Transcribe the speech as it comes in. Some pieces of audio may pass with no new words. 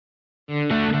The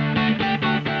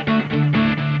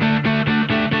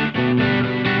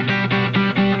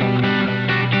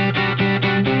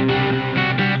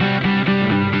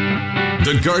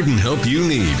garden help you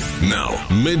need. Now,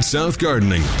 Mid-South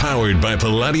Gardening, powered by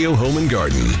Palladio Home and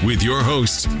Garden, with your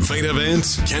hosts, Veda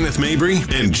Vance, Kenneth Mabry,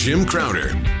 and Jim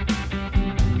Crowder.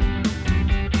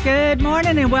 Good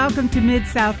morning and welcome to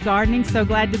Mid-South Gardening. So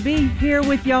glad to be here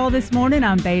with y'all this morning.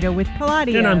 I'm Veda with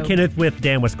Palladio. And I'm Kenneth with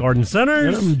Danwest Garden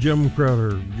Centers. And I'm Jim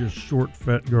Crowder, just short,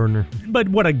 fat gardener. But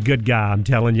what a good guy, I'm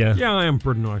telling you. Yeah, I am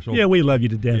pretty nice. Yeah, we love you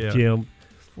to death, Jim.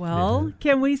 Well,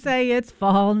 can we say it's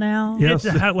fall now? Yes.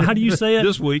 How do you say it?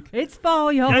 This week. It's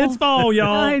fall, y'all. It's fall,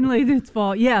 y'all. Finally, it's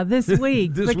fall. Yeah, this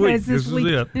week. This because week. This is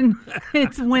it.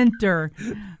 It's winter.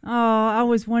 Oh, I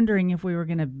was wondering if we were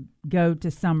going to go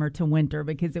to summer to winter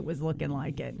because it was looking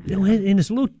like it. And it's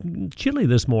a little chilly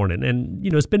this morning. And,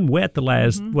 it's been wet the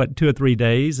last, 2 or 3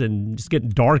 days. And it's getting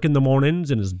dark in the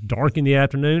mornings and it's dark in the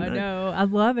afternoon. I know. I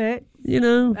love it.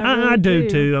 I do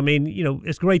too. I mean,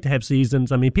 it's great to have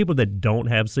seasons. I mean, people that don't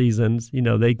have seasons,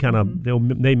 they kind of,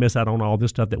 they miss out on all this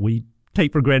stuff that we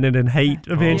take for granted and hate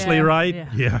eventually, right?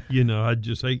 Yeah, I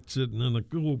just hate sitting in a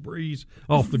cool breeze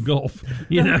off the Gulf,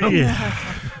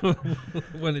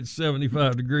 when it's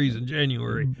 75 degrees in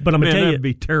January. But I'm going to tell you, that'd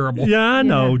be terrible. Yeah, I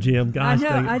know, Jim. Gosh,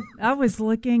 I was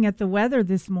looking at the weather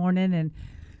this morning and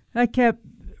I kept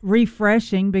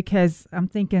refreshing because I'm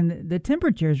thinking the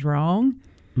temperature's wrong.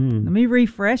 Let me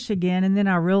refresh again, and then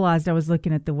I realized I was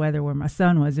looking at the weather where my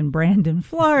son was in Brandon,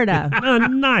 Florida.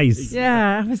 Nice.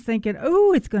 Yeah, I was thinking,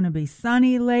 it's going to be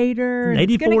sunny later.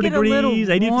 84 it's degrees.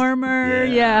 Get a little warmer.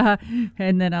 Yeah.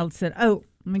 And then I said,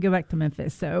 let me go back to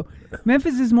Memphis. So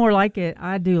Memphis is more like it.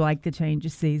 I do like the change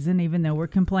of season, even though we're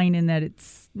complaining that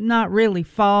it's not really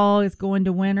fall. It's going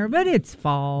to winter, but it's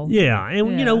fall. Yeah,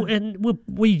 and and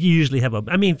we usually have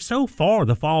so far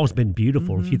the fall's been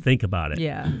beautiful if you think about it.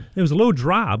 Yeah. It was a little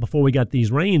dry before we got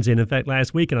these rains in. In fact,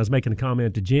 last week, and I was making a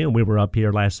comment to Jim, we were up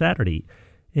here last Saturday,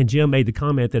 and Jim made the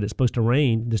comment that it's supposed to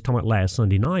rain, just talking about last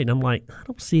Sunday night, and I'm like, I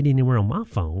don't see it anywhere on my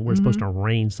phone where it's supposed to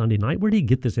rain Sunday night. Where did he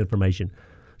get this information?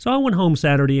 So I went home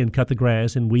Saturday and cut the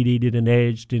grass and weed-eated and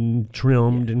edged and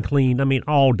trimmed and cleaned,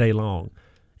 all day long.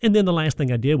 And then the last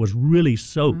thing I did was really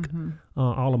soak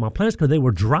all of my plants because they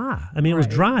were dry. It was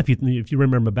dry if you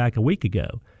remember back a week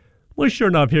ago. Well, sure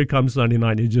enough, here comes Sunday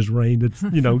night and it just rained. It's,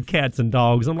 cats and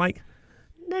dogs. I'm like,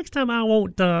 next time I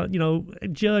won't,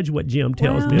 judge what Jim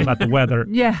tells me about the weather.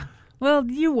 Yeah. Well,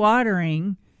 you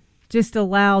watering just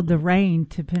allowed the rain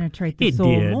to penetrate the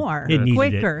soil more. It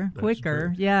needed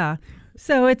quicker. Yeah.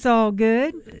 So it's all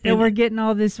good that we're getting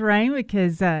all this rain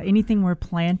because anything we're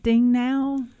planting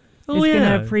now is going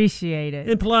to appreciate it.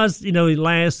 And plus,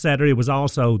 last Saturday was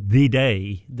also the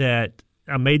day that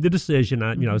I made the decision.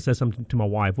 I said something to my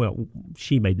wife. Well,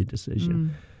 she made the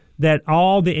decision that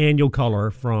all the annual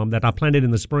color from that I planted in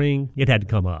the spring, it had to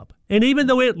come up. And even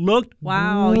though it looked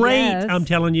great, I'm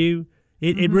telling you,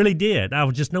 it really did. I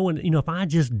was just knowing, if I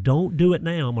just don't do it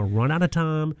now, I'm going to run out of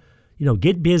time.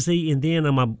 Get busy, and then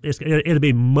it'll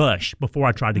be mush before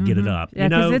I try to get it up. Yeah,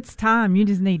 because it's time. You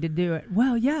just need to do it.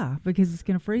 Well, yeah, because it's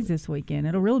going to freeze this weekend.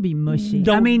 It'll really be mushy.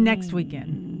 Next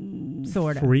weekend,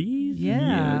 sort of. Freeze?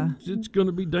 Yeah. It's going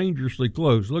to be dangerously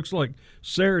close. Looks like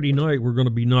Saturday night we're going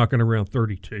to be knocking around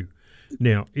 32.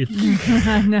 Now, it's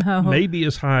I know. Maybe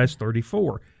as high as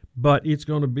 34, but it's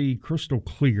going to be crystal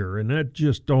clear, and that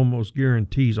just almost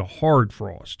guarantees a hard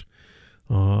frost.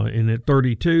 And at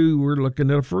 32, we're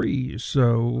looking at a freeze.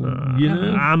 So, I'm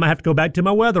going to have to go back to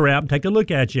my weather app and take a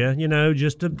look at you,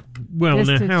 just to... Well,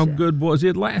 how good was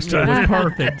it last time? It was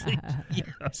perfect.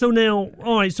 So now,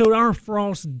 all right, so our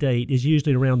frost date is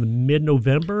usually around the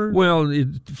mid-November? Well,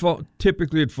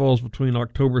 typically it falls between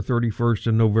October 31st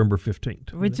and November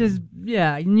 15th. Which is,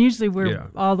 and usually we're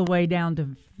all the way down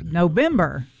to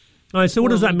November. All right, so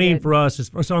what does that mean for us?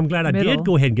 So I'm glad I did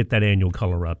go ahead and get that annual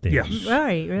color up there. Yes.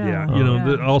 Right, yeah.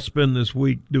 I'll spend this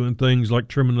week doing things like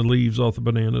trimming the leaves off the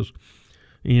bananas,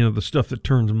 the stuff that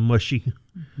turns mushy.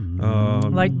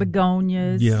 Like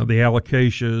begonias. Yeah, the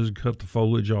alocasias, cut the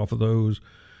foliage off of those,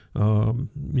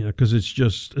 because it's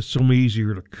so much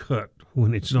easier to cut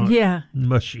when it's not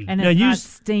mushy. And it's not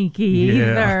stinky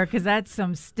either, because that's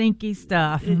some stinky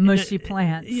stuff, mushy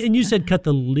plants. And you said cut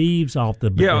the leaves off the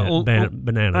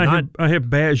banana. I have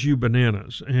Bazoo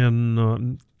bananas,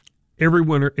 and every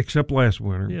winter except last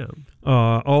winter,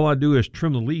 all I do is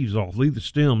trim the leaves off, leave the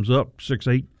stems up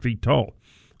 6-8 feet tall.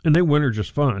 And they winter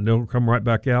just fine. They'll come right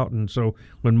back out. And so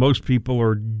when most people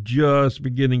are just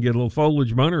beginning to get a little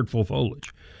foliage, mine are full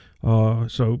foliage.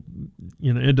 So,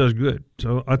 it does good.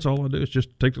 So that's all I do is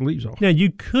just take the leaves off. Now,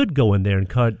 you could go in there and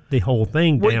cut the whole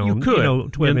thing down, you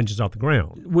could. 12 inches off the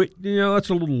ground. That's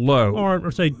a little low.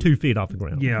 Or say 2 feet off the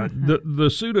ground. Yeah, the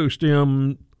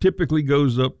pseudostem typically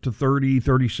goes up to 30,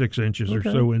 36 inches or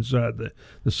so inside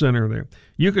the center there.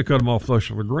 You could cut them off flush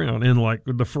with the ground, and like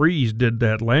the Freeze did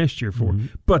that last year for me,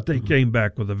 but they came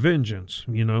back with a vengeance.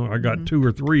 I got 2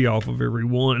 or 3 off of every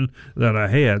one that I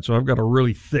had, so I've got a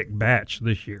really thick batch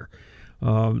this year.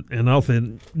 And I'll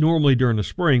normally during the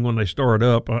spring when they start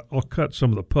up, I'll cut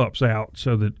some of the pups out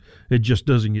so that it just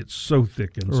doesn't get so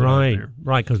thick inside there.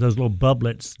 Right, because those little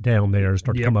bubblets down there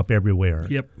start to come up everywhere.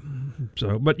 Yep.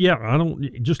 So, but yeah, I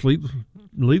don't just leave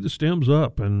the stems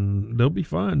up and they'll be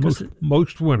fine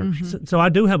most winters. So I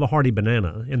do have a hardy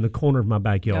banana in the corner of my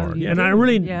backyard, and I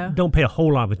really don't pay a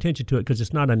whole lot of attention to it because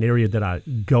it's not an area that I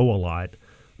go a lot.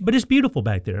 But it's beautiful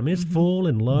back there. I mean, it's full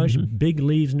and lush, big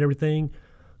leaves and everything.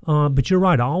 But you're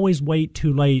right. I always wait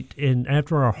too late, and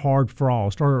after our hard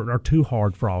frost or too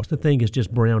hard frost, the thing is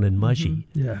just brown and mushy.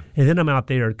 Yeah. And then I'm out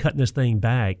there cutting this thing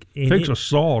back. It takes a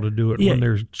saw to do it when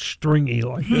they're stringy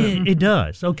like that. It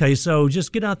does. Okay, so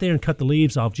just get out there and cut the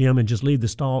leaves off, Jim, and just leave the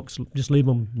stalks. Just leave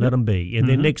them, let them be. And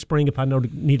then next spring, if I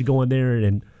need to go in there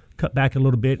and cut back a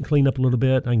little bit and clean up a little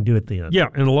bit, I can do it then. Yeah,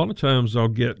 and a lot of times we'll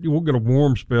get a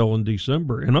warm spell in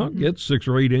December, and I'll get 6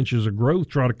 or 8 inches of growth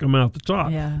try to come out the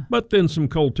top. Yeah. But then some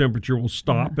cold temperature will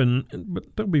stop, but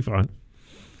they'll be fine.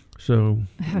 So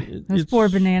those poor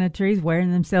banana trees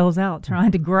wearing themselves out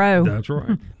trying to grow. That's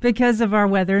right. Because of our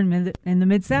weather in the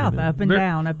Mid-South, up and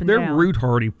down. They're root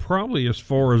hardy probably as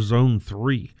far as zone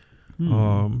 3,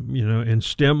 and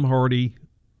stem hardy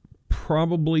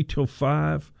probably till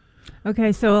 5.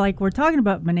 Okay, so like we're talking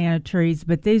about banana trees,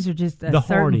 but these are just a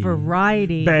certain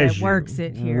variety that works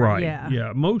it here. Right.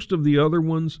 Yeah. Most of the other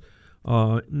ones,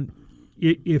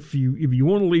 if you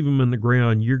want to leave them in the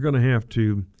ground, you're going to have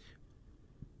to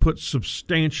put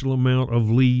substantial amount of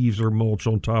leaves or mulch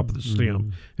on top of the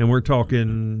stem, and we're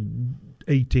talking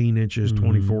 18 inches,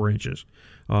 24 inches.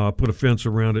 Put a fence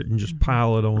around it and just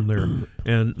pile it on there,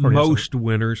 and most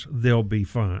winters they'll be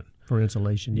fine for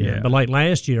insulation. Yeah. But like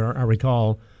last year, I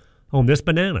recall, on this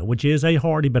banana, which is a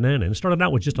hardy banana. And it started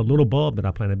out with just a little bulb that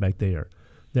I planted back there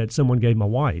that someone gave my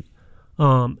wife.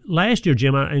 Last year,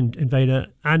 Jim and Veda,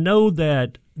 I know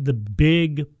that the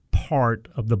big part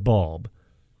of the bulb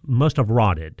must have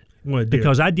rotted. Well,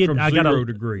 because I got 0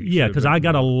 degrees. Yeah, because I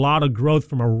got a lot of growth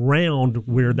from around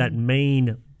where that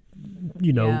main,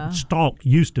 stalk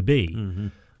used to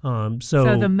be.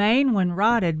 So the main one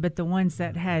rotted, but the ones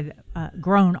that had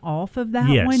grown off of that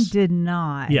one did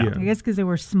not. Yeah. I guess because they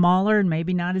were smaller and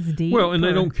maybe not as deep. Well, and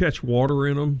they don't catch water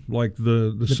in them like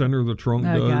the center of the trunk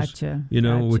does. Gotcha.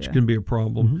 Which can be a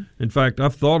problem. In fact,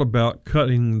 I've thought about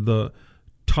cutting the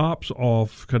tops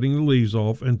off, cutting the leaves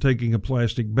off, and taking a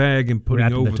plastic bag and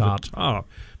putting over the top.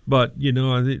 But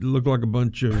it looked like a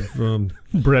bunch of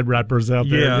bread wrappers out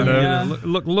there.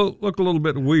 Look a little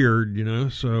bit weird.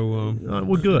 So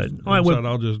well, good. All right,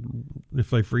 I'll just, if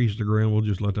they freeze the ground, we'll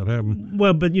just let that happen.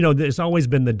 Well, but it's always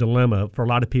been the dilemma for a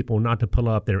lot of people not to pull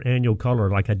up their annual color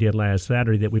like I did last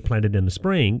Saturday that we planted in the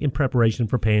spring in preparation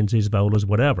for pansies, violas,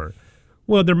 whatever.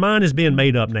 Well, their mind is being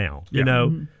made up now.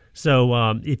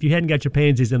 So if you hadn't got your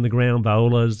pansies in the ground,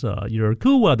 violas, your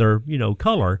cool weather,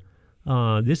 color.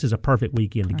 This is a perfect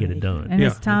weekend to get it done. And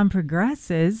as time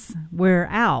progresses, we're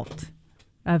out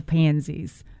of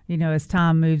pansies. As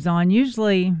time moves on,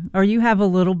 usually, or you have a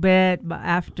little bit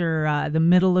after the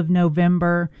middle of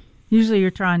November. Usually you're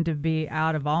trying to be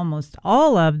out of almost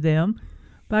all of them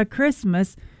by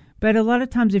Christmas. But a lot of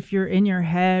times if you're in your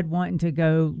head wanting to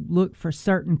go look for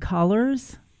certain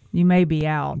colors, you may be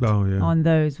out on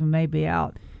those. We may be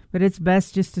out. But it's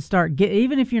best just to start,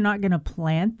 even if you're not going to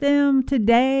plant them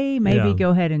today, maybe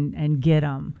go ahead and get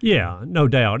them. Yeah, no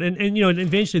doubt. And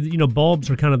eventually, bulbs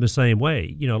are kind of the same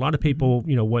way. A lot of people,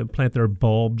 plant their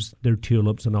bulbs, their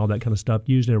tulips and all that kind of stuff,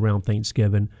 usually around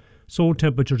Thanksgiving. Soil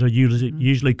temperatures are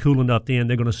usually cool enough then.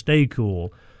 They're going to stay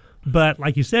cool. But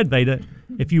like you said, Veda,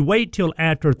 if you wait till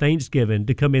after Thanksgiving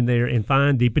to come in there and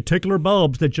find the particular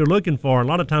bulbs that you're looking for, a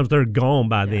lot of times they're gone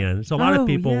by then. So a lot of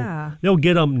people, they'll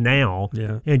get them now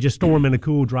and just store them in a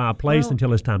cool, dry place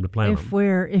until it's time to plant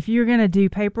them. If you're going to do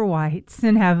paper whites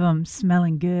and have them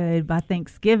smelling good by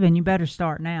Thanksgiving, you better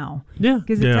start now. Yeah.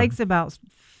 Because it takes about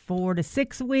 4 to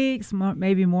 6 weeks,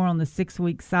 maybe more on the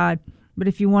 6-week side. But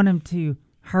if you want them to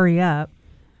hurry up,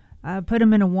 put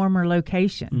them in a warmer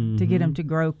location to get them to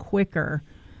grow quicker.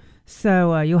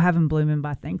 So you'll have them blooming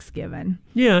by Thanksgiving.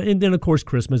 Yeah, and then, of course,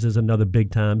 Christmas is another big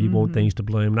time. You want things to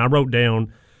bloom. And I wrote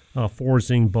down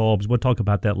forcing bulbs. We'll talk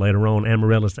about that later on,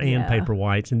 amaryllis and paper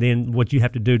whites, and then what you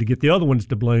have to do to get the other ones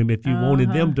to bloom if you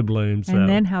wanted them to bloom. So. And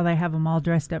then how they have them all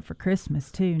dressed up for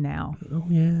Christmas, too, now. Oh,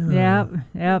 yeah.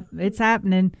 Yep, it's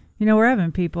happening. We're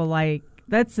having people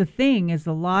that's the thing, is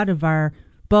a lot of our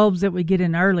bulbs that we get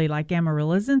in early, like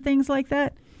amaryllis and things like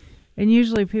that, and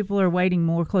usually people are waiting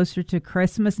more closer to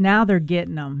Christmas. Now they're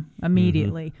getting them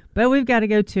immediately. But we've got to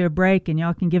go to a break, and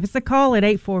y'all can give us a call at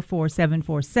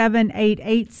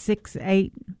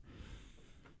 844-747-8868.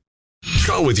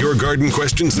 Call with your garden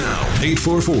questions now.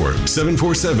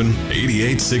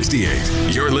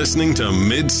 844-747-8868. You're listening to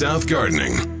Mid-South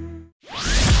Gardening.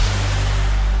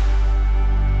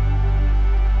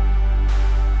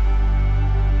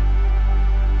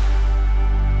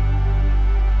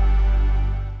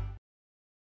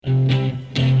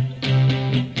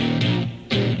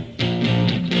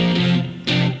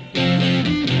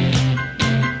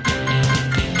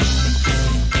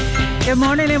 Good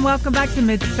morning and welcome back to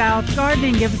Mid-South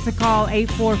Gardening. Give us a call,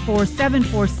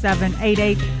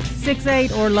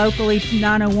 844-747-8868, or locally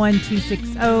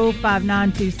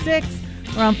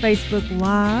 901-260-5926. We're on Facebook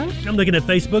Live. I'm looking at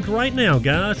Facebook right now,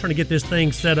 guys, trying to get this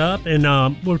thing set up. And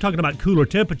we're talking about cooler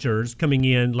temperatures coming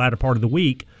in latter part of the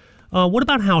week. What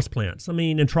about houseplants? I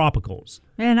mean, and tropicals?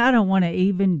 Man, I don't want to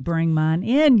even bring mine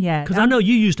in yet. Because I know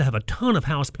you used to have a ton of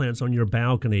houseplants on your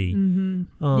balcony.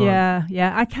 Mm-hmm.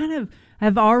 Yeah. I kind of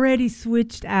have already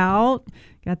switched out.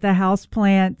 Got the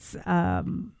houseplants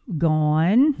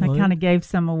gone. What? I kind of gave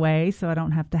some away so I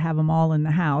don't have to have them all in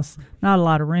the house. Not a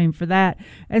lot of room for that.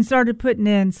 And started putting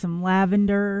in some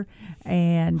lavender.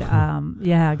 And,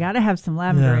 I got to have some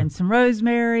lavender and some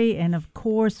rosemary. And, of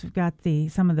course, we've got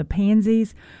some of the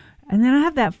pansies. And then I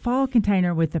have that fall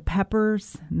container with the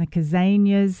peppers and the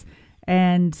kazanias.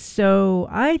 And so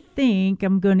I think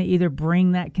I'm going to either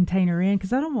bring that container in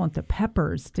because I don't want the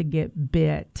peppers to get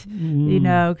bit,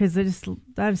 because I just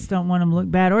don't want them to look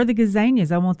bad. Or the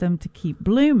gazanias, I want them to keep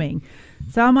blooming.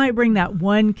 So I might bring that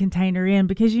one container in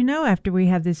because, after we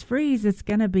have this freeze, it's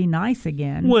going to be nice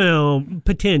again. Well,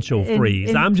 potential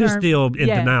freeze. I'm just still in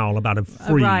denial about a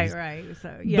freeze. Right.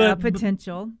 So,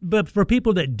 potential. But for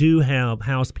people that do have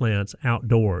houseplants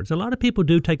outdoors, a lot of people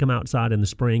do take them outside in the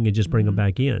spring and just bring them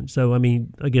back in. So, I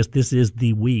mean, I guess this is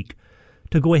the week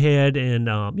to go ahead and,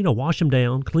 wash them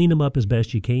down, clean them up as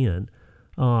best you can.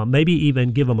 Maybe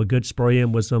even give them a good spray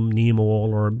in with some neem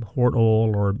oil or hort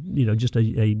oil or, just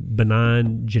a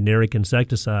benign generic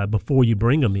insecticide before you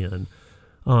bring them in.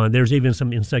 There's even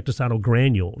some insecticidal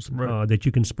granules that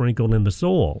you can sprinkle in the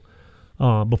soil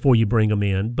before you bring them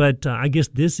in. But I guess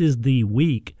this is the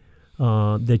week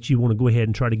that you want to go ahead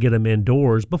and try to get them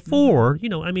indoors before,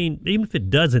 even if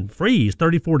it doesn't freeze,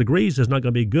 34 degrees is not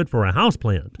going to be good for a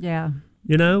houseplant. Yeah.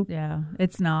 Yeah,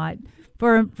 it's not.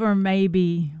 For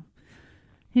maybe...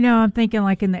 I'm thinking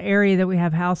like in the area that we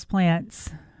have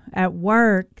houseplants at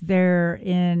work, they're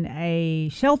in a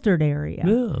sheltered area.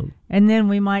 Yeah. And then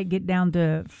we might get down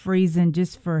to freezing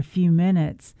just for a few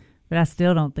minutes. But I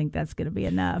still don't think that's going to be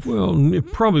enough. Well,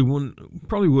 it probably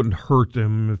wouldn't hurt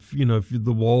them if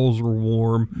the walls were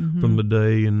warm from the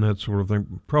day and that sort of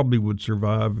thing. Probably would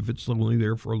survive if it's only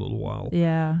there for a little while.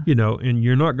 Yeah. And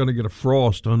you're not going to get a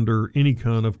frost under any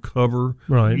kind of cover.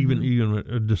 Right. Even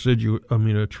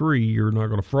a tree, you're not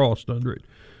going to frost under it.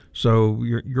 So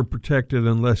you're protected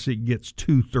unless it gets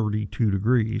to 32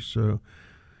 degrees. So.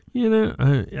 I'm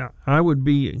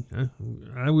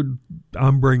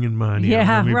bringing mine in.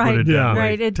 Yeah, right. Put it that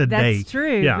way. Today. That's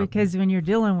true, because when you're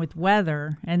dealing with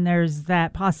weather and there's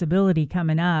that possibility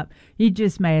coming up, you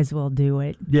just may as well do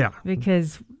it. Yeah.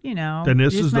 Because, And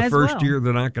this is the first year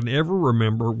that I can ever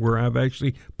remember where I've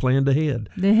actually planned ahead.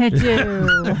 Did you?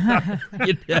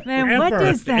 Man, what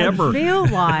does that feel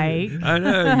like? I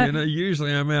know.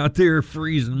 Usually I'm out there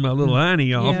freezing my little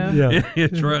hiney off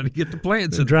and trying to get the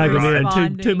plants in. Drag them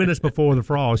in 2 minutes before the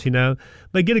frost,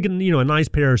 But get a nice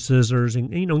pair of scissors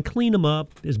and clean them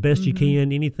up as best you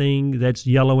can. Anything that's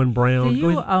yellow and brown. Do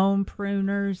you own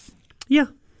pruners? Yeah.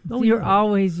 You're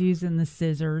always using the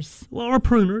scissors. Well, or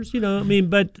pruners,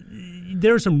 but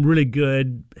there's some really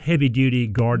good heavy-duty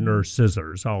gardener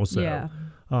scissors also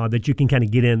that you can kind of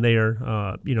get in there.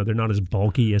 They're not as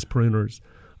bulky as pruners.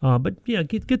 But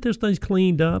get those things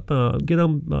cleaned up, get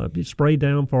them sprayed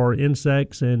down for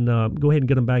insects, and go ahead and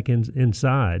get them back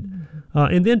inside.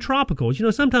 And then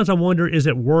tropicals. Sometimes I wonder, is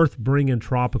it worth bringing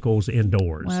tropicals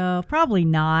indoors? Well, probably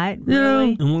not.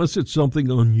 Really. Unless it's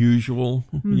something unusual.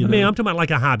 I mean, I'm talking about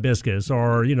like a hibiscus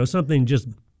or something just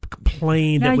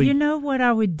plain. Now, you know what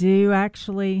I would do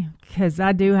actually, because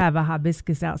I do have a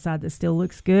hibiscus outside that still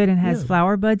looks good and has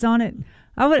flower buds on it.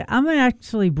 I'm gonna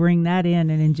actually bring that in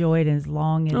and enjoy it as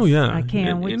long as I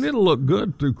can. And it'll look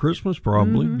good through Christmas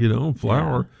probably,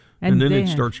 flower. Yeah. And then it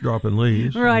starts dropping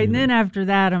leaves. Right, and then after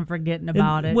that, I'm forgetting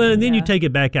about it. Well, and then you take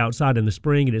it back outside in the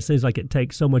spring, and it seems like it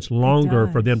takes so much longer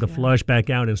for them to flush back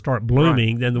out and start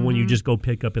blooming than the one you just go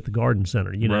pick up at the garden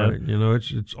center. Right,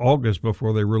 it's August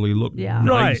before they really look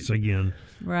nice again.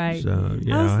 Right. So,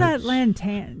 how's that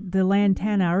the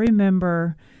lantana? I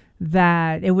remember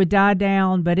that it would die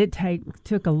down, but it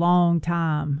took a long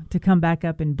time to come back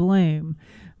up and bloom.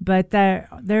 But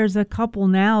there's a couple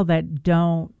now that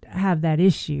don't have that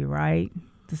issue, right?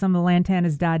 Some of the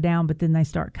lantanas die down, but then they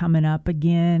start coming up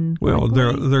again. Well,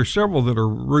 there are several that are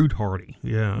root hardy.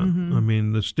 Yeah, I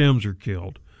mean the stems are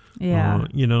killed. Yeah,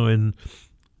 and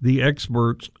the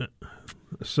experts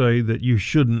say that you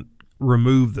shouldn't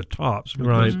remove the tops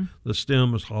because the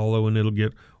stem is hollow and it'll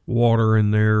get water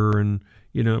in there, and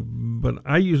But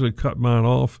I usually cut mine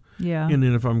off. Yeah, and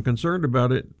then if I'm concerned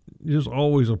about it, just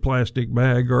always a plastic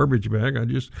bag, garbage bag. I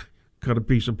just cut a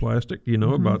piece of plastic,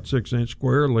 about 6-inch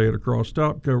square, lay it across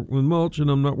top, cover it with mulch,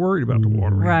 and I'm not worried about the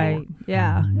water anymore.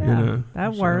 Yeah.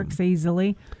 That works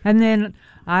easily. And then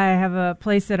I have a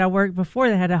place that I worked before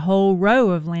that had a whole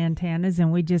row of lantanas,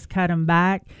 and we just cut them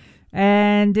back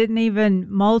and didn't even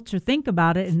mulch or think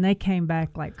about it, and they came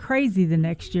back like crazy the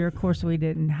next year. Of course, we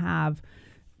didn't have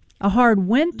a hard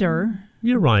winter.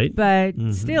 You're right. But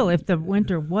still, if the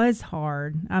winter was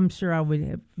hard, I'm sure I would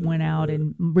have went out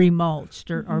and remulched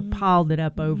or piled it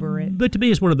up over it. But to me,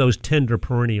 it's one of those tender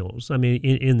perennials. I mean,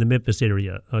 in the Memphis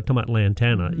area, talking about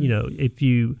lantana, if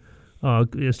you,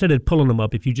 instead of pulling them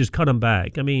up, if you just cut them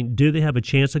back, I mean, do they have a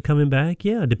chance of coming back?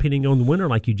 Yeah, depending on the winter,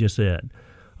 like you just said.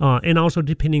 And also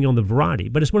depending on the variety.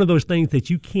 But it's one of those things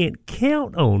that you can't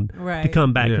count on to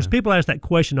come back. Because people ask that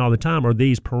question all the time, are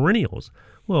these perennials?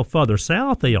 Well, further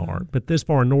south they are, but this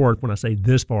far north, when I say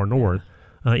this far north,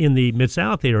 in the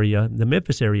Mid-South area, the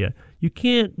Memphis area, you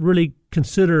can't really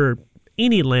consider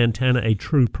any lantana a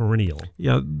true perennial.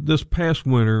 Yeah, this past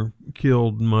winter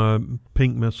killed my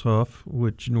pink Miss Huff,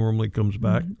 which normally comes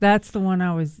back. That's the one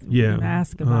I was going to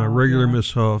ask about. Regular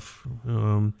Miss Huff,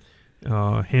 ham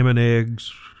and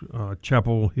eggs,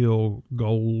 Chapel Hill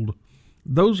Gold.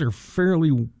 Those are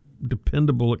fairly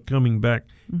dependable at coming back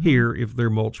here if they're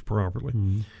mulched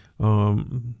properly.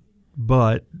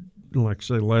 But like I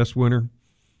say, last winter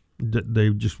they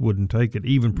just wouldn't take it.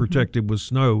 Even protected with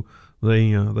snow,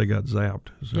 they got zapped.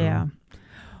 So. Yeah.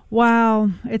 Wow,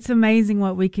 it's amazing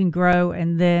what we can grow,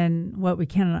 and then what we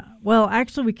can. Well,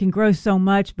 actually, we can grow so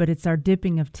much, but it's our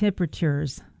dipping of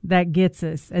temperatures that gets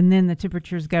us, and then the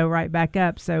temperatures go right back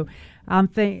up. So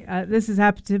this has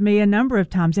happened to me a number of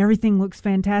times. Everything looks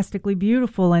fantastically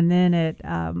beautiful, and then it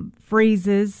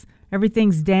freezes.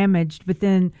 Everything's damaged, but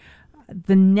then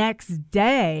the next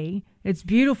day it's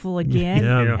beautiful again.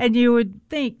 And you would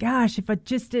think, gosh, if I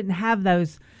just didn't have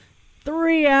those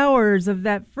 3 hours of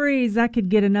that freeze, I could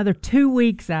get another 2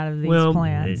 weeks out of these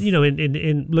plants.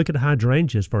 And look at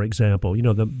hydrangeas, for example.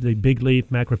 The big leaf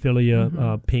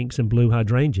macrophylla pinks and blue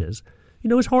hydrangeas.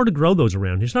 It's hard to grow those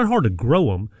around here. It's not hard to grow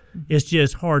them. It's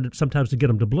just hard sometimes to get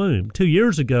them to bloom. 2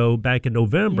 years ago, back in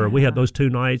November, we had those 2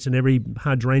 nights, and every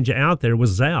hydrangea out there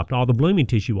was zapped. All the blooming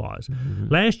tissue was.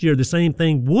 Last year, the same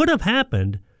thing would have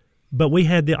happened, but we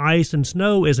had the ice and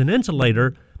snow as an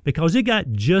insulator because it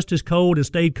got just as cold and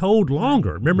stayed cold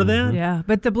longer. Remember that? Yeah,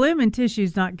 but the blooming tissue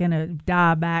is not going to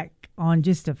die back on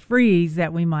just a freeze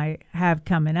that we might have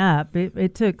coming up.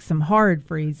 It took some hard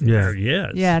freezes.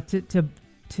 Yeah,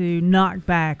 to knock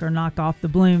back or knock off the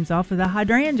blooms off of the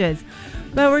hydrangeas.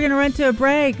 But we're going to run to a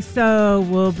break, so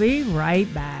we'll be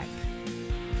right back.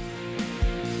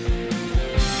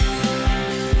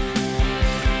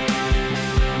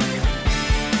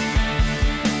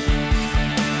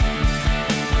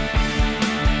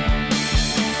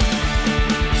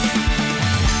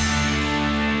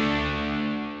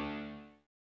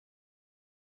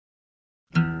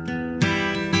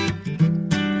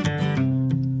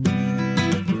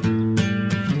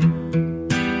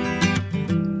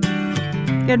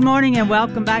 Good morning and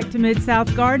welcome back to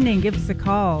Mid-South Gardening. Give us a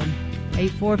call,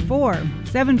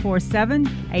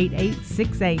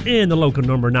 844-747-8868. And the local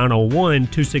number,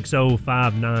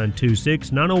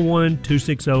 901-260-5926,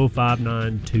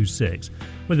 901-260-5926.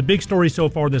 Well, the big story so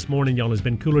far this morning, y'all, has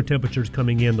been cooler temperatures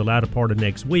coming in the latter part of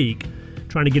next week.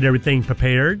 Trying to get everything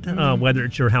prepared, whether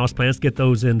it's your houseplants, get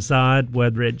those inside,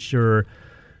 whether it's your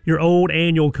old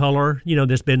annual color,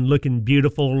 that's been looking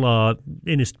beautiful,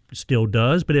 and it still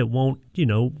does, but it won't,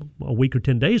 a week or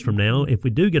 10 days from now, if we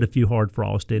do get a few hard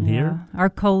frost in here. Our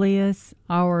coleus,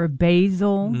 our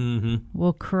basil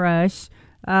will crush.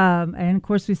 And, of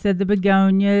course, we said the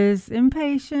begonias,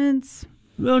 impatiens,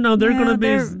 No, they're going to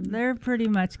be. They're pretty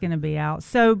much going to be out.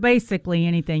 So basically,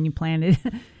 anything you planted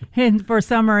and for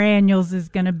summer annuals is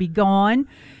going to be gone.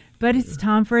 But it's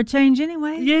time for a change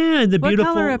anyway. Yeah, the beautiful.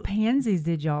 What color of pansies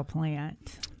did y'all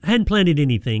plant? I hadn't planted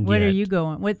anything What yet. are you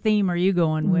going? What theme are you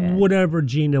going with? Whatever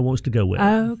Gina wants to go with.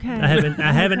 Oh, okay. I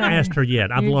haven't asked her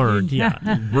yet. I've learned.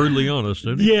 Yeah. Brutally honest,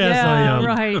 isn't it? Yes, I am.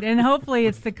 Right. And hopefully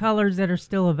it's the colors that are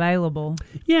still available.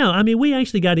 Yeah, I mean, we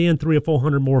actually got in 300 or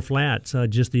 400 more flats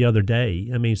just the other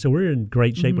day. I mean, so we're in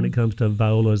great shape when it comes to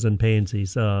violas and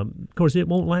pansies. Of course, it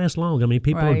won't last long. I mean,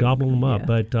 people are gobbling them up.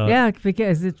 But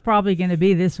because it's probably going to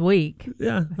be this week.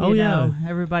 Yeah. You know,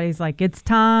 everybody's like, it's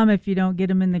time. If you don't get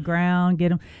them in the ground, get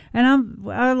them.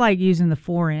 And I like using the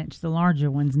 4-inch, the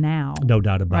larger ones now. No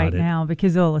doubt about it. Right now,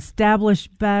 because they'll establish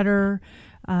better.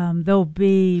 They'll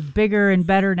be bigger and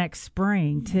better next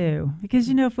spring too. Because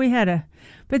if we had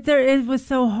it was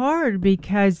so hard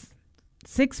because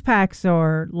 6-packs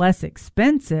are less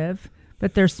expensive,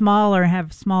 but they're smaller and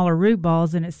have smaller root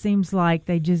balls, and it seems like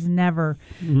they just never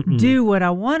do what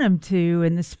I want them to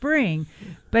in the spring.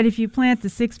 But if you plant the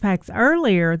 6-packs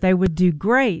earlier, they would do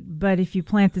great. But if you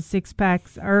plant the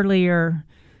 6-packs earlier,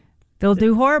 they'll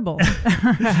do horrible.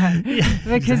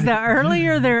 Because the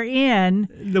earlier they're in,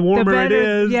 the warmer better, it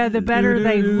is. Yeah, the better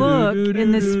they look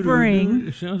in the spring.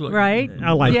 It sounds like right?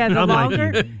 I like the I'm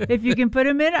longer, like you. if you can put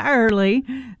them in early,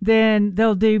 then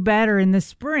they'll do better in the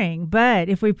spring. But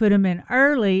if we put them in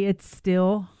early, it's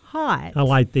still hot. I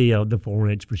like the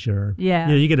 4-inch for sure. Yeah.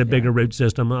 You get a bigger root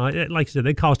system. Like I said,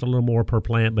 they cost a little more per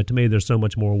plant, but to me, they're so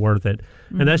much more worth it.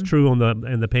 And that's true on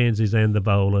the pansies and the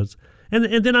violas.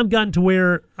 And then I've gotten to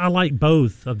where I like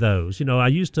both of those. I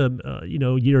used to,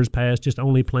 years past, just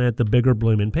only plant the bigger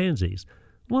blooming pansies.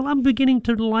 Well, I'm beginning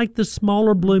to like the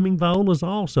smaller blooming violas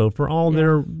also for all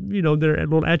their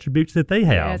little attributes that they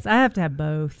have. Yes, I have to have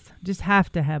both. Just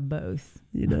have to have both.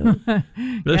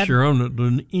 This year I'm not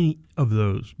doing any of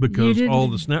those because all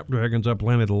the snapdragons I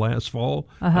planted last fall,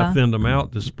 I thinned them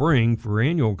out this spring for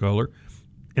annual color,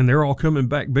 and they're all coming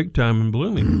back big time and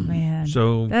blooming. Man,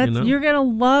 so you're gonna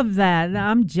love that.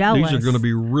 I'm jealous. These are going to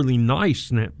be really nice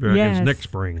snapdragons next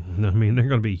spring. I mean, they're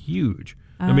going to be huge.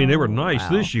 I mean, they were nice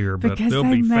this year, but because they'll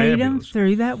they be made them fabulous.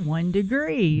 through that 1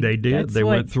 degree. They did. They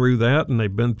went through that, and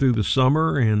they've been through the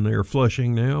summer, and they're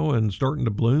flushing now and starting to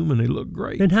bloom, and they look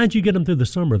great. And how'd you get them through the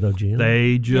summer, though, Jim?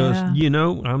 They just,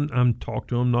 I'm talked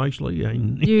to them nicely.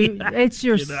 It's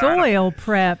your soil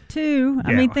prep too.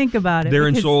 I mean, think about it. They're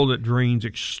in soil that drains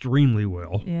extremely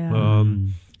well. Yeah.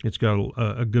 It's got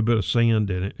a good bit of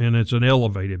sand in it, and it's an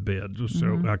elevated bed,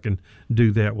 so I can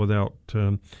do that without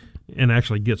and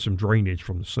actually get some drainage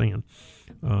from the sand.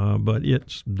 But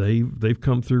they've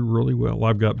come through really well.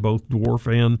 I've got both dwarf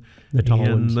and the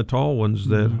tall ones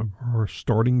that are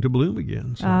starting to bloom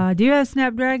again. So. Do you have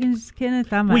snapdragons,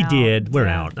 Kenneth? We did. We're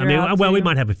out. I mean, we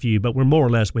might have a few, but we're more or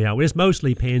less out. It's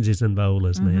mostly pansies and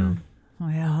violas now.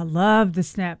 Well, I love the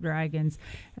snapdragons.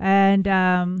 And,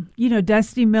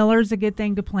 Dusty Miller's a good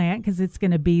thing to plant because it's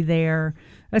going to be there.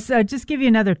 Just give you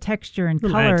another texture and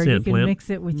color. You can mix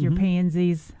it with your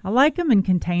pansies. I like them in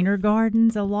container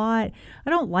gardens a lot. I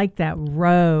don't like that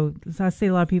row. So I see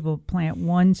a lot of people plant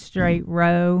one straight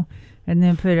row and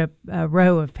then put a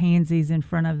row of pansies in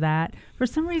front of that. For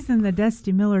some reason, the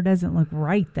Dusty Miller doesn't look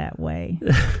right that way.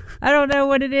 I don't know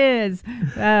what it is.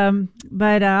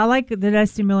 But I like the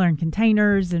Dusty Miller in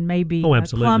containers and maybe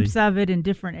clumps of it in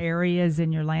different areas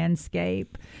in your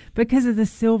landscape because of the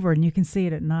silver, and you can see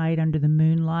it at night under the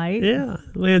moonlight. Yeah.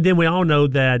 And then we all know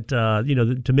that,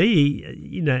 to me,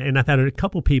 and I've had a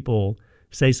couple people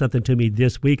say something to me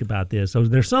this week about this. So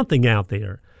there's something out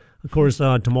there. Of course,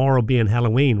 tomorrow being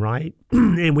Halloween, right?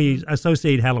 And we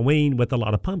associate Halloween with a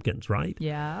lot of pumpkins, right?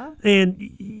 Yeah. And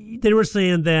they were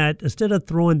saying that instead of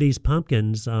throwing these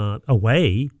pumpkins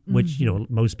away, which,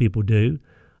 most people do,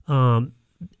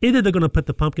 either they're going to put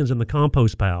the pumpkins in the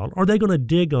compost pile or they're going to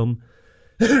dig them,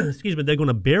 they're going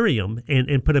to bury them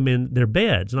and put them in their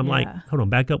beds. And I'm like, hold on,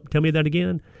 back up, tell me that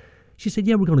again. She said,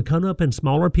 we're going to cut up in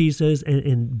smaller pieces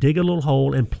and dig a little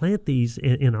hole and plant these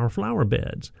in our flower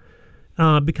beds.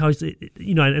 Because,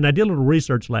 and I did a little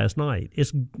research last night.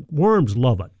 Worms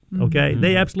love it, okay?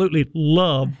 They absolutely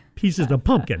love pieces of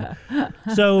pumpkin.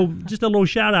 So just a little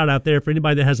shout-out out there for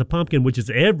anybody that has a pumpkin, which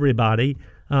is everybody.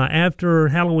 After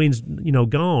Halloween's,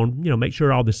 gone, make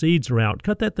sure all the seeds are out.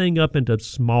 Cut that thing up into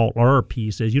smaller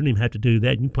pieces. You don't even have to do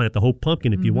that. You can plant the whole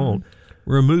pumpkin if you want.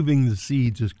 Removing the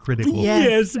seeds is critical.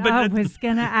 Yes, but I was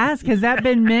going to ask, has that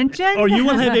been mentioned? Or you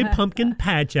will have a pumpkin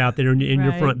patch out there in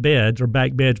your front beds or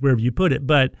back beds, wherever you put it.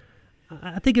 But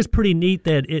I think it's pretty neat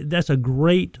that that's a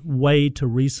great way to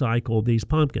recycle these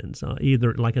pumpkins.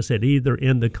 Either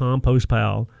in the compost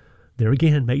pile there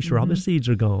again, make sure all the seeds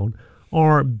are gone,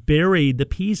 or bury the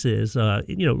pieces,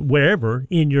 wherever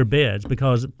in your beds,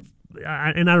 because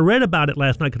I read about it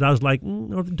last night because I was like,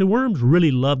 do worms really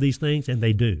love these things? And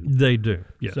they do. They do,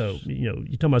 yes. So, you're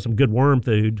talking about some good worm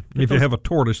food. If you have a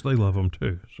tortoise, they love them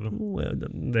too. So. Well,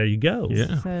 there you go.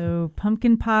 Yeah. So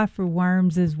pumpkin pie for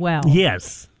worms as well.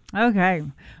 Yes. Okay.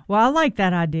 Well, I like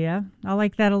that idea. I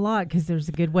like that a lot because there's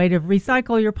a good way to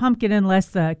recycle your pumpkin unless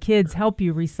the kids help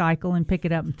you recycle and pick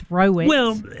it up and throw it.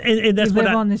 Well, and that's you what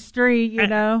live on the street,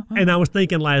 know. And I was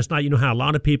thinking last night, how a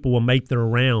lot of people will make their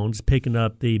rounds picking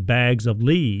up the bags of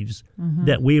leaves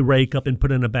that we rake up and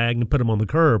put in a bag and put them on the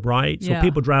curb, right? So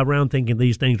people drive around thinking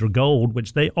these things are gold,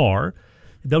 which they are.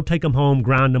 They'll take them home,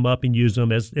 grind them up, and use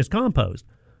them as compost.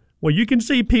 Well, you can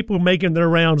see people making their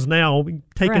rounds now,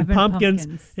 taking pumpkins.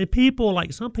 And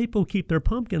some people keep their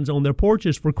pumpkins on their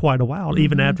porches for quite a while,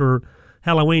 even after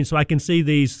Halloween. So I can see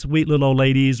these sweet little old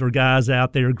ladies or guys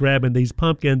out there grabbing these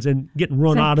pumpkins and getting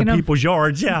run out of people's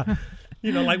yards. Yeah.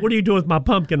 What are you doing with my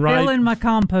pumpkin, right? Fill in my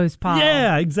compost pile.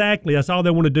 Yeah, exactly. That's all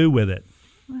they want to do with it.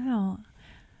 Well,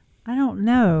 I don't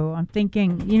know. I'm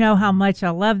thinking, how much I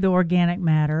love the organic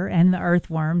matter and the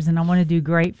earthworms, and I want to do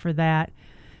great for that.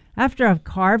 After I've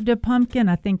carved a pumpkin,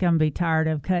 I think I'm going to be tired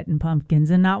of cutting pumpkins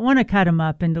and not want to cut them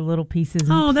up into little pieces.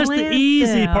 And that's the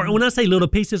easy part. When I say little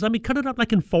pieces, I mean cut it up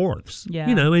like in fourths. Yeah.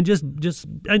 And just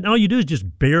and all you do is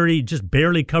just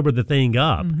barely cover the thing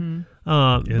up. And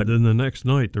then the next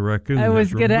night, the raccoons. I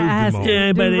was going to ask,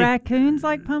 do raccoons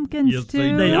like pumpkins yes,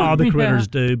 too? All the critters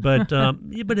do, but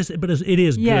it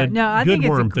is good. No, I good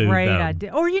think worm it's a great food,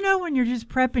 idea. Or when you're just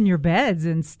prepping your beds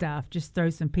and stuff, just throw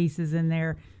some pieces in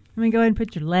there. Go ahead and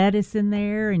put your lettuce in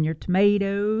there and your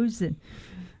tomatoes. And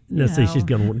let's see, she's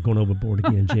going overboard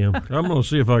again, Jim. I'm going to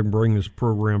see if I can bring this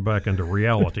program back into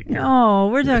reality here. No,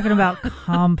 we're talking about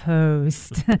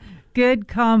compost. Good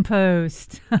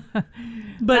compost.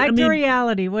 Back to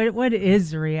reality. What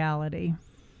is reality?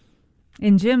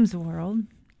 In Jim's world.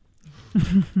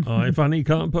 If I need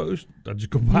compost, I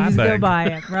just go buy a bag. Go buy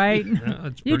it, right? Yeah,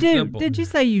 it's you pretty do. simple. Did you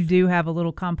say you do have a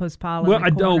little compost pile? Well, in the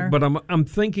I corner? don't, but I'm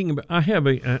thinking about. I have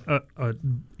a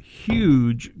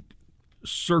huge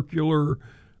circular.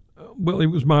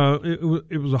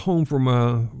 It was a home for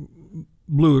my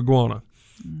blue iguana.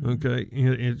 Okay, and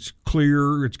it's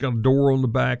clear. It's got a door on the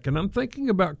back, and I'm thinking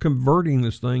about converting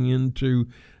this thing into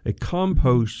a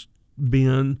compost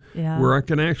bin where I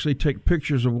can actually take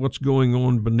pictures of what's going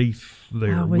on beneath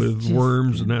there with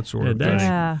worms and that sort of thing.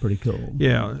 That's pretty cool.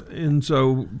 Yeah, and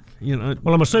so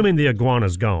well, I'm assuming the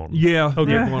iguana's gone. Yeah, the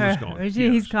iguana's gone.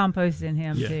 He's composting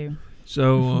him too.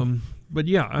 So, but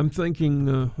yeah, I'm thinking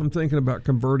about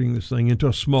converting this thing into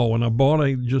a small one. I bought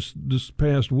just this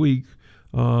past week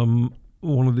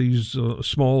one of these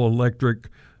small electric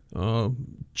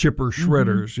chipper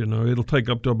shredders. It'll take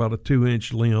up to about a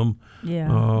 2-inch limb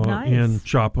nice. And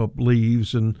chop up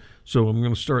leaves. And so I'm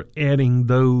going to start adding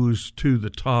those to the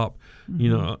top.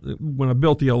 When I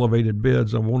built the elevated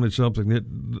beds, I wanted something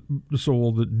the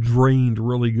soil that drained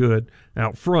really good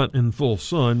out front in full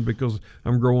sun, because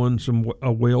I'm growing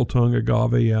a whale tongue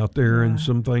agave out there and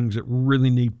some things that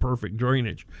really need perfect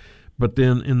drainage. But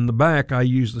then in the back, I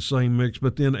used the same mix,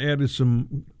 but then added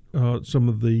some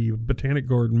of the Botanic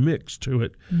Garden mix to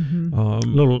it.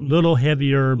 Little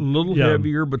heavier.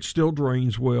 Heavier, but still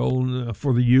drains well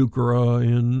for the euchre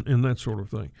and that sort of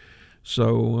thing.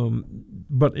 So,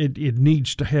 but it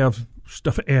needs to have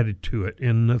stuff added to it,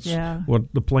 and that's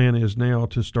what the plan is now,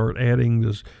 to start adding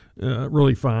this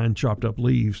really fine chopped up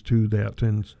leaves to that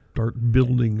and start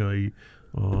building a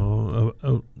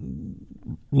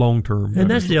long-term. And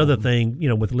that's the other thing,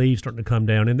 with leaves starting to come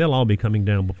down, and they'll all be coming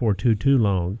down before too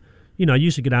long. I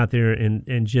used to get out there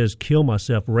and just kill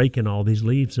myself raking all these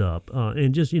leaves up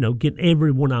and just, getting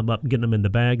every one of them up and getting them in the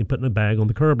bag and putting the bag on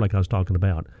the curb like I was talking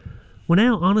about. Well,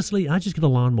 now, honestly, I just get a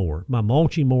lawnmower, my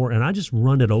mulching mower, and I just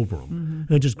run it over them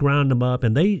and just grind them up.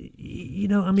 And they,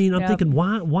 I'm thinking,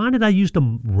 why did I used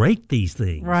to rake these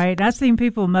things? Right. I've seen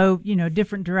people mow,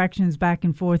 different directions back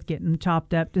and forth, getting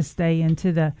chopped up to stay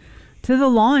into the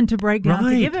lawn to break down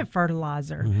to give it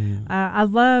fertilizer. I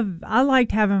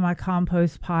liked having my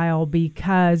compost pile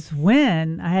because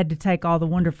when I had to take all the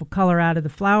wonderful color out of the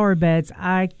flower beds,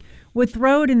 I would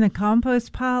throw it in the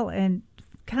compost pile, and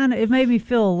it made me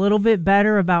feel a little bit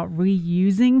better about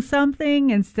reusing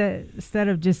something instead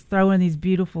of just throwing these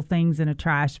beautiful things in a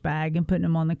trash bag and putting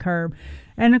them on the curb.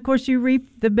 And of course, you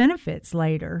reap the benefits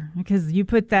later because you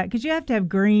have to have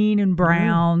green and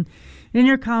brown in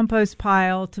your compost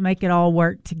pile to make it all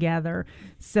work together.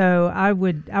 So I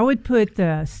would put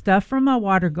the stuff from my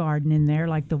water garden in there,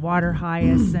 like the water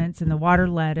hyacinths and the water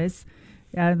lettuce.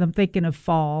 I'm thinking of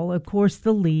fall, of course,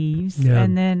 the leaves,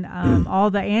 and then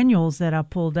all the annuals that I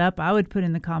pulled up, I would put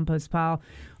in the compost pile.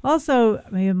 Also,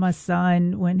 my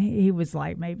son, when he was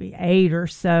like maybe 8 or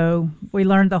so, we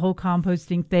learned the whole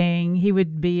composting thing. He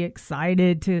would be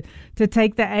excited to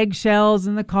take the eggshells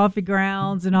and the coffee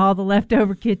grounds and all the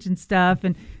leftover kitchen stuff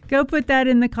and go put that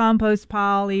in the compost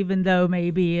pile, even though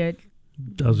maybe it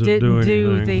didn't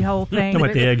do the whole thing. Talking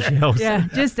about the eggshells. Yeah,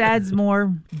 just adds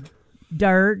more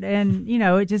dirt, and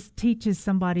it just teaches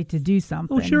somebody to do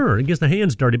something. Oh, sure, it gets the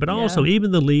hands dirty, but also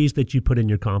even the leaves that you put in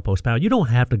your compost pile, you don't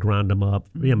have to grind them up.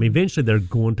 Eventually they're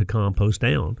going to compost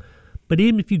down, but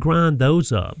even if you grind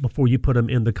those up before you put them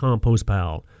in the compost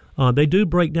pile, they do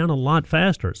break down a lot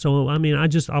faster. So I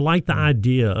like the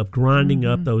idea of grinding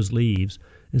up those leaves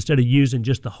instead of using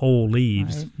just the whole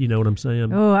leaves. Right. You know what I'm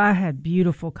saying? Oh, I had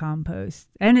beautiful compost.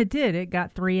 And it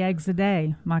got 3 eggs a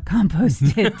day. My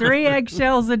compost did 3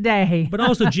 eggshells a day. But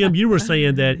also, Jim, you were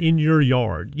saying that in your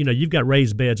yard, you've got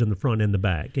raised beds in the front and the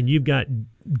back, and you've got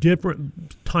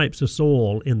different types of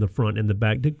soil in the front and the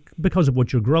back because of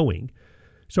what you're growing.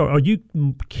 So are you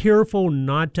careful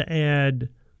not to add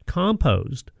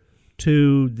compost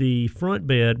to the front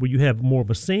bed where you have more of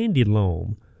a sandy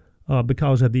loam?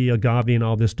 Because of the agave and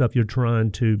all this stuff you're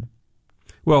trying to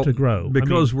grow.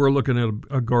 Because we're looking at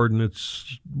a garden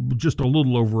that's just a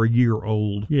little over a year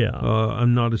old. Yeah,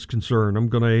 I'm not as concerned. I'm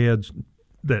going to add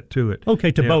that to it.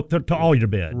 Okay, to all your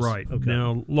beds. Right. Okay.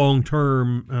 Now, long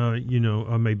term, I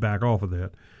may back off of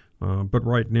that, but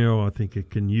right now I think it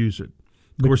can use it.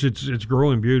 Of course, it's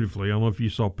growing beautifully. I don't know if you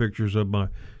saw pictures of my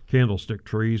candlestick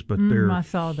trees, but they're I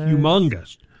saw those.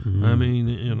 humongous. Mm-hmm. I mean,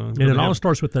 and it all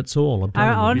starts with that soil. I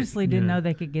honestly didn't know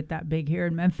they could get that big here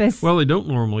in Memphis. Well, they don't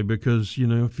normally because,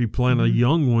 if you plant a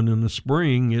young one in the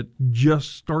spring, it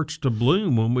just starts to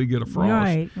bloom when we get a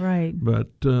frost. Right. But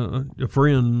a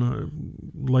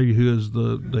friend, lady who is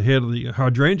the head of the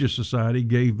Hydrangea Society,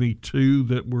 gave me 2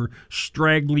 that were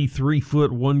straggly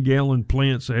 3-foot, 1-gallon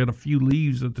plants that had a few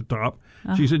leaves at the top.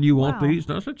 She said, "You want these?"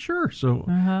 And I said, "Sure." So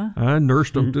I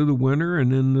nursed them through the winter,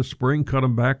 and in the spring cut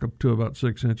them back up to about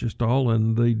 6 inches tall,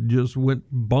 and they just went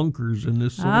bunkers in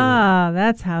this soil.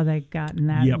 That's how they've gotten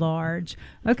that large.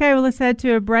 Okay, well, let's head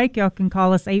to a break. Y'all can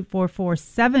call us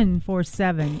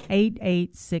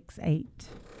 844-747-8868.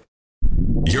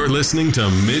 You're listening to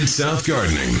Mid-South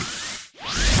Gardening.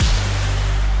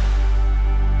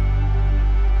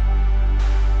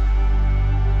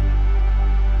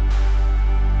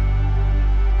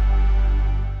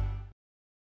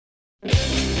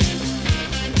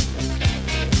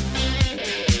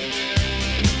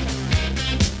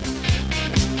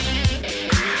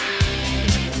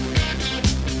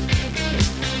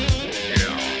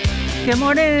 Good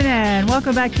morning and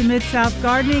welcome back to Mid-South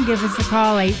Gardening. Give us a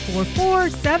call,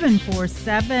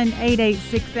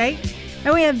 844-747-8868.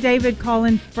 And we have David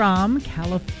calling from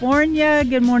California.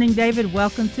 Good morning, David.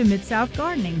 Welcome to Mid-South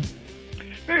Gardening.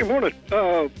 Hey, morning.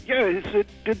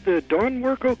 Did the dawn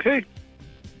work okay?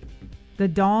 The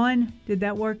dawn? Did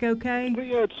that work okay? Well,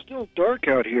 yeah, it's still dark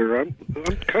out here. I'm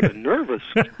kind of nervous.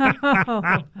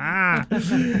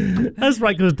 That's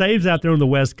right, because Dave's out there on the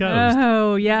West Coast.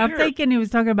 Oh, yeah. I'm thinking he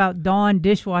was talking about Dawn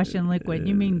dishwashing liquid.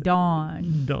 You mean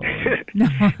Dawn. Dawn.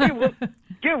 Hey, well,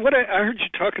 yeah, I heard you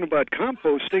talking about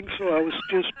composting, so I was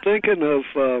just thinking of,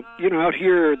 out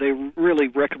here they really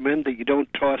recommend that you don't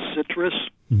toss citrus.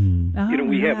 Mm. Oh,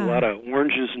 we have a lot of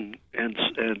oranges and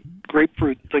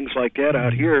grapefruit, things like that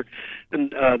out here,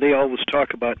 and they always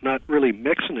talk about not really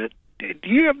mixing it. Do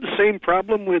you have the same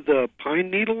problem with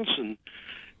pine needles and,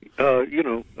 what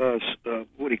do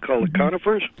you call it,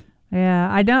 conifers? Yeah,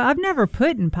 I don't. I've never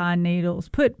put pine needles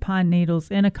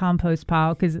in a compost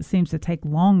pile because it seems to take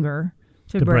longer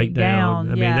to break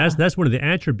down. I mean, that's one of the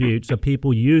attributes of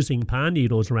people using pine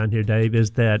needles around here, Dave,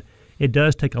 is that it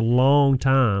does take a long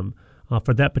time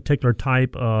for that particular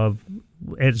type of,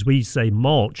 as we say,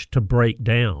 mulch to break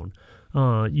down.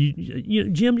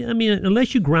 Jim, I mean,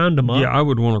 unless you grind them up. Yeah, I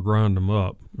would want to grind them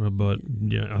up, but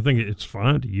yeah, I think it's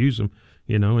fine to use them,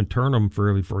 and turn them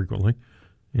fairly frequently.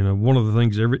 One of the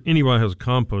things anybody has a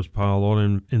compost pile ought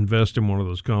to invest in one of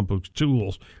those compost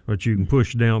tools that you can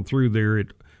push down through there. It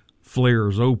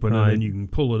flares open, and then you can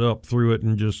pull it up through it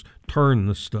and just turn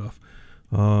the stuff.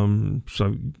 I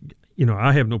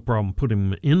have no problem putting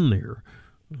them in there.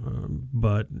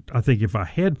 But I think if I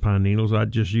had pine needles,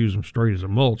 I'd just use them straight as a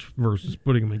mulch versus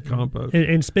putting them in compost.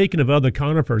 And speaking of other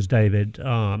conifers, David,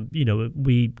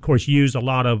 we, of course, use a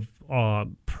lot of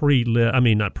pre-lit. I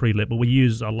mean, not pre-lit, but we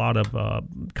use a lot of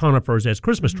conifers as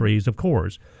Christmas trees, of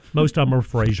course. Most of them are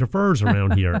Fraser firs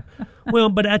around here. Well,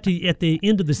 but at the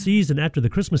end of the season, after the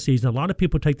Christmas season, a lot of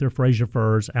people take their Fraser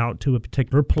firs out to a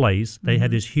particular place. They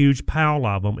have this huge pile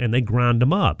of them, and they grind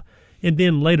them up. And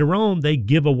then later on, they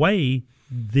give away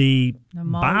the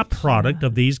byproduct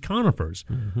of these conifers.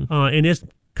 And it's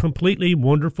completely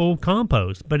wonderful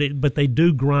compost. But they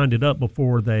do grind it up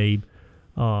before they...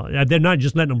 they're not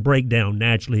just letting them break down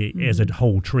naturally as a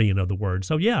whole tree, in other words.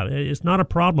 So, yeah, it's not a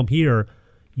problem here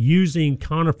using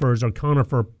conifers or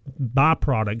conifer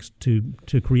byproducts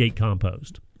to create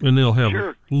compost. And they'll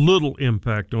have little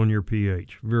impact on your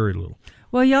pH, very little.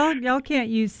 Well, y'all can't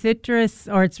use citrus,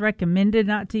 or it's recommended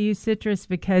not to use citrus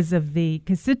because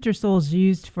citrus oil is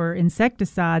used for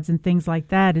insecticides and things like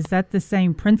that. Is that the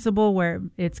same principle where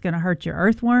it's going to hurt your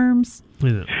earthworms?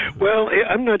 Yeah. Well,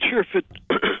 I'm not sure if it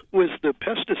was the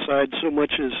pesticide so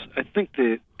much as I think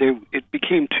it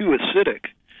became too acidic.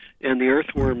 And the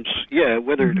earthworms,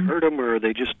 whether it hurt them or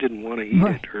they just didn't want to eat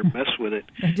it or mess with it.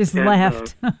 They just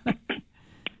left.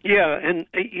 And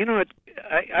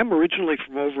I'm originally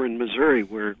from over in Missouri,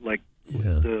 where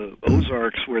the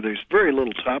Ozarks, where there's very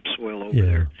little topsoil over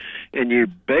there, and you're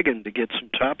begging to get some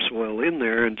topsoil in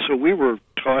there. And so we were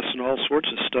tossing all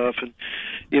sorts of stuff, and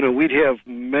we'd have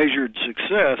measured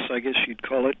success, I guess you'd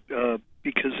call it,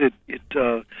 because it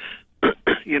I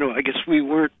guess we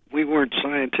weren't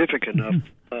scientific enough,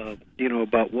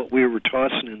 about what we were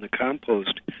tossing in the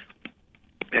compost.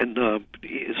 And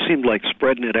it seemed like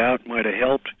spreading it out might have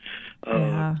helped.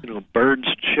 Birds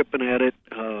chipping at it,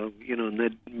 and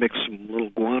they'd mix some little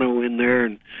guano in there,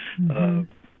 and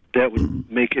that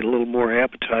would make it a little more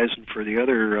appetizing for the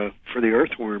other for the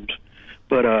earthworms.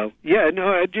 But I'm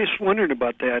just wondering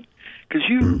about that because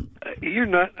you're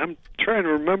not. I'm trying to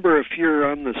remember if you're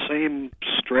on the same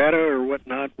strata or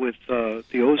whatnot with the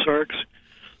Ozarks.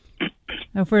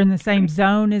 If we're in the same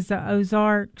zone as the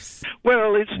Ozarks?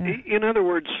 Well, it's in other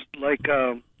words, like...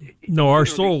 no, our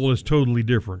soil is totally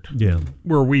different. Yeah.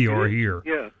 Where we are here.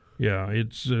 Yeah. Yeah,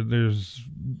 it's there's...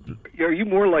 Are you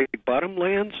more like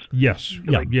bottomlands? Yes.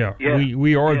 We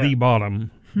are the bottom.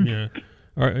 Yeah.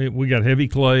 We got heavy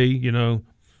clay,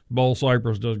 ball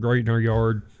cypress does great in our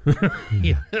yard.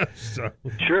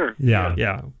 Sure.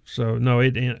 Yeah. So no,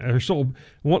 our soil.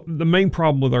 The main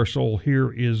problem with our soil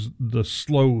here is the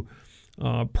slow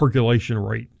percolation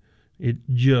rate. It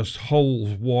just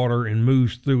holds water and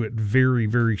moves through it very,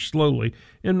 very slowly.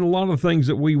 And a lot of things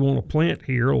that we want to plant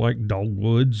here, like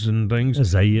dogwoods and things,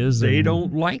 azaleas, they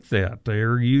don't like that.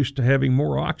 They're used to having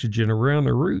more oxygen around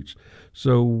their roots.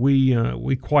 So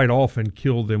we quite often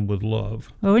kill them with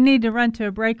love. Well, we need to run to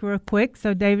a break real quick.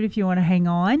 So, David, if you want to hang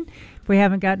on. If we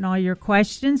haven't gotten all your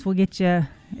questions, we'll get you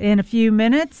in a few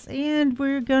minutes, and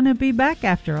we're going to be back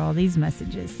after all these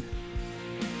messages.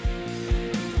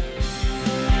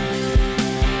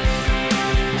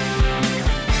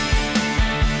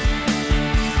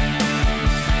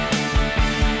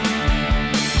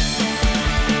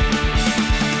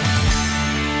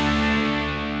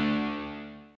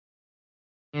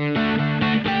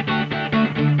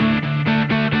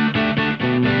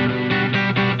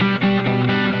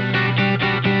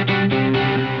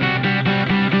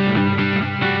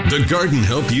 The garden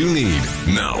help you need.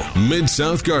 Now,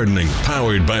 Mid-South Gardening,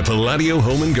 powered by Palladio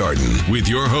Home and Garden, with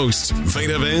your hosts,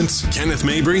 Veda Vance, Kenneth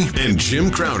Mabry, and Jim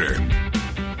Crowder.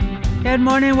 Good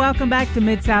morning. Welcome back to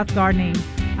Mid-South Gardening.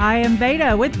 I am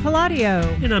Veda with Palladio.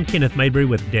 And I'm Kenneth Mabry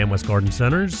with Dan West Garden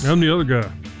Centers. I'm the other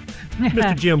guy.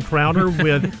 Mr. Jim Crowder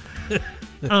with...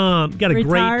 got a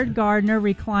retired gardener,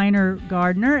 recliner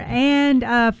gardener, and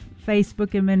a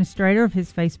Facebook administrator of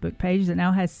his Facebook page that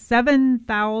now has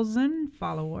 7,000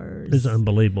 followers. It's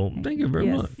unbelievable. Thank you very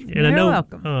much. And You're I know,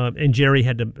 welcome. And Jerry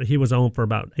he was on for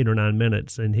about 8 or 9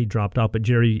 minutes, and he dropped off. But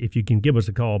Jerry, if you can give us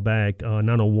a call back,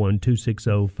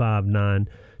 901-260-5926.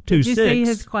 Did you see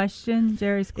his question,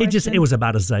 Jerry's question? It was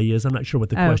about azaleas. I'm not sure what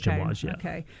the question was yet.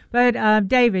 Okay. But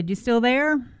David, you still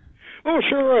there? Oh,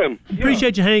 sure I am. Yeah.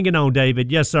 Appreciate you hanging on,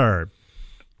 David. Yes, sir.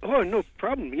 Oh, no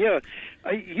problem. Yeah.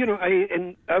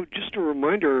 Just a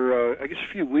reminder, I guess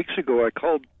a few weeks ago I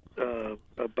called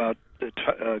about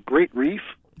the Great Reef.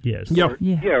 Yes. Great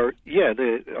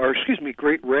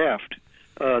Raft.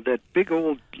 That big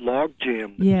old log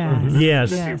jam.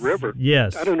 Yes. River.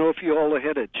 Yes. I don't know if you all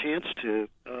had a chance to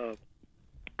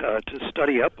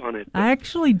study up on it. I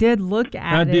actually did look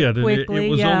at it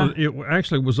quickly. It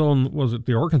actually was on, was it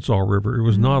the Arkansas River? It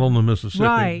was not on the Mississippi.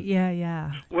 Right,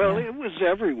 yeah. Well, it was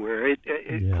everywhere.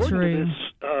 According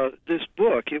to this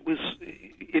book,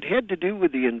 it had to do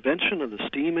with the invention of the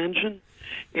steam engine.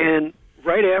 And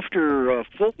right after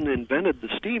Fulton invented the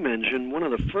steam engine, one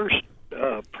of the first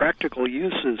practical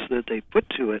uses that they put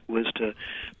to it was to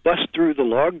bust through the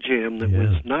log jam that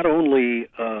was not only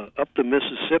up the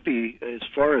Mississippi as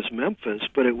far as Memphis,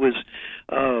 but it was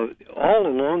all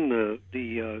along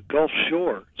the Gulf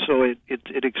shore. So it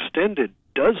extended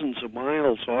dozens of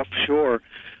miles offshore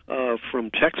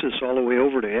from Texas all the way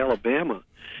over to Alabama.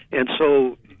 And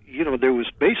so, there was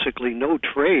basically no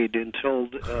trade until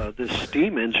this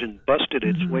steam engine busted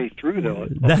its way through all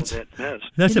of that mess.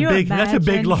 That's a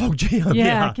big log jam.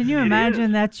 Yeah, can you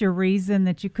imagine that's your reason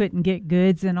that you couldn't get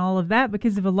goods and all of that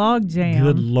because of a log jam?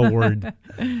 Good Lord.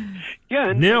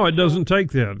 Yeah. Now it doesn't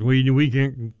take that. We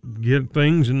can get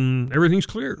things and everything's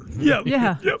clear. Yep.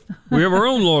 Yeah. Yep. We have our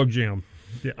own log jam.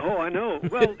 Yeah. Oh, I know.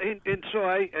 Well, and so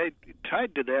I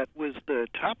tied to that was the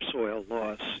topsoil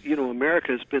loss.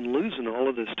 America has been losing all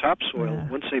of this topsoil. Yeah.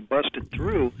 Once they busted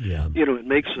through, Yeah. It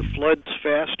makes the floods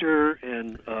faster,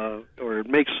 and or it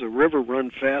makes the river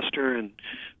run faster, and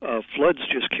floods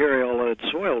just carry all that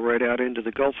soil right out into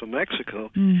the Gulf of Mexico.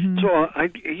 Mm-hmm. So I,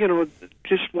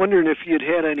 just wondering if you'd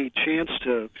had any chance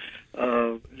to,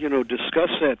 discuss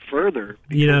that further.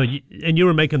 And you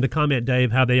were making the comment,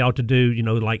 Dave, how they ought to do,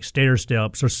 like stair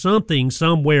steps or something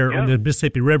somewhere on the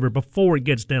Mississippi River before it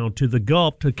gets down to the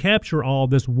Gulf to capture all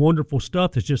this wonderful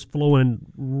stuff that's just flowing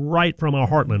right from our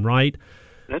heartland, right?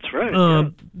 That's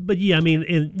right. But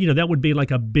that would be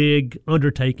like a big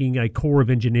undertaking, a Corps of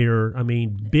Engineer.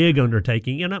 Big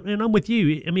undertaking. And I'm with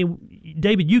you.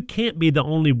 David, you can't be the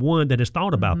only one that has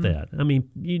thought about that.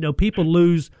 People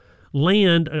lose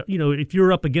land, if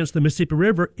you're up against the Mississippi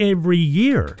River every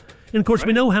year. And, of course,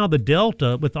 we know how the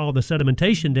Delta, with all the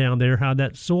sedimentation down there, how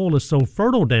that soil is so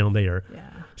fertile down there. Yeah.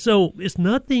 So it's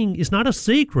not a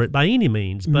secret by any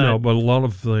means. But a lot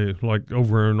of like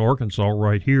over in Arkansas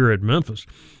right here at Memphis,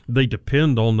 they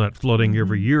depend on that flooding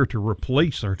every year to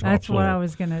replace their topsoil. That's what I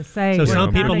was going to say. So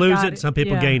some people lose it, some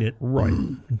people gain it. Right.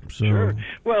 So. Sure.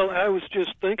 Well, I was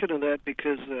just thinking of that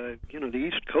because, the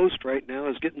East Coast right now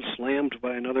is getting slammed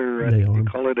by another, they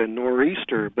call it a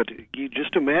nor'easter. But you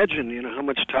just imagine, how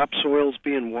much topsoil is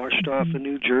being washed off of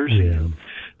New Jersey and,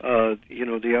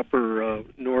 the upper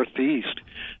Northeast.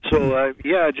 So,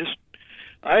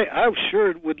 I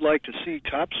sure would like to see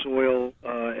topsoil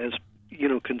as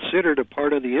considered a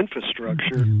part of the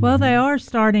infrastructure. Well, they are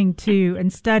starting to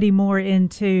and study more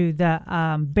into the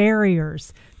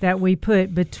barriers that we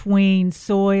put between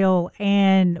soil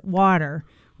and water,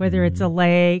 whether it's a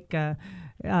lake,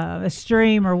 a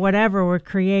stream, or whatever. We're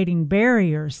creating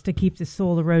barriers to keep the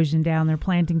soil erosion down. They're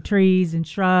planting trees and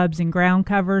shrubs and ground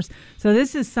covers. So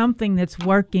this is something that's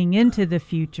working into the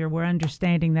future. We're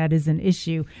understanding that is an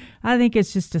issue. I think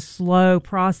it's just a slow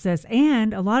process,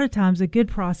 and a lot of times a good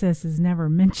process is never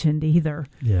mentioned either.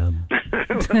 Yeah.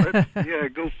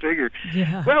 Go figure.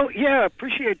 Yeah. Well,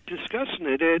 appreciate discussing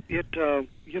it.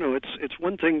 It's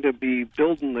one thing to be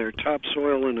building their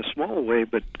topsoil in a small way,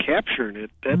 but capturing it,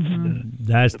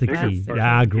 that's the key. part.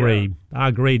 I agree. Yeah. I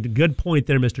agree. Good point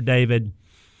there, Mr. David.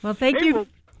 Well, thank you.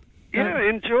 Well,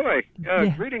 enjoy.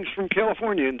 Greetings from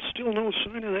California, and still no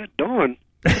sign of that dawn.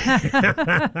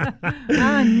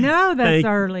 I know that's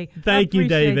early. Thank you,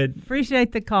 David.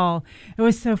 Appreciate the call. It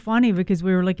was so funny because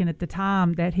we were looking at the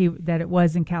time that it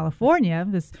was in California.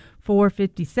 It was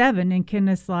 4:57, and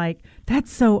Kenneth's like,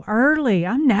 "That's so early.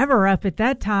 I'm never up at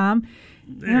that time."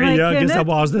 I guess I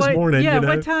was this morning. Yeah,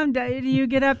 what time do you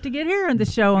get up to get here on the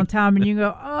show on time? And you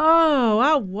go, "Oh,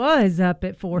 I was up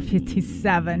at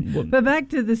 4:57." But back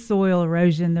to the soil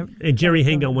erosion. And Jerry,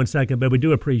 hang on one second, but we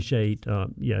do appreciate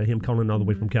him calling all the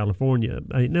way from California.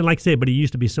 And like I said, but he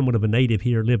used to be somewhat of a native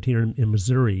here, lived here in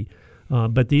Missouri.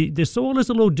 But the soil is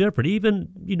a little different. Even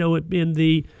in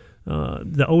the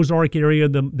Ozark area,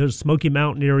 the Smoky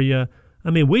Mountain area.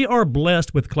 We are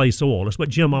blessed with clay soil. That's what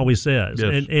Jim always says.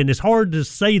 Yes. And it's hard to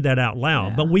say that out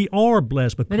loud, but we are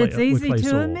blessed with clay soil. But it's easy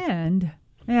to amend.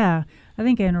 Yeah. I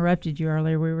think I interrupted you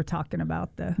earlier. We were talking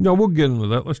about No, we'll get into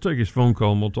that. Let's take his phone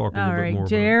call and we'll talk a little bit more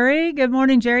Jerry. About it. Good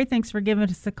morning, Jerry. Thanks for giving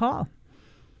us a call.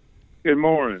 Good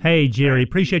morning. Hey, Jerry.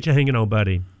 Appreciate you hanging on,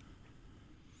 buddy.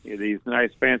 Yeah, these nice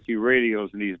fancy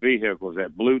radios in these vehicles,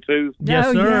 that Bluetooth.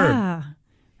 Yes, sir.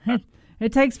 Yeah.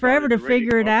 It takes forever to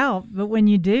figure it out, but when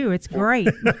you do, it's great.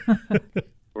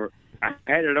 I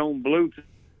had it on Bluetooth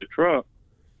the truck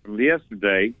from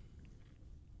yesterday,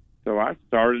 so I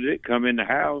started it, come in the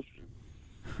house,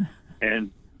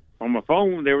 and on my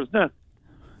phone there was nothing.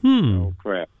 Oh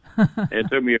crap! It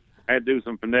took me. I had to do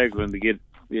some finagling to get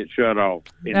it shut off.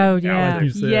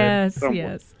 Yes.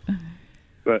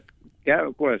 But I have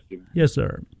a question. Yes,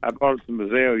 sir. I bought some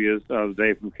azaleas the other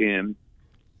day from Ken.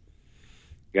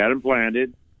 Got them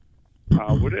planted.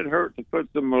 Would it hurt to put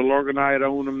some Milorganite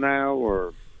on them now,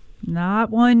 or? Not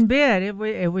one bit. It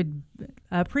would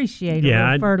appreciate a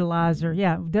little fertilizer.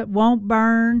 Yeah, that won't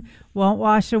burn, won't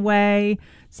wash away.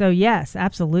 So, yes,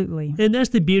 absolutely. And that's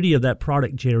the beauty of that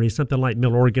product, Jerry, something like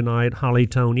Milorganite,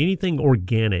 Hollytone, anything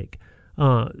organic.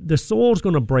 The soil's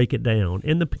going to break it down,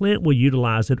 and the plant will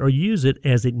utilize it or use it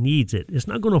as it needs it. It's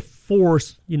not going to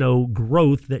force,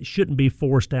 growth that shouldn't be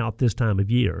forced out this time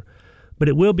of year. But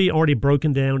it will be already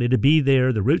broken down. It'll be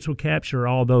there. The roots will capture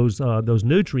all those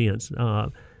nutrients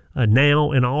now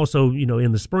and also,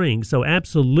 in the spring. So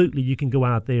absolutely you can go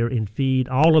out there and feed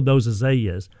all of those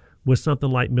azaleas with something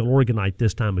like Milorganite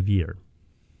this time of year.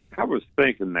 I was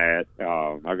thinking that.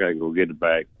 I got to go get it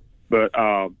back. But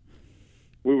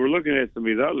we were looking at some of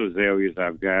these other azaleas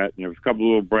I've got, and there was a couple of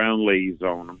little brown leaves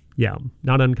on them. Yeah,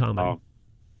 not uncommon.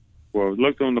 Well,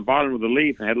 looked on the bottom of the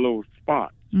leaf and had a little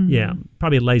spot. Mm-hmm. Yeah,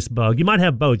 probably a lace bug. You might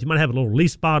have both. You might have a little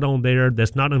leaf spot on there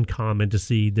that's not uncommon to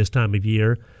see this time of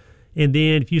year. And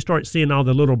then if you start seeing all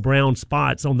the little brown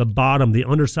spots on the bottom, the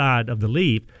underside of the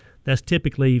leaf, that's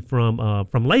typically from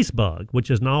lace bug, which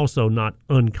is also not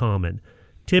uncommon.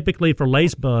 Typically for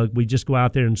lace bug, we just go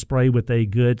out there and spray with a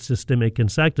good systemic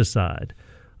insecticide.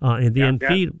 And then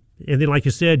feed. And then, like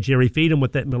you said, Jerry, feed them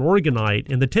with that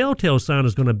Milorganite. And the telltale sign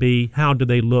is going to be, how do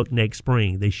they look next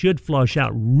spring? They should flush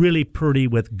out really pretty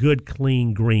with good,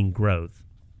 clean green growth.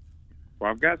 Well,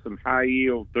 I've got some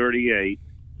high-yield 38.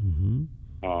 Mm-hmm.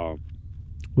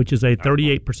 Which is a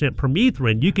 38%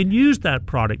 permethrin. You can use that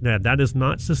product now. That is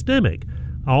not systemic.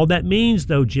 All that means,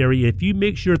 though, Jerry, if you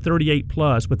mix your 38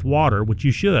 plus with water, which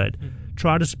you should,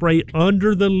 try to spray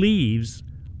under the leaves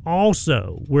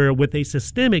also, where with a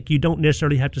systemic, you don't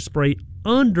necessarily have to spray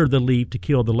under the leaf to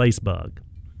kill the lace bug.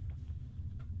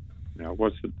 Now,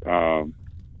 what's the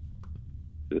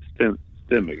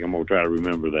systemic? I'm going to try to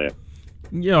remember that.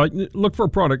 Yeah, look for a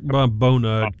product by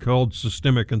Bonide called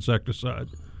Systemic Insecticide.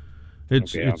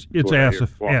 It's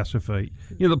acephate.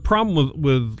 The problem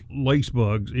with lace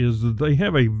bugs is that they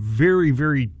have a very,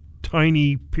 very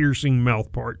tiny piercing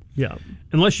mouth part. Yeah.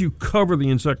 Unless you cover the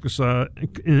insect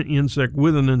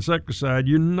with an insecticide,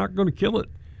 you're not going to kill it.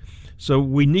 So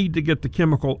we need to get the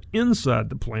chemical inside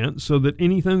the plant so that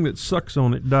anything that sucks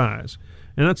on it dies.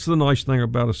 And that's the nice thing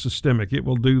about a systemic. It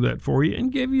will do that for you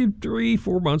and give you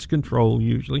 3-4 months control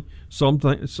usually.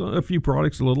 A few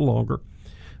products a little longer.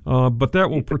 But that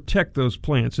will protect those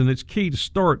plants, and it's key to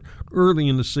start early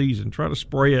in the season. Try to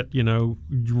spray it,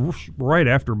 right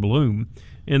after bloom,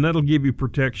 and that'll give you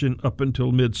protection up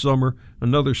until midsummer.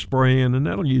 Another spraying, and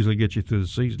that'll usually get you through the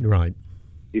season. Right.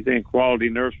 You think Quality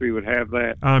Nursery would have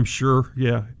that? I'm sure,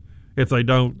 yeah. If they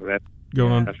don't, go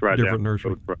on different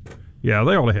nursery. Yeah,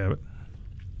 they ought to have it.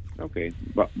 Okay.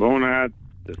 Bonide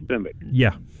Systemic.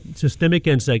 Yeah. Systemic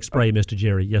insect spray, Mr.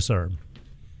 Jerry. Yes, sir.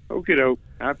 Okie doke.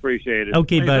 I appreciate it.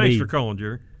 Okay, buddy. Thanks for calling,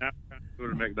 Jerry. I'm trying to go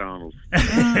to McDonald's.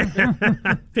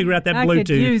 Figure out that I Bluetooth.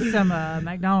 could use some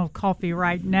McDonald's coffee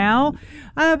right now.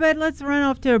 But let's run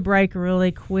off to a break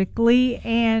really quickly.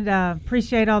 And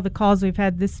appreciate all the calls we've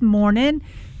had this morning.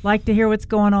 Like to hear what's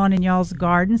going on in y'all's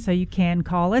garden, so you can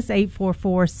call us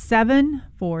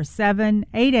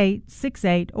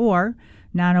 844-747-8868 or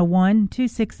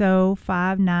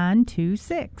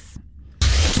 901-260-5926.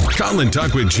 Call and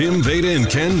talk with Jim, Veda, and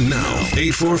Ken now.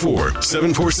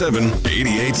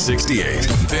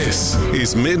 844-747-8868. This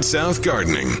is Mid-South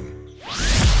Gardening.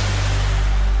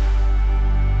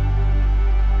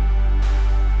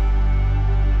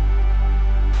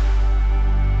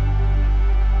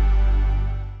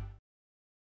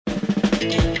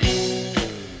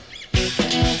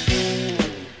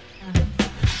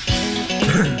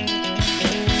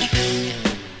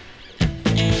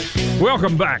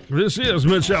 Welcome back. This is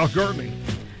Mid-South Gardening,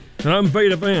 and I'm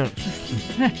Veda Vance.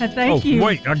 Thank you.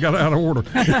 Wait, I got out of order.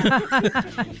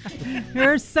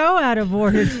 You're so out of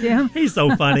order, Jim. He's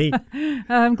so funny.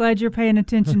 I'm glad you're paying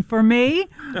attention. For me,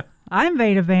 I'm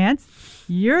Veda Vance.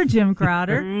 You're Jim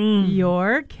Crowder.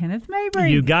 You're Kenneth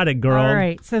Mabry. You got it, girl. All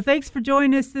right. So thanks for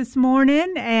joining us this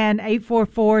morning. And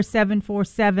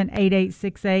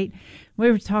 844-747-8868.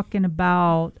 We were talking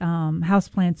about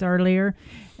houseplants earlier,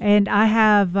 and I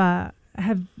have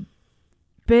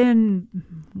been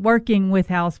working with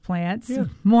houseplants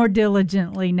more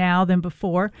diligently now than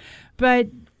before. But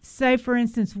say, for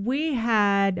instance, we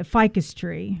had a ficus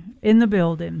tree in the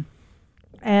building,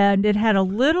 and it had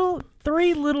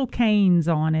 3 little canes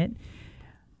on it,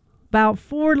 about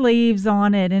 4 leaves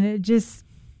on it, and it just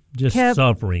kept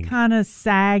suffering, kind of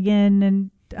sagging.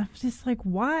 And I was just like,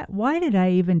 why did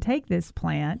I even take this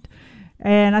plant?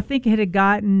 And I think it had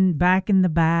gotten back in the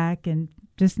back and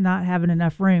just not having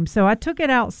enough room. So I took it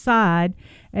outside,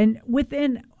 and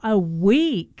within a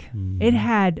week, it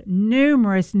had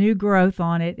numerous new growth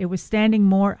on it. It was standing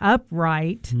more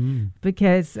upright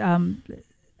because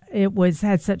it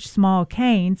had such small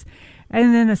canes.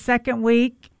 And then the second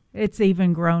week, it's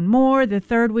even grown more. The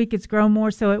third week, it's grown more.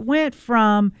 So it went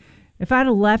from, if I'd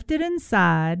have left it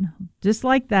inside, just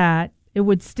like that, it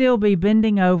would still be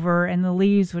bending over, and the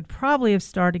leaves would probably have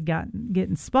started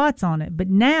getting spots on it. But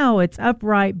now it's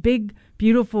upright, big,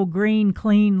 beautiful, green,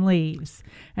 clean leaves.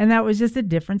 And that was just a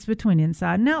difference between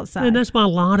inside and outside. And that's why a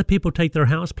lot of people take their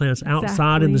houseplants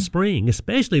outside in the spring,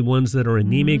 especially ones that are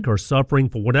anemic or suffering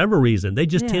for whatever reason. They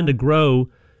just tend to grow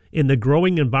in the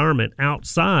growing environment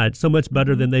outside so much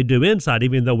better than they do inside,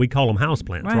 even though we call them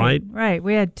houseplants, right? Right.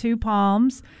 We had 2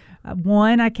 palms.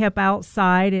 One I kept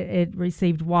outside. It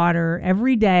received water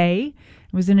every day.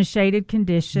 It was in a shaded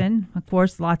condition. Of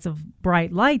course, lots of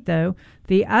bright light, though.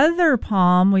 The other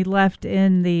palm we left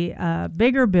in the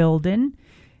bigger building.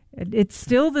 It's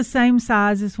still the same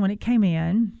size as when it came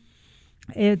in.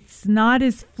 It's not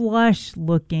as flush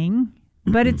looking,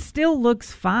 but it still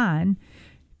looks fine.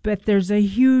 But there's a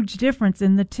huge difference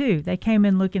in the two. They came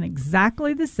in looking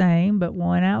exactly the same, but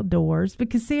one outdoors.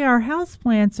 Because, see, our house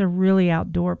plants are really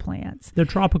outdoor plants. They're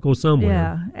tropical somewhere.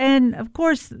 Yeah. And, of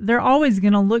course, they're always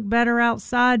going to look better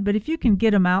outside. But if you can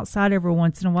get them outside every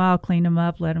once in a while, clean them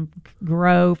up, let them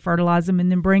grow, fertilize them, and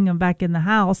then bring them back in the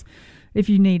house if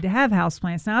you need to have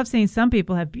houseplants. Now, I've seen some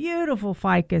people have beautiful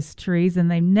ficus trees, and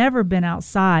they've never been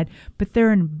outside, but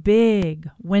they're in big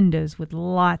windows with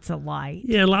lots of light.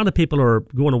 Yeah, a lot of people are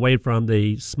going away from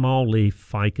the small leaf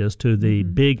ficus to the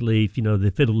big leaf,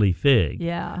 the fiddle leaf fig.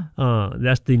 Yeah.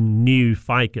 That's the new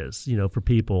ficus, for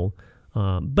people.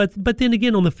 But then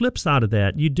again, on the flip side of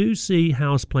that, you do see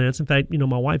houseplants. In fact,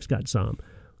 my wife's got some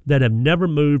that have never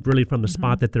moved really from the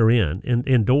spot that they're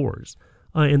indoors.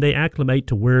 And they acclimate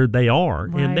to where they are,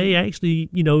 and they actually,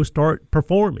 start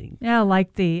performing. Yeah,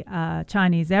 like the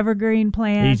Chinese evergreen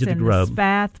plants and the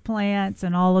spath plants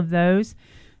and all of those.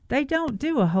 They don't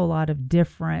do a whole lot of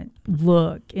different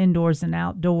look indoors and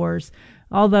outdoors,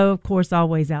 although, of course,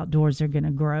 always outdoors are going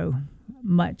to grow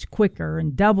much quicker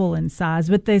and double in size,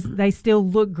 but they still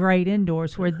look great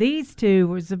indoors, where these two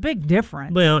was a big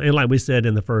difference. Well, and like we said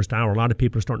in the first hour, a lot of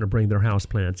people are starting to bring their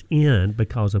houseplants in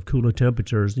because of cooler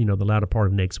temperatures, the latter part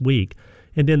of next week.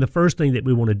 And then the first thing that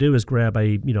we want to do is grab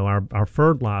our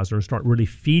fertilizer and start really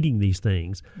feeding these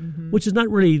things, which is not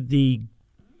really the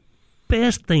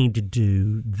best thing to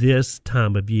do this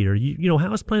time of year.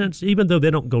 Houseplants, even though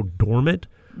they don't go dormant,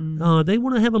 they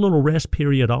want to have a little rest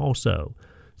period also.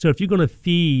 So if you're going to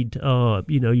feed,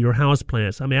 your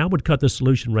houseplants, I would cut the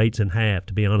solution rates in half,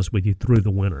 to be honest with you, through the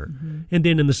winter. And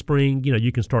then in the spring,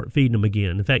 you can start feeding them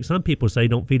again. In fact, some people say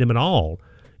don't feed them at all,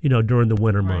 during the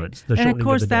winter months. And, of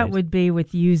course, that would be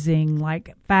with using,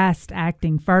 like,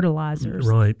 fast-acting fertilizers.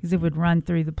 Right. Because it would run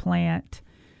through the plant.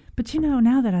 But,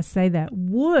 now that I say that,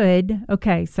 would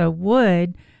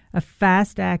a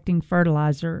fast-acting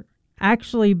fertilizer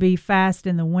actually be fast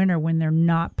in the winter when they're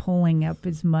not pulling up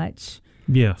as much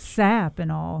sap and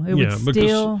all? It would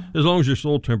still, as long as your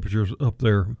soil temperature is up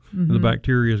there, the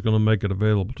bacteria is going to make it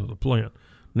available to the plant.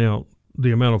 Now,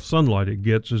 the amount of sunlight it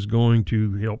gets is going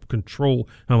to help control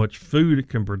how much food it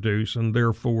can produce, and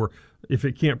therefore, if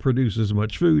it can't produce as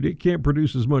much food, it can't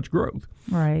produce as much growth.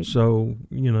 Right. So,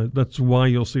 that's why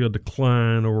you'll see a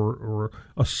decline or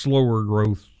a slower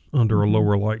growth under a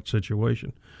lower light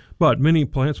situation. But many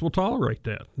plants will tolerate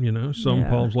that. Some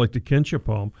palms, like the Kentia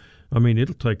palm,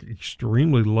 it'll take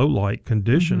extremely low light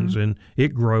conditions, and it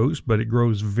grows, but it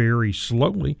grows very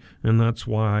slowly. And that's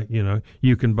why,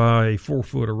 you can buy a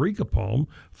 4-foot Areca palm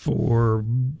for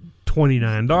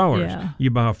 $29. Yeah. You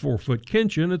buy a 4-foot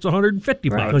Kentia, and it's $150.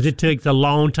 Because it takes a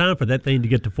long time for that thing to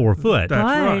get to 4 foot. That's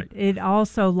right. It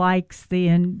also likes the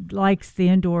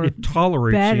indoor. It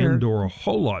tolerates better. the indoor a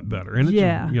whole lot better. And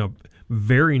it's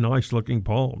very nice looking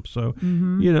palm. So,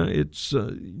 it's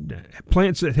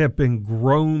plants that have been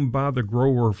grown by the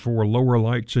grower for lower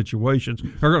light situations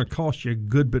are going to cost you a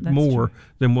good bit more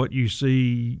than what you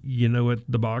see, at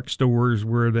the box stores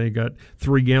where they got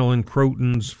 3-gallon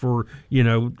Crotons for,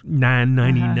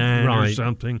 $9.99 or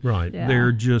something. Right.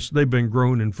 Yeah. They've been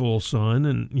grown in full sun.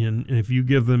 And if you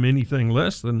give them anything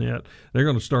less than that, they're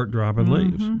going to start dropping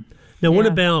leaves. Now,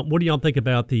 what do y'all think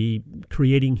about the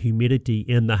creating humidity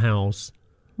in the house?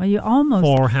 Well, you almost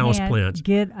for can't houseplants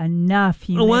get enough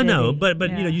humidity. Oh, I know, but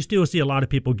you still see a lot of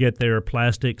people get their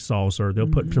plastic saucer. They'll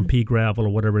put some pea gravel or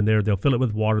whatever in there. They'll fill it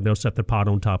with water. And they'll set their pot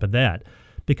on top of that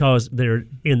because they're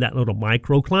in that little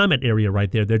microclimate area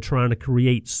right there. They're trying to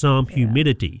create some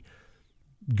humidity.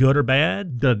 good or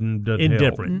bad? Doesn't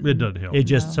Indifferent. help. It doesn't help. It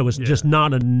just it's just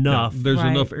not enough. No, there's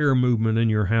enough air movement in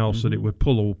your house that it would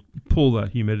pull that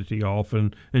humidity off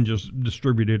and just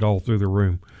distribute it all through the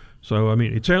room. So, I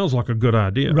mean, it sounds like a good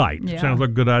idea. Right. It sounds like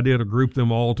a good idea to group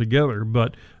them all together.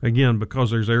 But, again,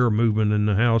 because there's air movement in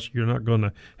the house, you're not going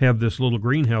to have this little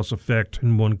greenhouse effect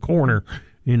in one corner,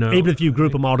 Even if you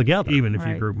group them all together. Even if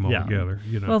you group them all together,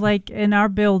 Well, like in our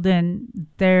building,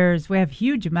 we have a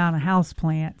huge amount of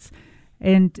houseplants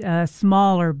in a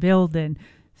smaller building.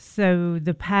 So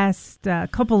the past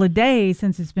couple of days,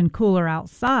 since it's been cooler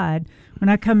outside, when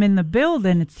I come in the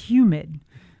building, it's humid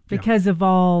because of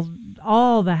all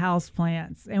the house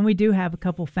plants. And we do have a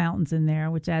couple fountains in there,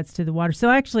 which adds to the water. So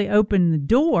I actually open the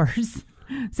doors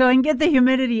so I can get the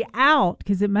humidity out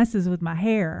because it messes with my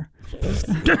hair. She's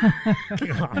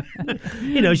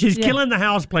killing the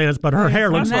house plants, but her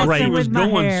hair looks great. She was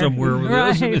going somewhere with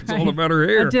this, and it's all about her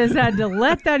hair. I just had to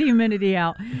let that humidity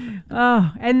out.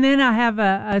 Oh, and then I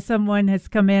have someone has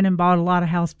come in and bought a lot of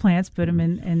house plants, put them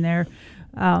in their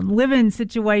living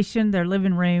situation, their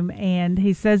living room, and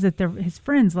he says that his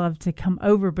friends love to come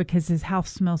over because his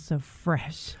house smells so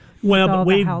fresh. Well, but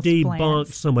we've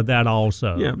debunked some of that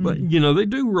also. Yeah, but, they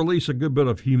do release a good bit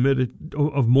of humidity,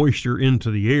 of moisture into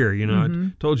the air.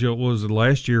 I told you it was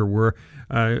last year where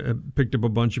I picked up a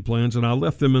bunch of plants and I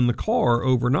left them in the car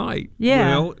overnight.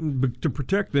 Yeah. Well, to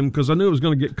protect them because I knew it was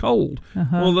going to get cold.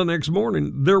 Well, the next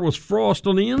morning, there was frost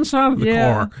on the inside of the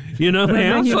car. The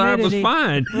outside was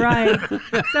fine. Right.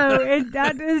 So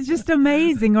it's just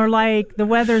amazing. Or like the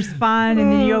weather's fine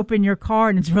and then you open your car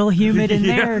and it's really humid in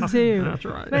there too. That's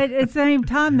right. But at the same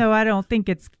time, though, I don't think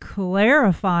it's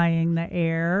clearing the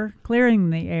air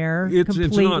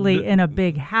completely in a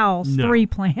big house. No. 3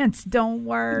 plants don't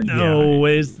work. No.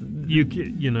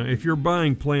 If you're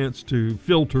buying plants to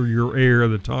filter your air,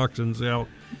 the toxins out,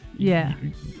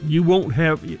 you won't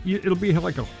have. It'll be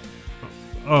like a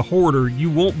hoarder. You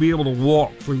won't be able to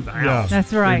walk through the house.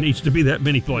 That's right. There needs to be that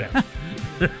many plants.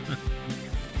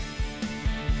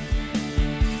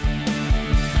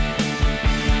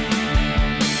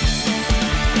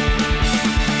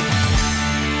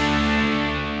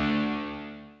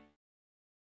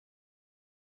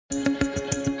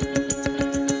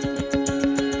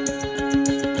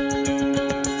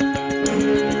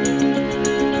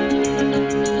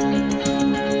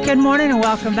 Good morning and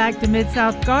welcome back to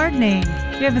Mid-South Gardening.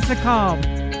 Give us a call,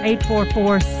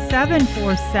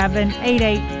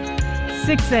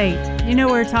 844-747-8868.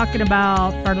 We're talking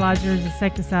about fertilizers,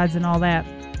 insecticides, and all that.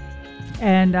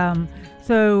 And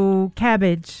so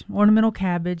cabbage, ornamental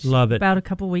cabbage. Love it. About a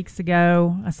couple weeks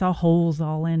ago, I saw holes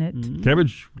all in it.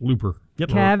 Cabbage looper. Yep.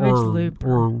 Cabbage looper.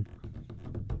 Or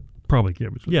probably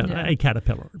cabbage looper. Yeah, a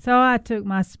caterpillar. So I took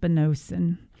my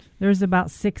spinosyn. There's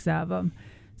about 6 of them.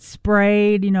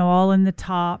 Sprayed, all in the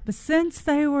top. But since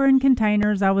they were in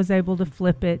containers, I was able to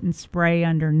flip it and spray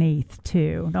underneath,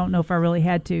 too. Don't know if I really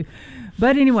had to.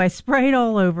 But anyway, sprayed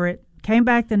all over it. Came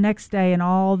back the next day, and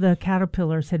all the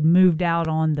caterpillars had moved out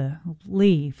on the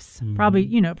leaves. Probably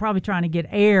trying to get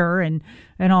air and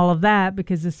all of that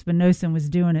because the spinosyn was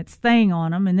doing its thing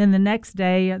on them. And then the next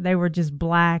day, they were just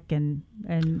black and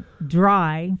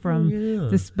dry from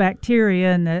this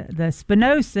bacteria and the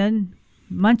spinosyn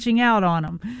munching out on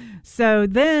them. So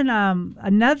then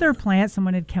another plant,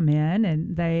 someone had come in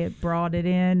and they had brought it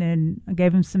in and I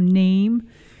gave them some neem.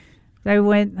 They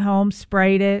went home,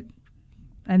 sprayed it,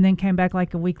 and then came back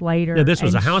like a week later. Yeah, this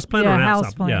was a house plant or an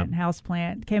house plant. House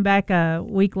plant. Came back a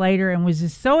week later and was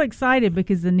just so excited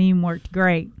because the neem worked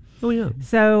great. Oh, yeah.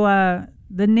 So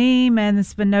the neem and the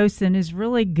spinosyn is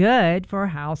really good for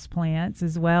house plants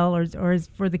as well, or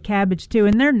for the cabbage too,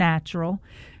 and they're natural.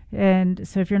 And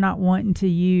so if you're not wanting to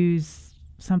use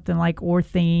something like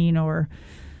orthene or...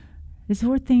 Is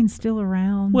orthene still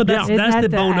around? Well, that's the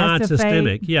bonide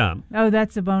systemic, yeah. Oh,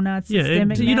 that's the bonide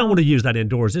systemic. Yeah, you don't want to use that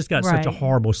indoors. It's got such a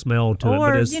horrible smell to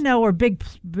it. Or, or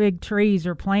big trees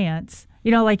or plants.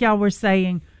 Like y'all were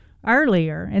saying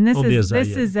earlier. And this is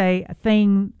a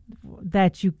thing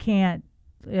that you can't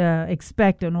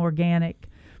expect an organic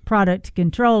product to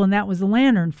control, and that was the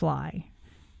lanternfly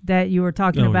that you were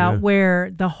talking about, where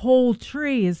the whole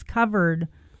tree is covered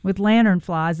with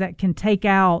lanternflies that can take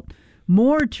out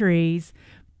more trees,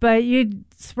 but you'd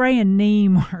spray a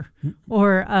neem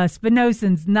or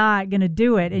spinosyn's not going to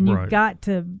do it, and you've got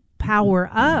to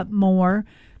power up more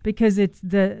because it's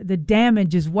the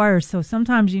damage is worse. So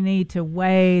sometimes you need to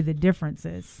weigh the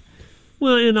differences.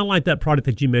 Well, and I like that product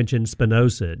that you mentioned,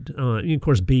 Spinosad. Of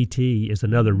course, BT is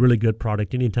another really good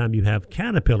product. Anytime you have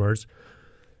caterpillars,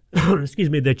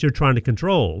 that you're trying to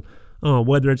control,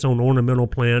 whether it's on ornamental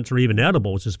plants or even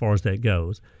edibles as far as that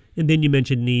goes. And then you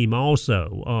mentioned neem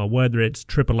also, whether it's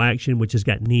triple action, which has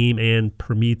got neem and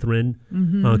permethrin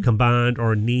combined,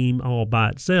 or neem all by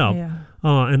itself. Yeah.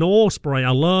 An oil spray,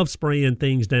 I love spraying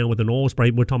things down with an oil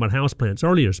spray. We're talking about houseplants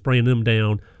earlier, spraying them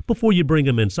down before you bring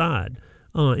them inside.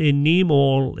 And neem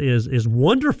oil is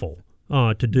wonderful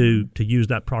to use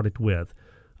that product with.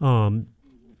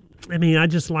 I mean, I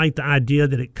just like the idea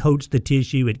that it coats the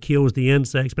tissue, it kills the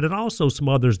insects, but it also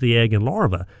smothers the egg and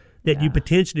larva that you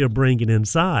potentially are bringing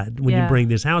inside when you bring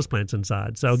these houseplants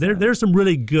inside. So there's some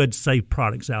really good, safe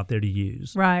products out there to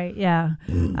use. Right, yeah.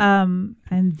 And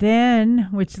then,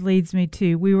 which leads me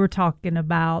to, we were talking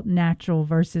about natural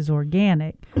versus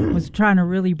organic. I was trying to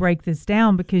really break this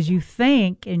down because you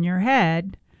think in your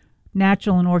head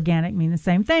natural and organic mean the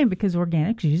same thing because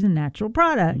organic's using natural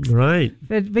products. Right.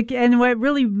 But and what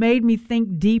really made me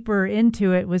think deeper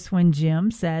into it was when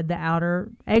Jim said the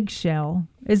outer eggshell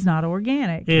is not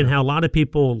organic. And how a lot of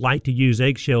people like to use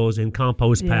eggshells in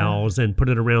compost piles and put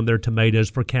it around their tomatoes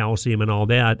for calcium and all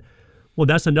that. Well,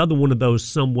 that's another one of those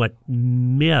somewhat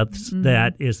myths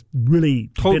that is really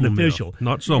total beneficial. Myth.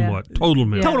 Not somewhat. Total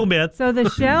myth. Total myth. So the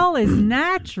shell is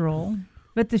natural,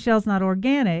 but the shell's not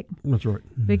organic. That's right.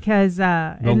 Because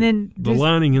and then the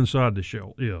lining inside the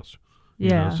shell is.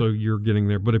 Yeah. You know, so you're getting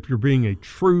there. But if you're being a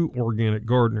true organic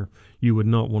gardener, you would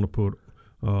not want to put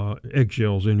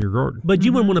eggshells in your garden. But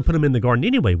you wouldn't want to put them in the garden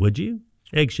anyway, would you?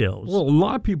 Eggshells. Well, a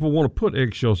lot of people want to put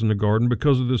eggshells in the garden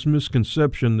because of this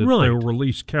misconception that they'll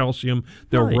release calcium,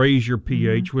 they'll raise your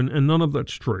pH, and none of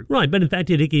that's true. Right, but in fact,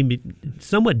 it can be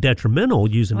somewhat detrimental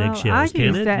using eggshells, can it?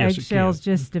 I use the eggshells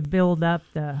just to build up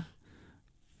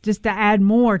just to add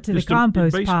more to the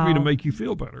compost basically pile. To make you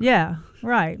feel better. Yeah,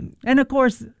 right. And of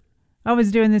course, I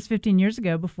was doing this 15 years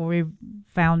ago before we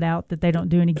found out that they don't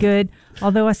do any good.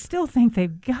 Although I still think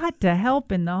they've got to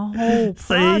help in the whole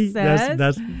process.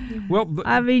 That's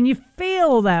I mean, you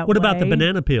feel that What way. about the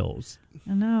banana peels?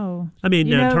 I know. I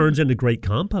mean, it turns into great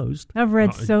compost. I've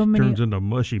read so many. It turns into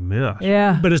mushy mess.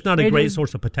 Yeah. But it's not a great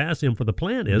source of potassium for the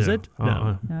plant, is it?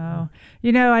 No.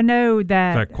 You know, I know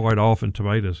that. In fact, quite often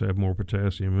tomatoes have more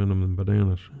potassium in them than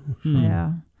bananas.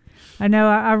 Yeah. I know.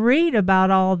 I read about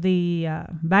all the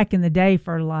back in the day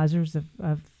fertilizers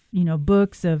of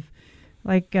books of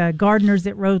like gardeners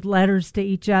that wrote letters to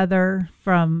each other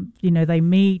from, they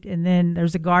meet, and then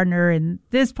there's a gardener in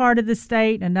this part of the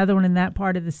state, another one in that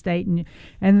part of the state.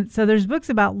 And so there's books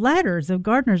about letters of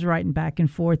gardeners writing back and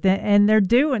forth, and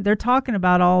they're talking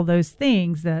about all those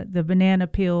things, the banana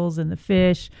peels and the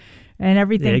fish and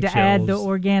everything to add the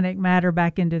organic matter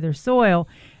back into their soil.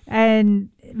 And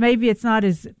maybe it's not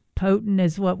as potent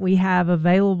as what we have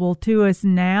available to us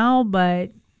now,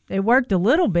 but it worked a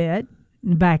little bit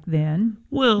back then.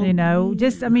 Well,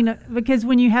 because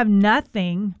when you have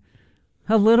nothing,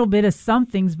 a little bit of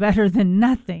something's better than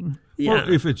nothing. Yeah.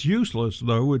 Well, if it's useless,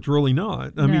 though, it's really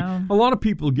not. I mean, a lot of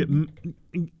people get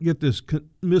this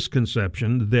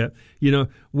misconception that,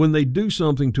 when they do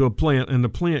something to a plant and the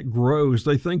plant grows,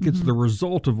 they think it's the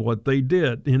result of what they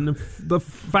did. And the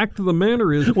fact of the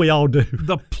matter is, we all do.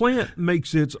 The plant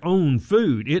makes its own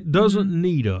food. It doesn't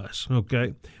need us,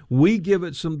 okay? We give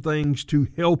it some things to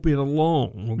help it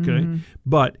along, okay?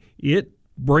 But it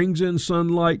brings in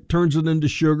sunlight, turns it into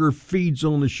sugar, feeds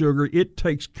on the sugar. It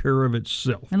takes care of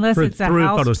itself. Unless it's a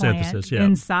house photosynthesis, plant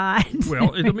inside.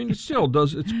 Well, it still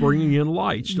does. It's bringing in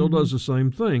light. Still does the same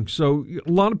thing. So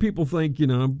a lot of people think,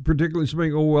 particularly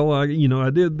saying, I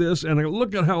did this, and I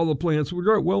look at how the plants would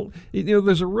grow. Well,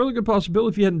 there's a really good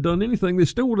possibility if you hadn't done anything, they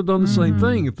still would have done the same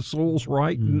thing if the soil's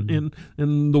right and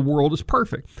the world is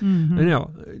perfect. And now,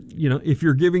 if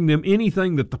you're giving them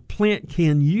anything that the plant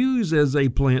can use as a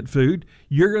plant food,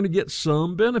 you're going to get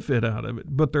some benefit out of it.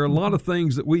 But there are a lot of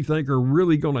things that we think are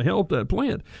really going to help that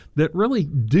plant that really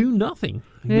do nothing.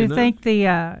 I think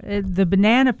the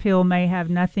banana peel may have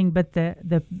nothing but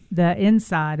the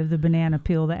inside of the banana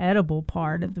peel, the edible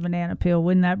part of the banana peel.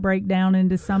 Wouldn't that break down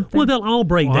into something? Well, they'll all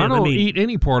break down. I don't eat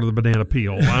any part of the banana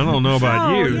peel. I don't know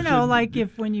about you. Like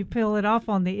if when you peel it off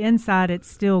on the inside, it's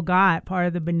still got part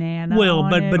of the banana. Well,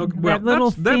 but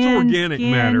that's organic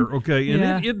matter, okay,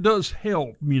 and it does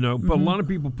help, But a lot of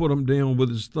people put them down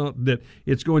with this thought that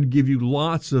it's going to give you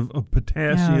lots of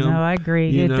potassium. No, I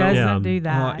agree. It doesn't do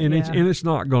that, and it's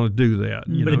not going to do that.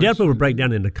 But it definitely would break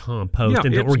down into compost,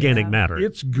 into organic matter.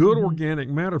 It's good organic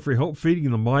matter for help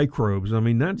feeding the microbes. I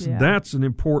mean, that's an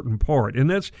important part. And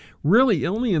that's really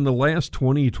only in the last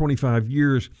 20, 25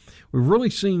 years, we've really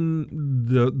seen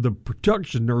the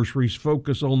production nurseries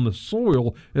focus on the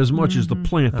soil as much as the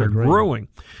plant they're growing.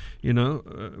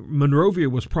 Monrovia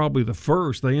was probably the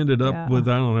first. They ended up with,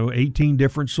 18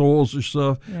 different soils or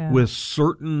stuff with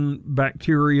certain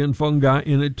bacteria and fungi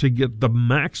in it to get the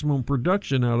maximum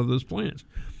production out of those plants.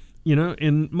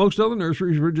 And most other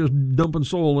nurseries were just dumping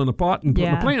soil in a pot and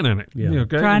putting a plant in it. Yeah.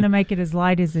 Okay? Trying to make it as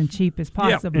light and cheap as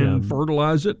possible. And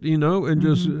fertilize it, and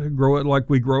just grow it like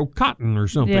we grow cotton or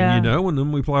something, and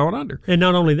then we plow it under. And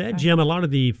not only that, Jim, a lot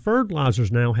of the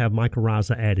fertilizers now have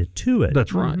mycorrhiza added to it.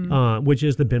 That's right. Which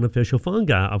is the beneficial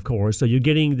fungi, of course. So you're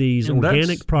getting these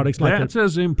organic products like that's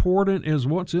as important as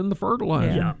what's in the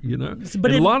fertilizer.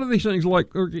 But a lot of these things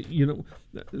like,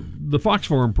 the Fox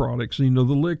Farm products, the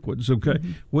liquids, okay?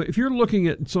 Well, if you're looking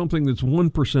at something that's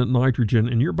 1% nitrogen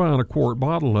and you're buying a quart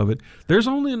bottle of it, there's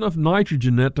only enough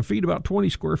nitrogen in that to feed about 20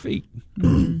 square feet,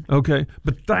 okay?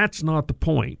 But that's not the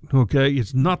point, okay?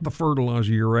 It's not the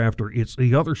fertilizer you're after. It's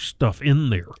the other stuff in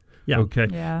there, okay?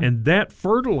 Yeah. And that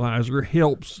fertilizer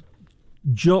helps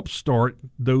jumpstart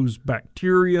those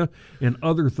bacteria and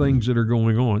other things that are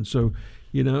going on. So,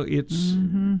 it's...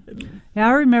 Yeah,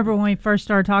 I remember when we first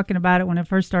started talking about it, when I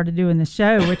first started doing the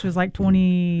show, which was like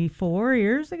 24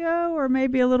 years ago or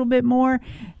maybe a little bit more.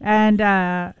 And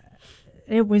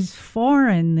it was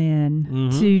foreign then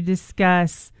to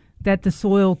discuss that the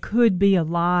soil could be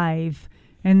alive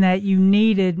and that you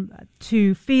needed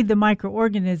to feed the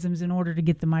microorganisms in order to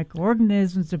get the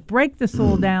microorganisms to break the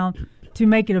soil down to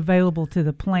make it available to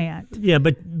the plant. Yeah,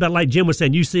 but like Jim was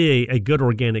saying, you see a good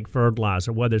organic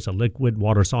fertilizer, whether it's a liquid,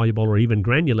 water-soluble, or even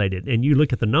granulated, and you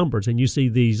look at the numbers and you see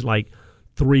these like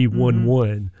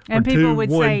 3-1-1 and or people would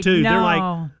 2-1-2. say, They're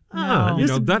like,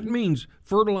 that means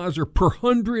fertilizer per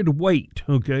 100 weight.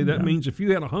 Okay, that means if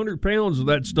you had 100 pounds of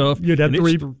that stuff, you'd have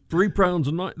 3 pounds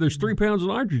of there's 3 pounds of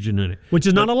nitrogen in it, which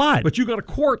is not a lot. But you got a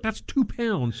quart, that's 2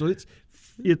 pounds, so it's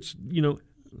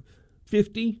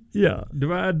 50. Yeah.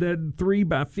 Divide that 3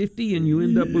 by 50 and you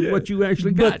end up with what you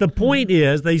actually got. But the point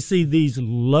is they see these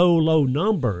low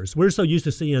numbers. We're so used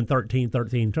to seeing 13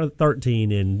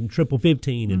 and triple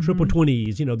 15 and triple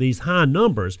 20s, these high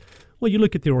numbers. Well, you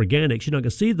look at the organics, you're not going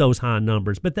to see those high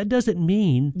numbers, but that doesn't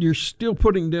mean... You're still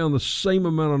putting down the same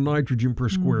amount of nitrogen per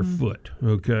square foot,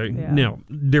 okay? Yeah. Now,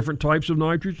 different types of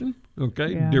nitrogen,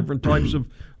 okay? Yeah. Different types of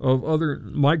other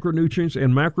micronutrients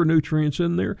and macronutrients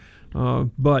in there.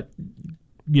 But,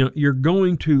 you're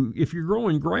going to... If you're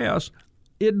growing grass,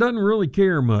 it doesn't really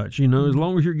care much, as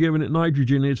long as you're giving it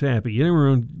nitrogen, it's happy. You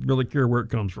don't really care where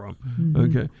it comes from,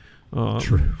 okay?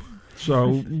 True.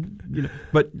 So,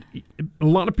 but a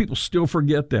lot of people still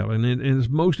forget that. And it's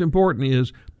most important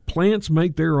is plants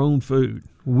make their own food.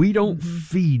 We don't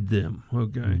feed them,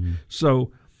 okay?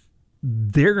 So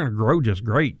they're going to grow just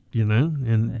great,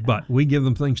 but we give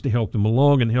them things to help them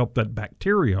along and help that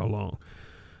bacteria along.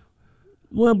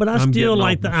 Well, but I still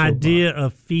like the idea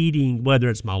of feeding, whether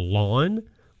it's my lawn,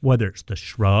 whether it's the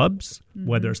shrubs,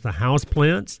 whether it's the house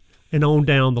plants, and on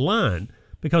down the line.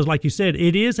 Because, like you said,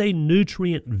 it is a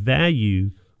nutrient value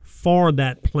for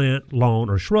that plant, lawn,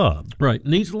 or shrub. Right. It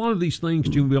needs a lot of these things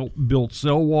to build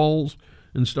cell walls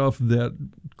and stuff that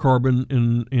carbon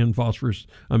and phosphorus,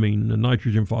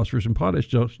 nitrogen, phosphorus, and potash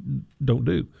just don't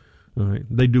do. All right.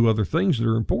 They do other things that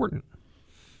are important.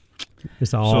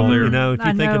 It's all, if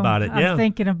you think about it. I'm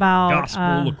thinking about...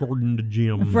 Gospel according to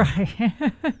Jim. Right.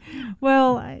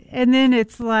 Well, and then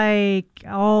it's like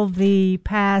all the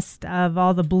past of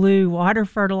all the blue water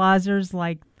fertilizers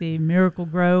like the Miracle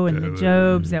Grow and the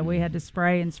Jobs that we had to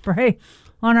spray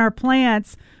on our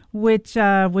plants, which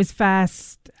was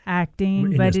fast acting,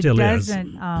 and but it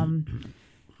doesn't...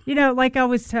 like I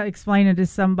was explaining to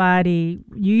somebody,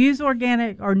 you use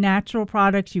organic or natural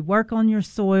products, you work on your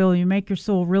soil, you make your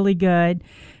soil really good,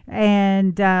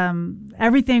 and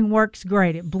everything works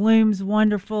great. It blooms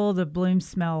wonderful. The blooms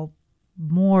smell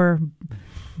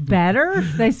better.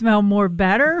 They smell more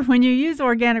better. When you use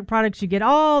organic products, you get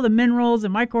all the minerals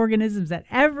and microorganisms that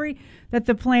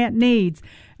the plant needs.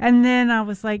 And then I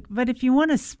was like, but if you want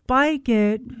to spike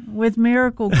it with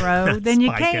Miracle Grow, then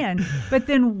you can. But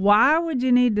then why would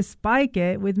you need to spike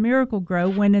it with Miracle Grow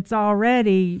when it's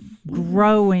already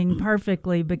growing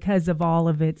perfectly because of all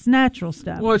of its natural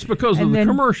stuff? Well, it's because of the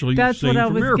commercial you've that's seen what I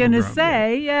for was going to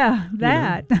say.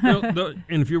 That.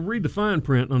 And if you read the fine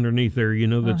print underneath there,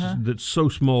 that's so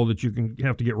small that you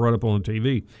have to get right up on the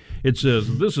TV. It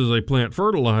says, this is a plant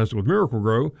fertilized with Miracle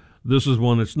Grow. This is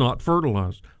one that's not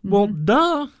fertilized. Well,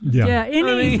 duh. Yeah.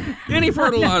 Any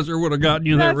fertilizer would have gotten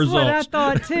you that result. That's what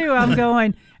I thought, too. I'm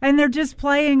going, And they're just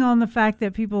playing on the fact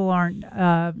that people aren't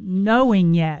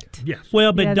knowing yet. Yes.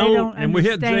 Well, but don't and we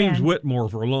had James Whitmore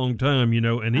for a long time,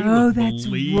 and he was that's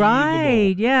believable.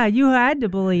 right. Yeah, you had to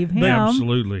believe him.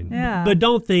 Absolutely. Yeah. But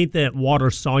don't think that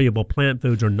water-soluble plant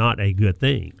foods are not a good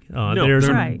thing.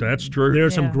 That's true.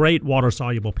 There's some great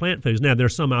water-soluble plant foods. Now,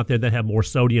 there's some out there that have more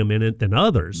sodium in it than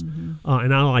others,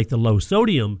 and I like the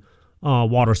low-sodium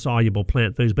water-soluble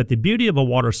plant foods. But the beauty of a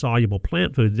water-soluble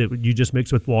plant food that you just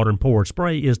mix with water and pour or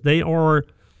spray is they are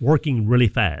working really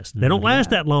fast. They don't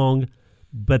last that long,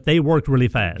 but they work really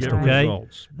fast. Get okay,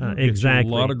 results. Exactly.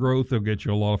 Get you a lot of growth. They'll get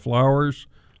you a lot of flowers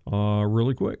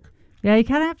really quick. Yeah, you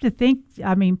kind of have to think.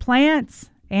 I mean,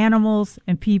 plants, animals,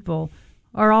 and people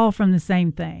are all from the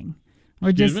same thing.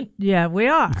 Excuse me? Yeah, we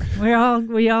are.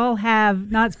 we all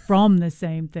have not from the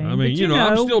same thing. I mean, but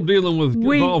I'm still dealing with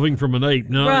evolving from an ape.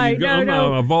 No, right, I'm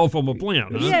evolved from a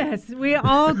plant. Huh? Yes, we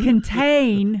all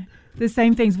contain the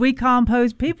same things. We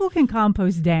compost. People can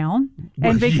compost down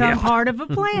and become part of a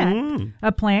plant.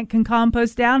 A plant can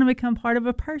compost down and become part of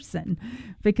a person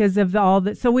because of all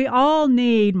that. So we all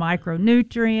need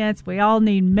micronutrients. We all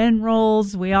need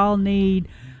minerals. We all need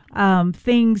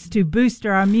things to boost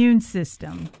our immune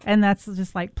system, and that's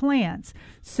just like plants.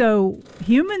 So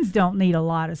humans don't need a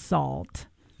lot of salt.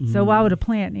 So why would a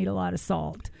plant need a lot of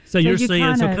salt? So you're saying,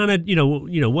 what's going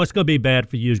to be bad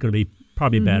for you is going to be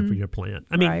probably bad for your plant.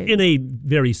 I mean, in a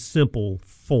very simple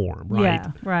form, right?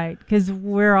 Yeah, right. Because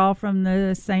we're all from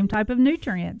the same type of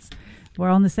nutrients. We're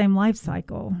on the same life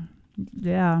cycle.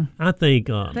 Yeah, I think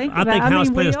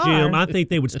houseplants, Jim. I think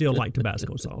they would still like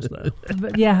Tabasco sauce, though.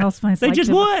 But houseplants. They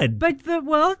just would. But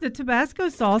the Tabasco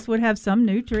sauce would have some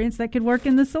nutrients that could work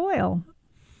in the soil.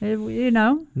 It would.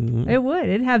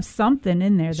 It'd have something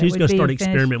in there. She's going to start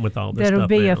experimenting with all this stuff. That'll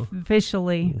be now.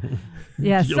 Officially.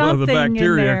 Yeah, something you'll have the bacteria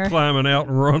in there. climbing out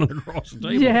and running across the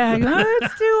table. Yeah,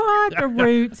 it's too hot. The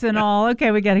roots and all.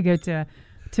 Okay, we got to go to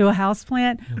a house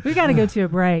plant. We got to go to a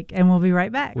break, and we'll be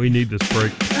right back. We need this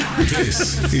break.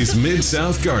 This is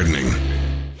Mid-South Gardening.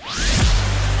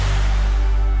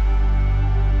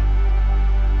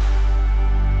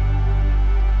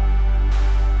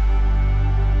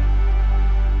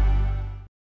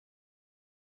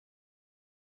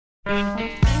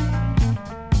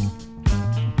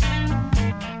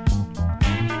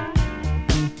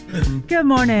 Good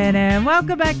morning and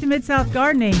welcome back to Mid-South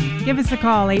Gardening. Give us a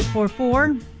call,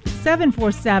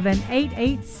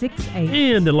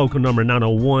 844-747-8868. And the local number,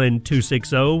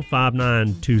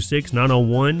 901-260-5926,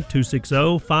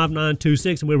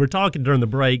 901-260-5926. And we were talking during the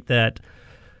break that,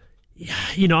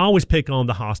 I always pick on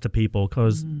the hosta people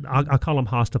because I call them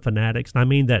hosta fanatics. And I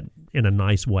mean that in a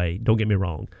nice way. Don't get me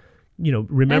wrong.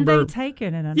 Remember. And they take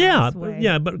it in a nice way.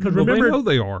 Yeah, but because remember. They know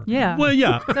they are. Yeah. Well,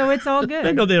 yeah. So it's all good.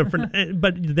 They know they're,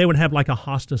 but they would have like a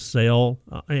hosta sale.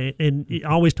 And I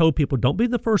always told people, don't be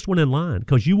the first one in line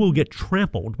because you will get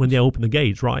trampled when they open the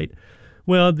gates, right?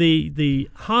 Well, the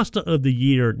hosta of the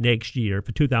year next year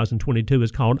for 2022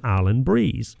 is called Island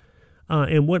Breeze.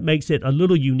 And what makes it a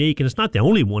little unique, and it's not the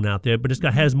only one out there, but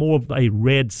has more of a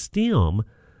red stem,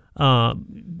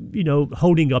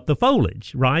 holding up the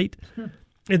foliage, right?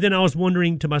 And then I was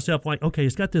wondering to myself, okay,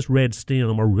 it's got this red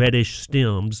stem or reddish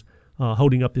stems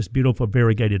holding up this beautiful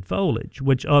variegated foliage,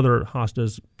 which other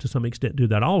hostas to some extent do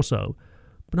that also.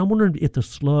 But I'm wondering if the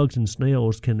slugs and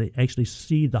snails can actually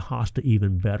see the hosta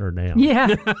even better now. Yeah,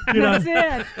 that's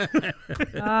it.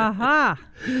 Aha.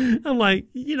 I'm like,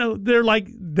 they're like,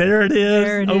 there it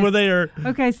is, over there.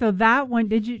 Okay, so that one,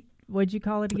 what'd you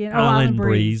call it again? Island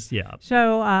Breeze, yeah.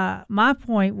 So my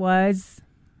point was,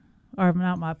 or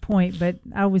not my point, but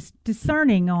I was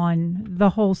discerning on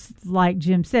the whole, like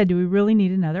Jim said, do we really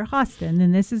need another hosta? And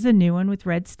then this is a new one with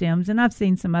red stems, and I've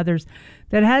seen some others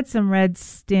that had some red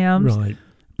stems. Right.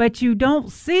 But you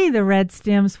don't see the red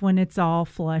stems when it's all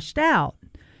flushed out.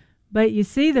 But you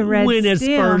see the red when stems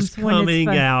it's first coming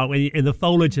out, and the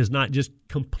foliage has not just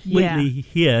completely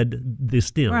hid the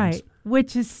stems. Right.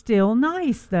 Which is still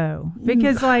nice, though,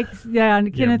 because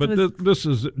Kenneth but this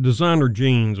is Designer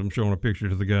Jeans. I'm showing a picture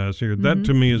to the guys here. That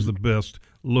to me is the best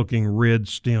looking red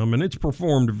stem, and it's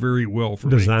performed very well for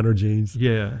Designer Jeans.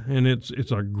 Yeah, and it's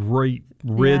a great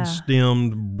red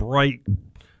stemmed, bright.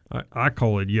 I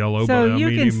call it yellow. So but you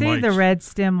can see the red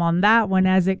stem on that one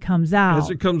as it comes out. As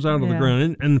it comes out of the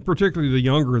ground, and particularly the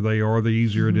younger they are, the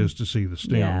easier it is to see the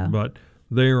stem. Yeah. But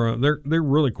they're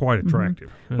really quite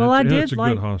attractive. Well, it's a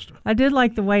good hosta. I did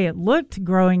like the way it looked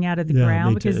growing out of the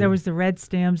ground because there was the red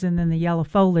stems and then the yellow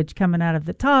foliage coming out of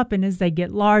the top. And as they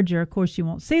get larger, of course, you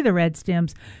won't see the red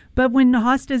stems. But when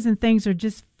hostas and things are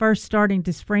just first starting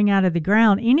to spring out of the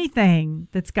ground, anything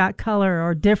that's got color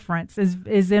or difference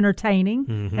is entertaining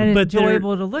and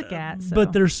enjoyable to look at. So.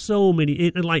 But there's so many.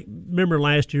 Remember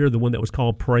last year, the one that was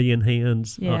called Praying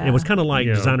Hands? Yeah. It was kind of like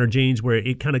designer jeans where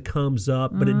it kind of comes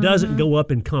up, but it doesn't go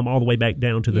up and come all the way back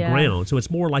down to the ground. So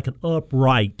it's more like an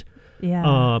upright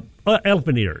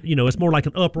elephant ear. It's more like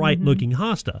an upright looking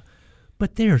hosta.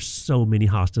 But there's so many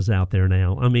hostas out there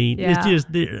now. I mean, it's just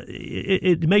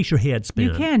it makes your head spin.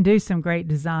 You can do some great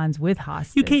designs with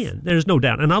hostas. You can. There's no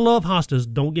doubt. And I love hostas.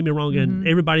 Don't get me wrong. And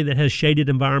everybody that has shaded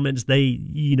environments,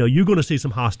 you're going to see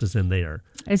some hostas in there.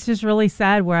 It's just really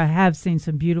sad where I have seen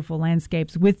some beautiful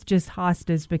landscapes with just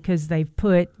hostas because they've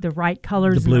put the right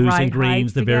colors, the blues and the right and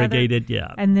greens, the together, variegated,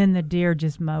 and then the deer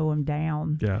just mow them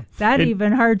down. Yeah, that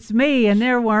even hurts me, and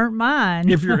there weren't mine.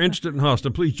 If you're interested in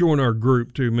hosta, please join our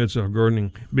group too, Mid-South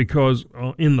Gardening, because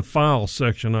in the file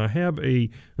section I have an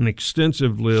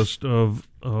extensive list of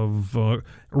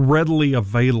readily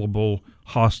available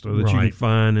hosta that you can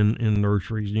find in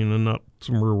nurseries. Not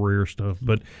some real rare stuff,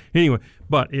 but anyway.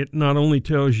 But it not only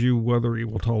tells you whether it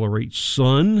will tolerate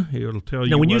sun, it'll tell you.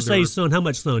 Now, when you say sun, how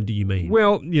much sun do you mean?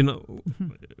 Well,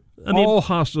 all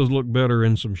hostas look better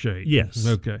in some shade. Yes.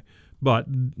 Okay, but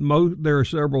there are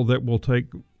several that will take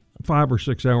 5 or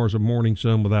 6 hours of morning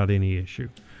sun without any issue.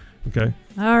 Okay.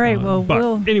 All right.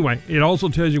 Anyway, it also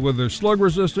tells you whether they're slug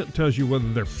resistant. It tells you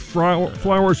whether their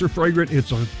flowers are fragrant.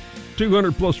 It's on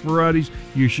 200 plus varieties.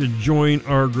 You should join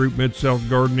our group, Mid-South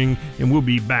Gardening, and we'll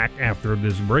be back after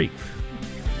this break.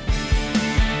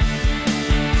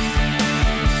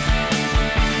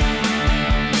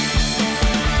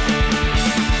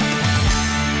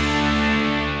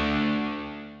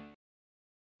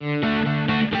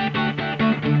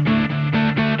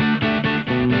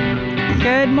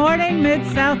 Good morning,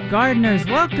 Mid-South Gardeners.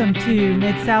 Welcome to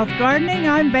Mid-South Gardening.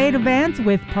 I'm Veda Vance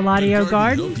with Palladio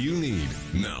Garden. Help you need.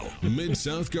 Now,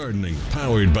 Mid-South Gardening,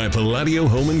 powered by Palladio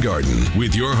Home and Garden,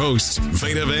 with your hosts,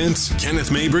 Veda Vance,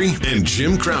 Kenneth Mabry, and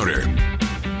Jim Crowder.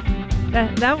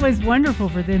 That was wonderful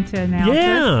for them to announce.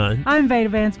 Yeah. I'm Veda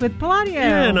Vance with Palladio.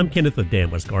 Yeah, and I'm Kenneth with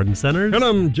Danvers Garden Centers. And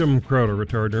I'm Jim Crowder,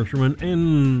 retired nurseryman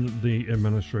and the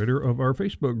administrator of our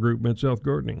Facebook group, Mid-South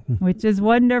Gardening. Which is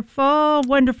wonderful,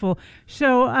 wonderful.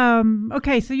 So,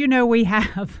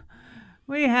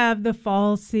 we have the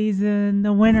fall season,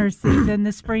 the winter season,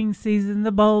 the spring season,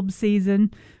 the bulb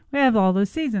season. We have all those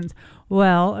seasons.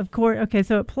 Well, of course,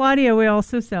 so at Palladio, we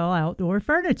also sell outdoor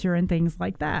furniture and things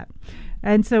like that.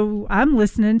 And so I'm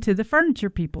listening to the furniture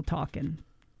people talking.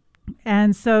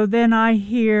 And so then I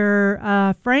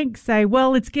hear Frank say,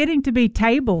 well, it's getting to be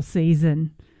table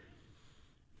season.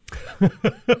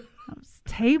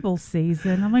 Table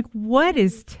season. I'm like, what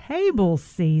is table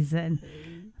season?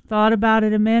 Thought about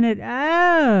it a minute.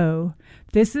 Oh,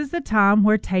 this is the time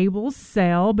where tables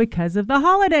sell because of the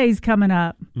holidays coming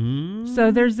up.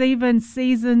 So there's even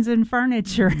seasons in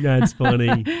furniture. That's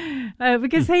funny.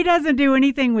 Because he doesn't do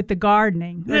anything with the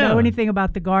gardening. I don't know anything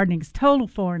about the gardening. It's total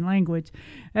foreign language.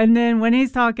 And then when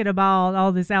he's talking about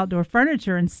all this outdoor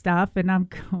furniture and stuff, and I'm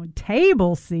going,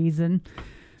 table season.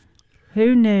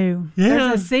 Who knew? Yeah.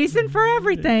 There's a season for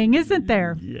everything, isn't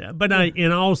there? Yeah, but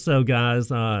and also, guys,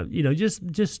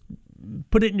 just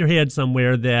put it in your head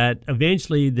somewhere that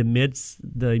eventually the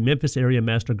Memphis area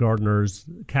Master Gardeners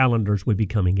calendars will be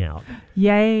coming out.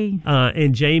 Yay!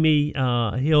 And Jamie,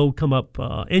 he'll come up,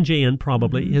 and Jan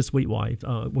probably, his sweet wife,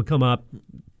 will come up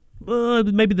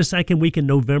maybe the second week in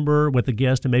November with a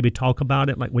guest and maybe talk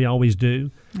about it like we always do.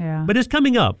 Yeah. But it's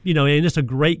coming up, and it's a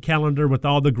great calendar with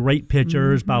all the great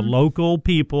pictures by local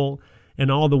people and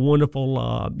all the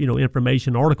wonderful,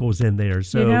 information articles in there.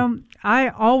 So, I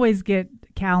always get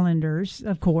calendars,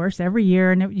 of course, every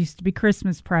year, and it used to be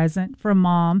Christmas present from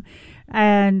Mom,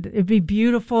 and it'd be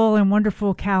beautiful and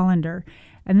wonderful calendar.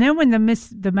 And then when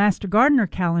the Master Gardener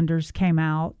calendars came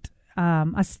out,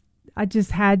 I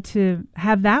just had to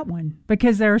have that one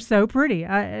because they're so pretty.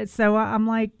 So I'm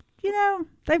like,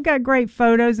 they've got great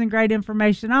photos and great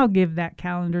information. I'll give that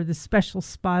calendar the special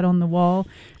spot on the wall.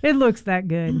 It looks that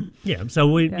good. Yeah. So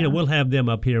we'll have them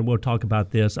up here and we'll talk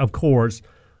about this, of course,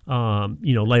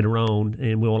 later on,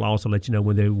 and we'll also let you know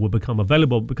when they will become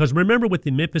available. Because remember, with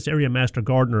the Memphis Area Master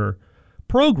Gardener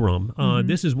program,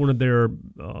 this is one of their,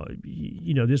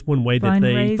 this one way that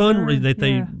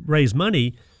they raise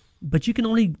money. But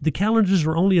the calendars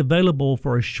are only available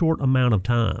for a short amount of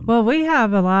time. Well, we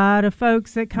have a lot of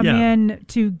folks that come in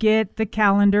to get the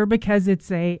calendar because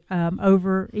it's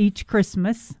over each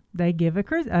Christmas they give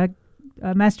a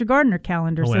Master Gardener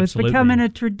calendar. So absolutely. It's becoming a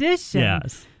tradition.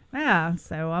 Yes. Yeah,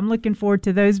 so I'm looking forward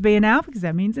to those being out because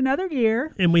that means another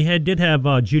year. And we did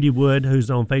have Judy Wood,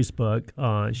 who's on Facebook.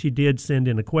 She did send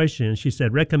in a question. She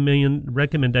said,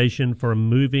 recommendation for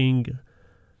moving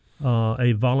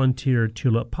a volunteer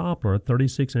tulip poplar,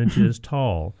 36 inches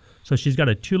tall. So she's got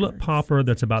a tulip poplar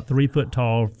that's about 3 foot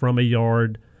tall from a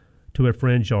yard to a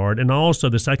friend's yard. And also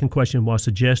the second question was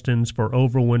suggestions for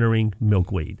overwintering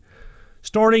milkweed.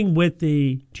 Starting with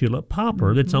the tulip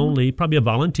poplar that's only, probably a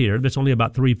volunteer, that's only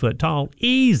about 3 foot tall.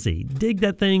 Easy. Dig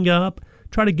that thing up.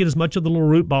 Try to get as much of the little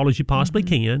root ball as you possibly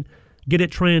can. Get it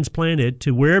transplanted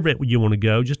to wherever you want to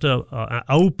go, just a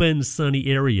open, sunny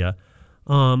area.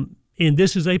 And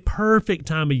this is a perfect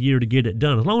time of year to get it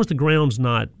done, as long as the ground's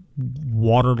not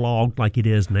waterlogged like it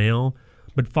is now.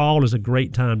 But fall is a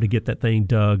great time to get that thing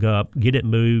dug up, get it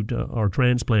moved or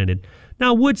transplanted.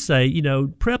 Now, I would say,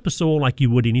 prep the soil like you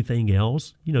would anything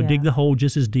else. Dig the hole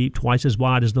just as deep, twice as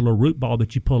wide as the little root ball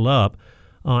that you pull up.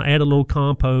 Add a little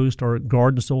compost or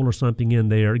garden soil or something in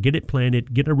there. Get it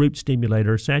planted, get a root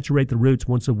stimulator, saturate the roots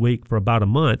once a week for about a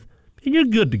month, and you're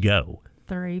good to go.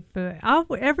 3 foot.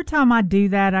 Every time I do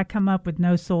that, I come up with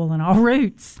no soil and all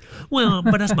roots. Well,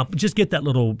 but that's just get that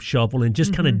little shovel and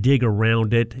just kind of dig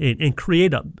around it and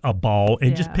create a ball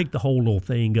and just pick the whole little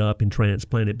thing up and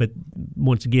transplant it. But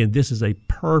once again, this is a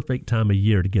perfect time of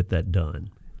year to get that done.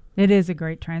 It is a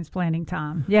great transplanting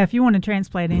time. Yeah, if you want to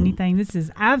transplant anything, this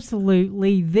is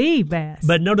absolutely the best.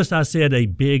 But notice I said a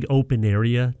big open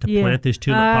area to plant this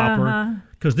tulip poplar.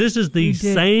 Because this is the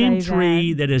same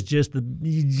tree that is just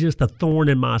a thorn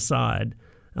in my side.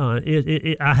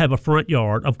 I have a front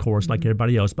yard, of course, like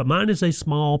everybody else, but mine is a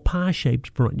small pie-shaped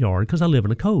front yard because I live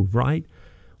in a cove, right?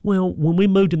 Well, when we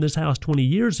moved in this house 20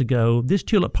 years ago, this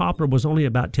tulip poplar was only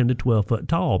about 10 to 12 foot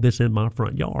tall. This in my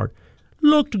front yard.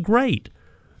 Looked great.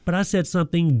 But I said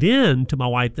something then to my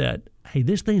wife that, hey,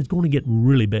 this thing's going to get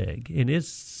really big, and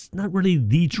it's not really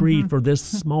the tree for this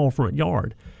small front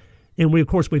yard. And we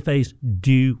face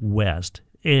due west,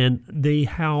 and the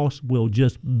house will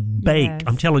just bake. Yes.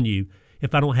 I'm telling you,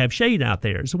 if I don't have shade out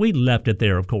there. So we left it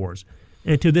there, of course.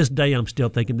 And to this day, I'm still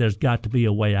thinking there's got to be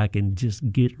a way I can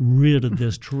just get rid of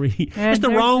this tree. It's the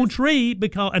wrong tree,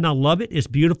 and I love it. It's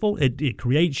beautiful. It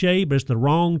creates shade, but it's the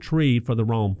wrong tree for the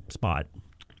wrong spot.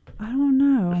 I don't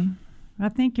know. I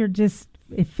think you're just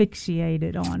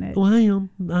asphyxiated on it. Well, I am.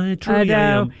 I truly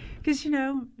am. Because,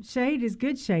 shade is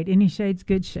good shade. Any shade's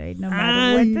good shade, no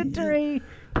matter what the tree.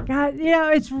 God,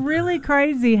 it's really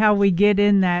crazy how we get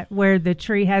in that where the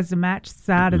tree has to match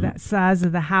side of that size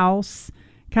of the house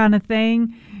kind of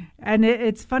thing. And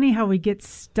it's funny how we get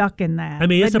stuck in that.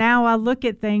 But now I look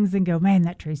at things and go, man,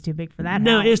 that tree's too big for that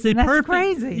house. It's the that's perfect,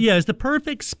 crazy. Yeah, it's the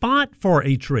perfect spot for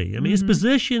a tree. It's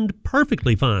positioned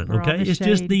perfectly fine, okay? It's shade.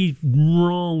 Just the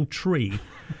wrong tree.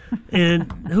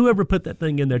 And whoever put that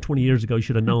thing in there 20 years ago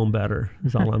should have known better,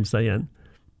 is all I'm saying.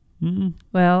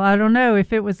 Well, I don't know.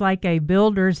 If it was like a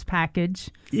builder's package,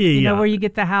 where you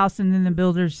get the house and then the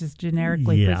builders just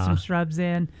generically put some shrubs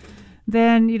in,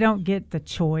 then you don't get the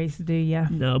choice, do you?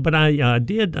 No, but I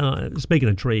did, speaking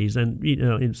of trees,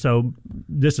 and so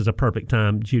this is a perfect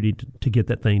time, Judy, to get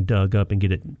that thing dug up and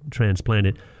get it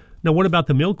transplanted. Now, what about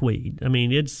the milkweed?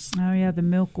 It's... Oh, yeah, the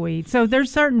milkweed. So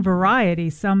there's certain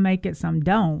varieties. Some make it, some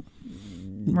don't.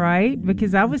 Right?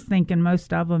 Because I was thinking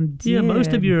most of them did. Yeah,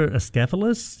 most of your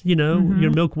Asclepias,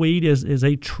 your milkweed is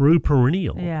a true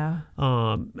perennial. Yeah.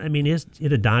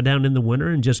 It'll die down in the winter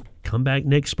and just come back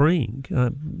next spring.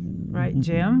 Right,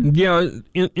 Jim? Yeah,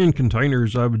 in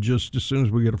containers, I would just, as soon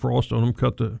as we get a frost on them,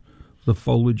 cut the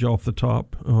foliage off the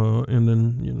top and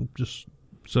then, just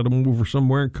set them over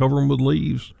somewhere and cover them with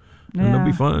leaves. And they'll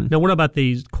be fine. Now, what about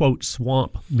these, quote,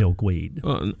 swamp milkweed?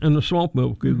 And the swamp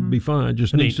milkweed would be fine.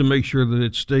 Just needs to make sure that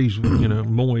it stays,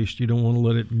 moist. You don't want to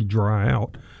let it dry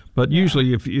out. But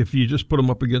usually if you just put them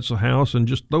up against the house and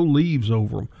just throw leaves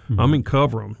over them,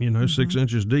 cover them, 6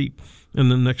 inches deep,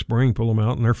 and then next spring pull them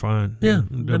out and they're fine. Yeah.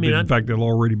 In fact, they'll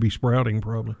already be sprouting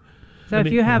probably. So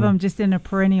if you have them just in a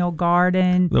perennial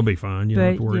garden, they'll be fine. You don't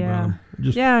have to worry about them.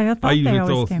 I thought they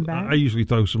always came back. I usually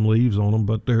throw some leaves on them,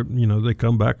 but they're they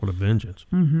come back with a vengeance.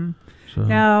 Mm-hmm. So.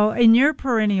 Now, in your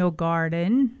perennial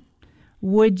garden,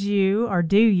 would you or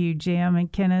do you, Jim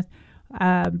and Kenneth,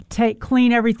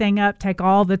 clean everything up, take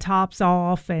all the tops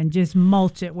off, and just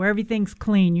mulch it where everything's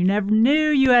clean? You never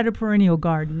knew you had a perennial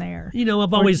garden there.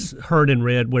 I've always heard and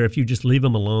read where if you just leave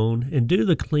them alone and do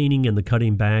the cleaning and the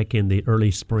cutting back in the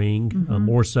early spring,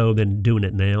 more so than doing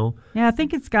it now. Yeah, I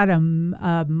think it's got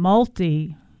a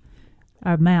multi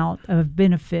amount of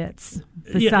benefits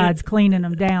besides cleaning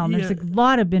them down. There's a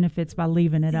lot of benefits by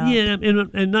leaving it up. Yeah,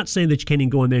 and not saying that you can't even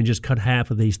go in there and just cut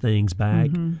half of these things back.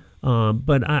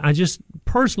 But I just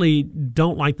personally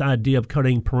don't like the idea of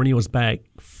cutting perennials back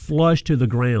flush to the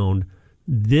ground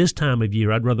this time of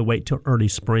year. I'd rather wait till early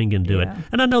spring and do it.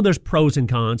 And I know there's pros and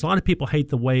cons. A lot of people hate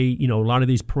the way, a lot of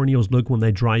these perennials look when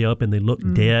they dry up and they look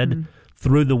dead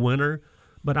through the winter.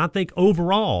 But I think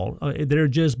overall, they're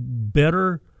just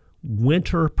better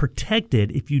winter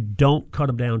protected if you don't cut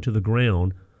them down to the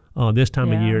ground this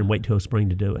time of year and wait till spring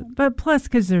to do it. But plus,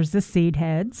 because there's the seed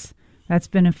heads. That's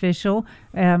beneficial.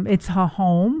 It's a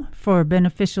home for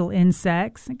beneficial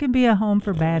insects. It can be a home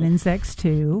for bad insects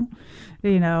too,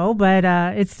 but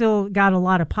it's still got a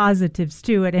lot of positives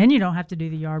to it. And you don't have to do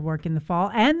the yard work in the fall.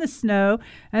 And the snow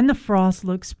and the frost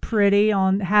looks pretty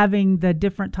on having the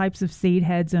different types of seed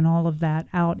heads and all of that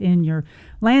out in your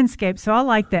landscape. So I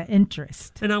like that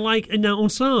interest. And now on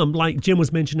some, like Jim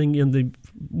was mentioning in the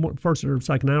first or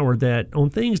second hour, that on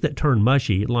things that turn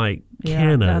mushy, like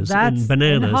cannas and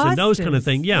bananas and those kind of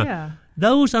things,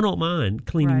 those I don't mind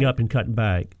cleaning up and cutting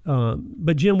back.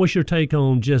 But Jim, what's your take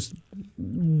on just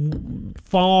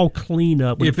fall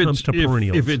cleanup when it comes to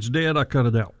perennials? If it's dead, I cut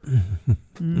it out.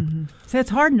 So it's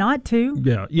hard not to.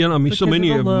 Yeah, so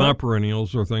many of my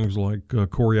perennials are things like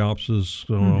coreopsis,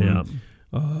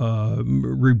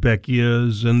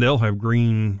 rudbeckias, and they'll have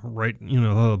green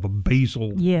the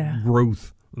basal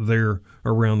growth there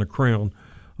around the crown.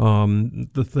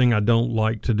 The thing I don't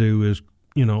like to do is,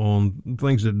 on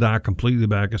things that die completely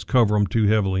back, is cover them too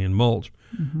heavily in mulch,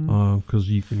 because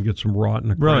you can get some rot in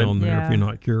the crown there if you're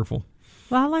not careful.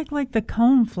 Well, I like the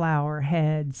coneflower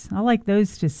heads. I like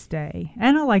those to stay,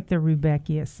 and I like the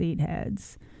Rudbeckia seed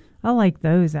heads. I like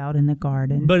those out in the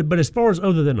garden. But as far as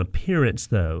other than appearance,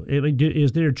 though,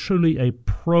 is there truly a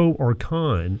pro or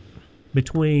con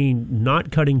between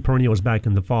not cutting perennials back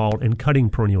in the fall and cutting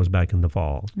perennials back in the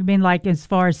fall? You mean like as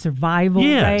far as survival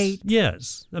rate?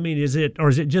 Yes. I mean, is it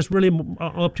just really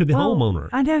up to the homeowner?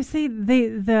 I know. See,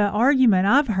 the argument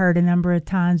I've heard a number of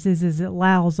times is it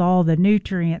allows all the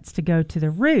nutrients to go to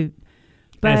the root.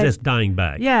 But, as it's dying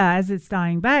back. Yeah, as it's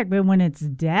dying back. But when it's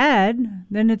dead,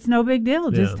 then it's no big deal.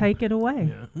 Just take it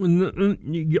away. Yeah.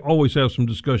 You always have some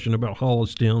discussion about hollow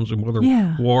stems and whether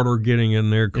water getting in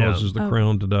there causes the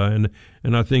crown to die.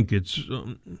 And I think it's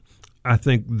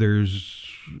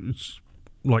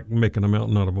like making a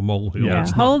mountain out of a molehill. Yeah,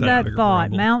 hold that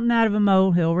thought. Mountain out of a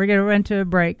molehill. We're going to run to a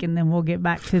break, and then we'll get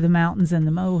back to the mountains and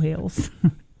the molehills.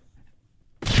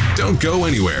 Don't go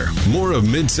anywhere. More of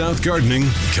Mid-South Gardening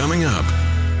coming up.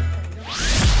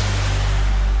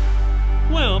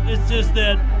 Well, it's just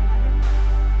that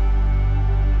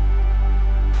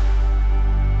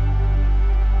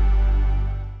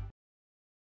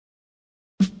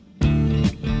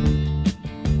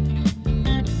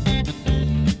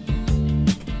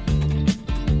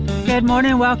Good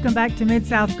morning. Welcome back to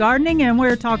Mid-South Gardening, and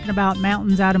we're talking about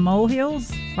mountains out of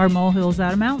molehills or molehills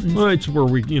out of mountains. Well, it's where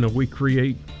we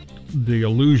create the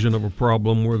illusion of a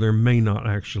problem where there may not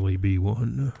actually be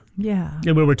one. Yeah.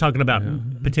 And we were talking about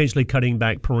potentially cutting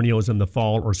back perennials in the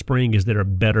fall or spring. Is there a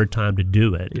better time to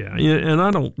do it? Yeah, and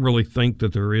I don't really think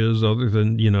that there is, other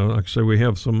than, like I say, we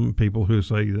have some people who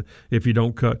say that if you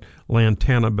don't cut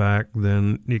lantana back,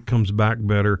 then it comes back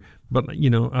better. But,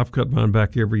 I've cut mine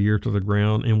back every year to the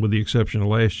ground, and with the exception of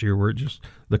last year where it just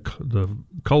the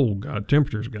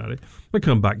temperatures got it, they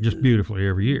come back just beautifully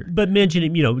every year. But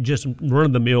mentioning, just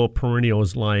run-of-the-mill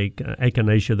perennials like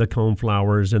echinacea, the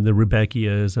coneflowers, and the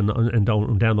rudbeckias, and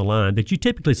down the line that you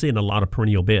typically see in a lot of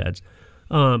perennial beds.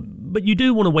 But you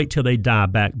do want to wait till they die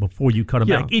back before you cut them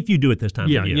back, if you do it this time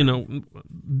of year.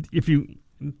 If you...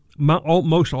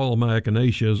 most all of my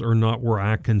echinaceas are not where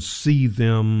I can see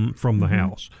them from the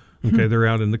house. Okay, they're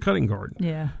out in the cutting garden.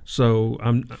 Yeah. So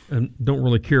I don't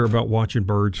really care about watching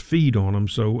birds feed on them.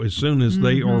 So as soon as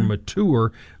they are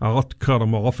mature, I'll have to cut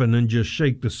them off and then just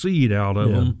shake the seed out of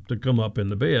them to come up in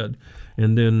the bed,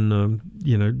 and then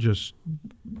just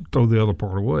throw the other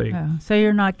part away. Oh, so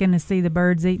you're not going to see the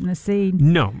birds eating the seed?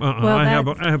 No, I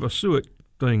have a suet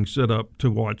thing set up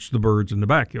to watch the birds in the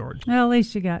backyard. Well, at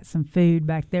least you got some food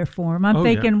back there for them. I'm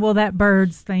thinking, well, that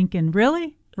bird's thinking,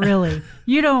 really?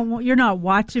 You're not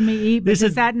watching me eat, but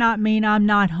does that not mean I'm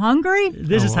not hungry?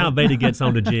 This is how Veda gets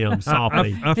on to Jim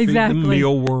softly. I feed them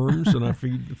mealworms, and I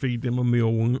feed them a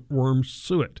mealworm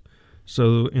suet.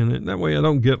 So, and that way I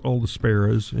don't get all the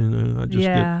sparrows, and I just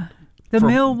get... The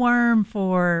mealworm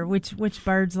for which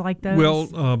birds like those?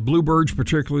 Well, bluebirds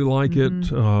particularly like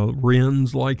it.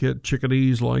 Wrens like it.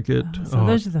 Chickadees like it. So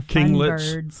those are the fun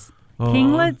birds.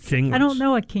 Kinglets? I don't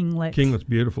know a kinglet. Kinglet's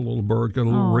beautiful little bird. Got a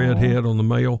little red head on the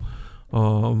male.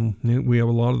 We have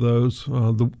a lot of those.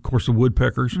 Of course, the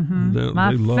woodpeckers.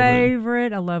 My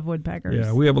favorite. I love woodpeckers.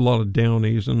 Yeah, we have a lot of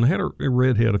downies, and I had a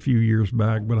redhead a few years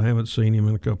back, but I haven't seen him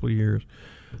in a couple of years.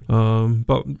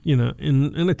 But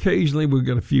and occasionally we've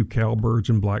got a few cowbirds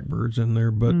and blackbirds in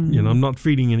there, but I'm not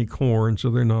feeding any corn, so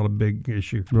they're not a big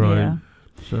issue. Right. Yeah.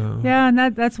 So yeah, and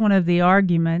that's one of the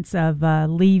arguments of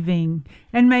leaving.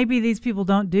 And maybe these people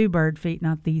don't do bird feed,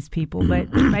 not these people,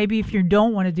 but maybe if you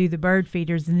don't want to do the bird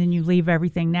feeders and then you leave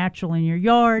everything natural in your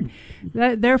yard,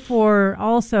 therefore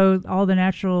also all the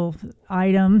natural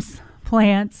items,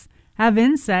 plants, have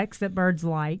insects that birds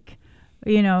like.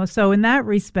 So in that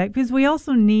respect, because we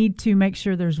also need to make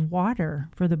sure there's water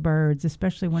for the birds,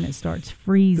 especially when it starts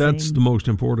freezing. That's the most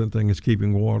important thing, is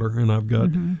keeping water. And I've got,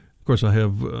 of course, I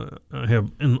have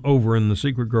over in the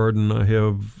secret garden, I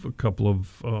have a couple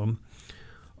of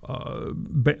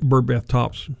bird bath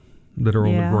tops that are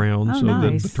on the ground, so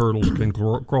that the turtles can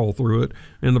crawl through it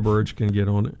and the birds can get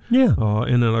on it. Yeah.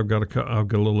 And then I've got a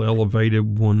little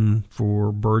elevated one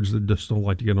for birds that just don't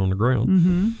like to get on the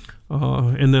ground.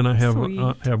 And then I have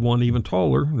one even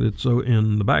taller that's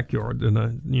in the backyard,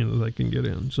 and they can get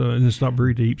in. So, and it's not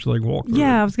very deep, so they can walk through.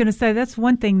 Yeah, I was going to say that's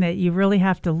one thing that you really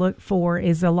have to look for.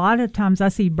 Is a lot of times I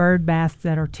see bird baths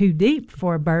that are too deep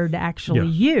for a bird to actually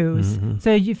use.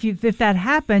 So if that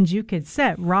happens, you could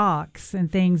set rocks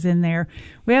and things in there.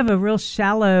 We have a real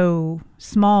shallow,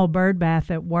 small bird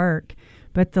bath at work,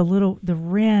 but the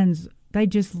wrens, they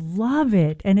just love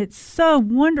it, and it's so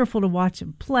wonderful to watch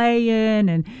them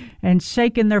playing and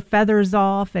shaking their feathers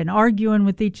off and arguing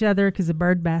with each other because the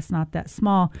bird bath's not that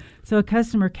small. So a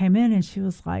customer came in and she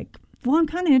was like, "Well, I'm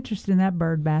kind of interested in that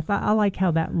bird bath. I like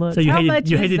how that looks." So you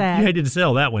hated to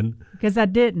sell that one because I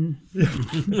didn't.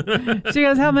 She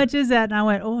goes, "How much is that?" And I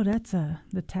went, "Oh, that's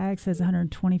the tag says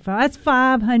 $125. That's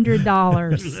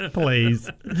 $500." Please.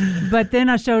 But then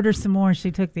I showed her some more, and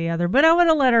she took the other. But I would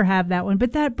have let her have that one.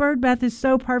 But that bird bath is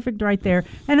so perfect right there,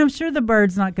 and I'm sure the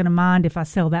bird's not going to mind if I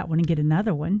sell that one and get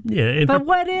another one. Yeah. But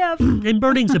what if? And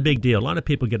birding's a big deal. A lot of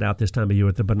people get out this time of year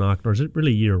with the binoculars. It's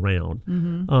really year round.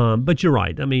 But you're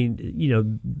right. I mean,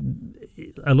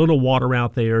 a little water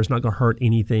out there is not going to hurt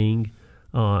anything.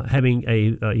 Having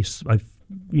a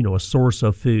source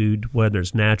of food, whether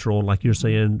it's natural, like you're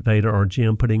saying, Veda or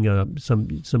Jim, putting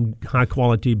some high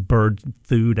quality bird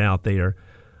food out there.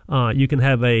 You can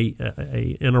have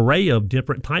an array of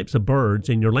different types of birds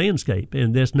in your landscape,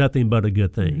 and that's nothing but a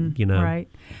good thing, Right.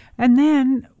 And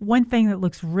then one thing that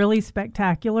looks really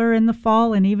spectacular in the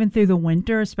fall and even through the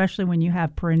winter, especially when you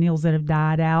have perennials that have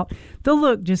died out, the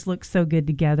look just looks so good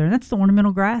together. And that's the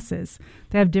ornamental grasses.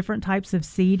 They have different types of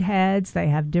seed heads. They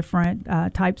have different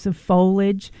types of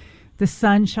foliage. The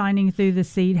sun shining through the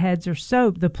seed heads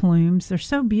the plumes, they're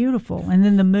so beautiful. And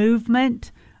then the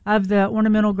movement of the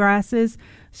ornamental grasses.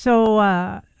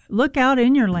 So look out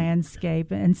in your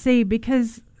landscape and see,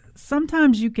 because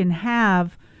sometimes you can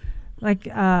have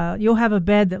you'll have a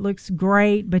bed that looks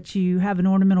great, but you have an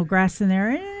ornamental grass in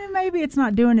there. Maybe it's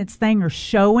not doing its thing or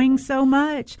showing so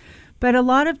much. But a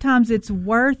lot of times it's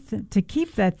worth to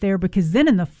keep that there, because then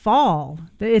in the fall,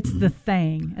 it's the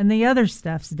thing, and the other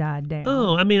stuff's died down.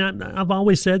 Oh, I mean, I've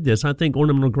always said this. I think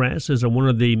ornamental grasses are one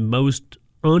of the most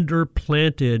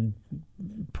underplanted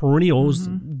perennials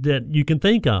that you can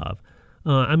think of.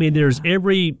 I mean, there's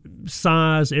every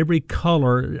size, every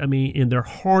color. I mean, and they're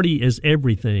hardy as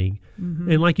everything.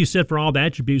 And like you said, for all the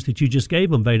attributes that you just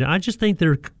gave them, Veda, I just think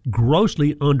they're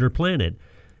grossly underplanted.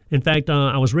 In fact,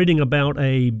 I was reading about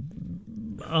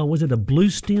was it a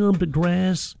blue-stemmed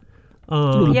grass?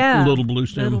 Little blue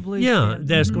stem. Little blue yeah, stem.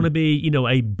 that's going to be,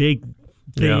 a big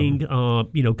thing,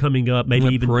 coming up, maybe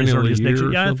even as early as next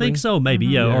year. Yeah, I think so,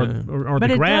 maybe, or but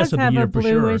the grass of the year for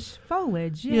sure. But it does have a bluish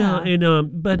foliage, yeah.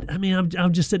 And but I mean,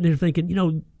 I'm just sitting there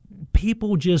thinking,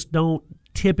 people just don't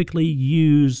typically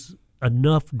use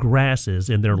enough grasses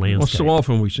in their landscape. Well, so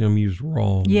often we see them used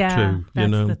wrong, too.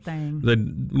 That's the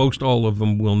thing. Most all of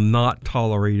them will not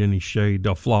tolerate any shade.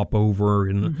 They'll flop over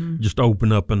and just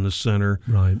open up in the center.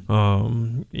 Right.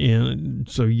 And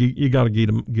so you got to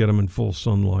get them in full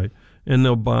sunlight. And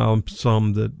they'll buy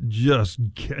some that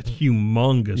just get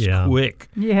humongous quick.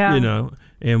 Yeah.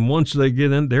 And once they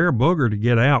get in, they're a booger to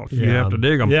get out. You have to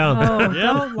dig them. Yeah. Oh,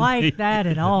 don't like that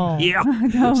at all. Yeah.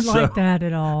 Don't like that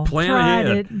at all. Plan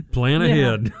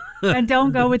ahead. And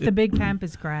don't go with the big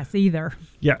pampas grass either.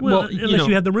 Yeah. Well, unless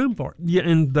you have the room for it. Yeah,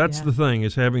 and that's the thing,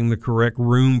 is having the correct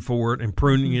room for it and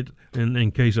pruning it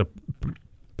in case of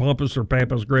pampas or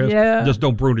pampas grass. Yeah. Just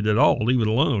don't prune it at all. Leave it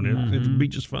alone. It'll be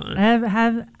just fine.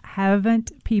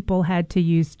 Haven't people had to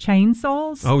use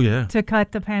chainsaws? Oh, yeah. To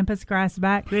cut the pampas grass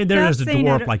back? And there is a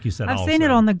dwarf, like you said. I've seen it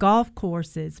on the golf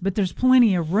courses, but there's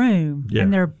plenty of room,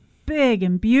 and they're big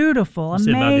and beautiful,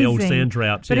 amazing. About the old sand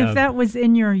traps. But if that was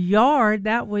in your yard,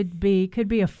 that could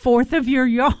be a fourth of your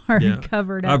yard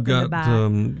covered up. I've got in the back.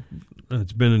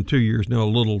 It's been in 2 years now. A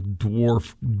little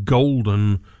dwarf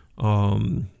golden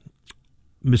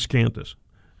miscanthus.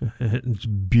 It's a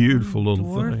beautiful little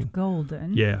dwarf thing.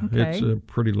 Golden. Yeah, okay. It's a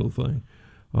pretty little thing.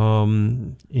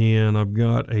 And I've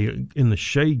got in the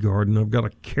shade garden, I've got a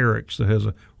carex that has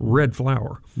a red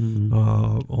flower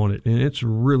on it, and it's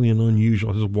really an unusual.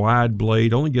 It's a wide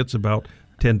blade, only gets about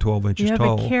 10, 12 inches tall.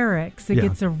 You have a carex that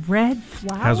gets a red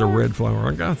flower? Has a red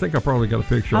flower. I think I probably got a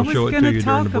picture. I'll show it to you during the break.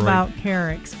 I was going to talk about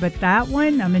carex, but that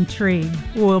one, I'm intrigued.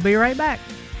 We'll be right back.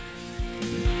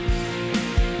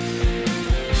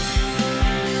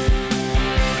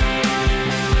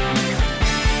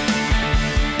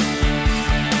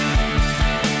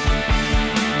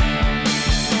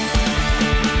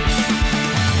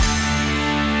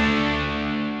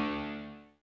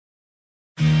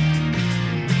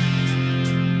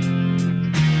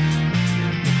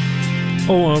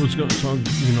 Oh, I was going to talk,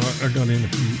 I got in a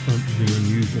few of the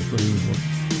unusual things.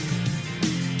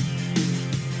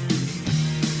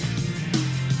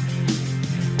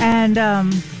 And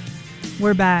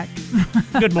we're back.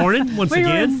 Good morning, once again.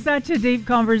 We were in such a deep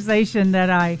conversation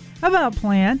about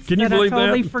plants. Can you believe I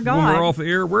totally that? forgot. When we're off the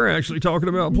air, we're actually talking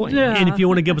about plants. Yeah. And if you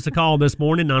want to give us a call this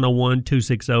morning,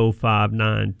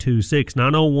 901-260-5926,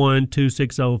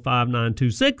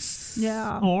 901-260-5926.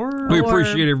 Yeah. We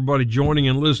appreciate everybody joining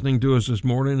and listening to us this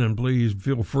morning, and please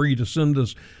feel free to send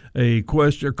us a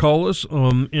question or call us.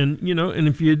 And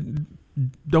if you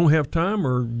don't have time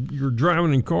or you're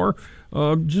driving in car,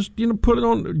 just put it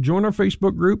on, join our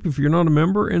Facebook group if you're not a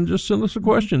member, and just send us a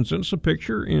question, send us a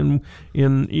picture, and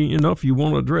if you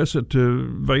want to address it to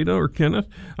Veda or Kenneth,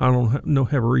 I don't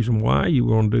have a reason why you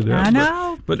want to do that. I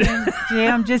know, but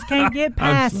Jim just can't get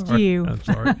past you. I'm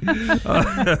sorry.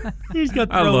 He's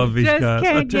got. I love these just guys.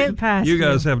 Can't get past you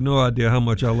guys have no idea how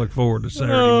much I look forward to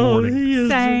Saturday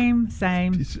morning.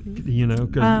 Same. Because you're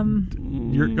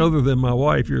other than my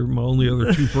wife, you're my only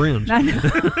other two friends. I know.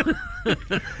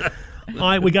 All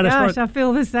right, we got to start. I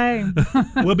feel the same.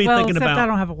 We'll be thinking except about. I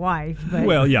don't have a wife. But.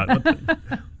 Well, yeah.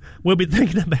 We'll be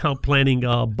thinking about planting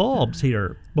bulbs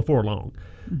here before long.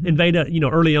 And Veda,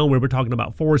 early on we were talking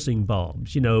about forcing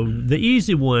bulbs. The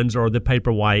easy ones are the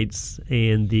paper whites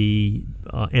and the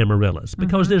amaryllis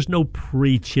because there's no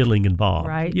pre-chilling involved.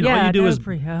 Right. All you do is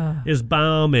buy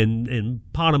them and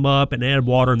pot them up and add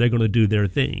water, and they're going to do their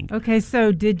thing. Okay,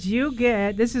 so did you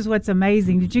get, this is what's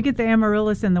amazing, did you get the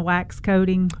amaryllis and the wax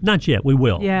coating? Not yet. We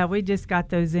will. Yeah, we just got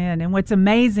those in. And what's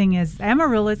amazing is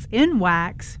amaryllis in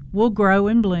wax will grow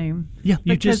and bloom. Yeah,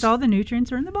 because all the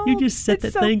nutrients are in the bulb. You just set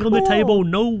that thing on the table,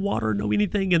 no water, no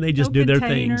anything, and they just do their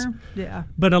things. Yeah.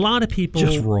 But a lot of people...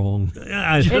 Just wrong.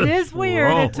 It is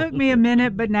weird. Wrong. It took me a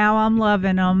minute, but now I'm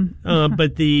loving them.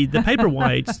 But the paper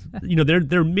whites,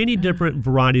 there are many different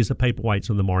varieties of paper whites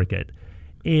on the market.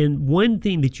 And one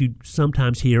thing that you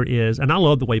sometimes hear is, and I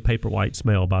love the way paper whites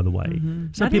smell, by the way.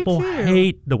 Some people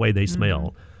hate the way they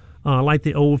smell. Like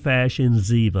the old-fashioned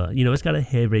Ziva. It's got a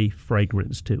heavy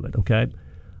fragrance to it, okay?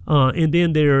 And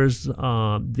then there's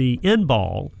the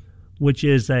N-Ball, which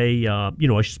is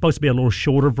it's supposed to be a little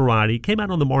shorter variety. It came out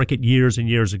on the market years and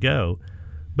years ago.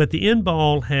 But the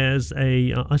N-Ball has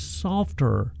a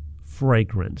softer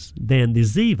fragrance than the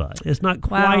Ziva. It's not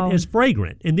quite as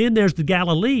fragrant. And then there's the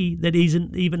Galilee that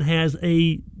even has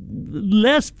a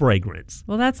less fragrance.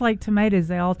 Well, that's like tomatoes.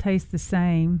 They all taste the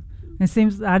same. It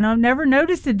seems I've never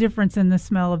noticed a difference in the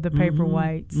smell of the paper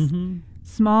whites.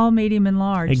 Small, medium, and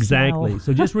large. Exactly.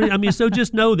 Smell. So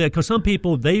just know that, because some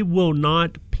people, they will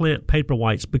not plant paper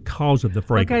whites because of the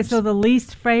fragrance. Okay, so the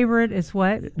least favorite is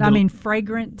what?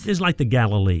 Fragrant? It's like the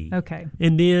Galilee. Okay.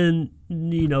 And then,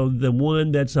 the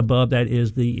one that's above that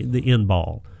is the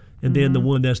N-Ball. And then the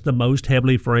one that's the most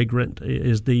heavily fragrant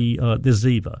is the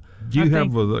Ziva. Do you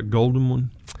have the golden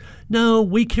one? No,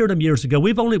 we cured them years ago.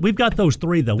 We've got those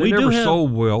three though. They never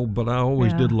sold well, but I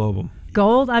always did love them.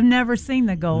 Gold? I've never seen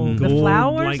the gold. The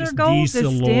flowers are gold.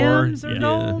 The stems are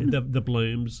gold. The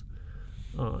blooms.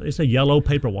 It's a yellow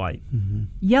paper white.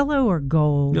 Yellow or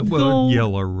gold? Yeah, gold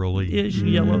yellow really. Is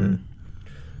yellow.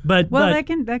 But that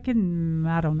can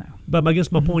I don't know. But I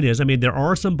guess my point is, there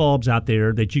are some bulbs out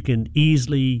there that you can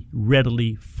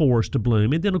readily force to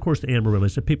bloom, and then of course the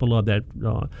amaryllis. People love that.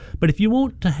 But if you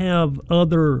want to have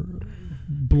other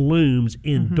blooms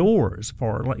indoors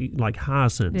for like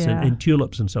hyacinths and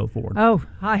tulips and so forth. Oh,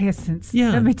 hyacinths.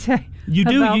 Yeah. Let me tell you.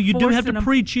 You do have to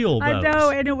pre-chill those. I know,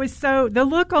 and it was the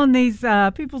look on these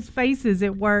people's faces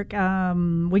at work.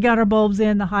 We got our bulbs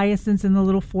in, the hyacinths in the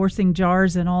little forcing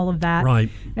jars and all of that. Right.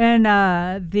 And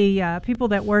the people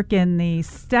that work in the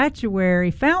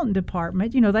statuary fountain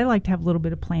department, they like to have a little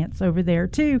bit of plants over there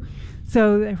too.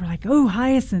 So they were like, oh,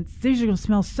 hyacinths, these are going to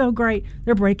smell so great.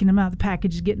 They're breaking them out. The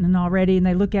package is getting them already. And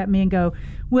they look at me and go,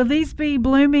 will these be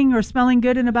blooming or smelling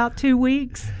good in about 2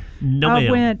 weeks? No, I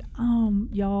ma'am. went,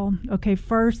 y'all, okay,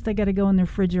 first they got to go in the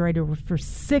refrigerator for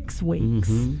 6 weeks.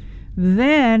 Mm-hmm.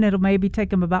 Then it'll maybe take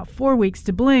them about 4 weeks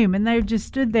to bloom. And they've just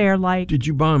stood there like. Did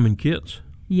you buy them in kits?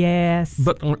 Yes.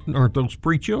 But aren't those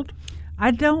pre-chilled? I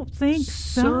don't think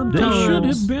so. They should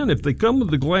have been. If they come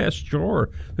with the glass jar,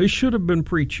 they should have been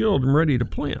pre-chilled and ready to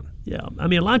plant. Yeah, I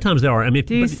mean, a lot of times they are. I mean,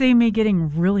 do you see me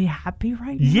getting really happy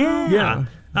right now? Yeah.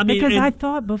 I mean, because I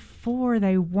thought before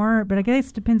they weren't, but I guess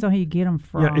it depends on who you get them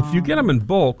from. Yeah, if you get them in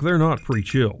bulk, they're not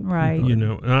pre-chilled. Right.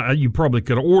 You probably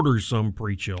could order some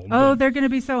pre-chilled. Oh, they're going to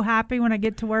be so happy when I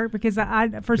get to work because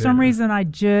for some reason I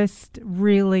just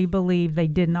really believe they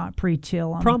did not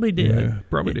pre-chill them. Probably did. Yeah,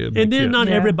 probably did. And then not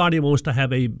everybody wants to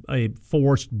have a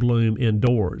forced bloom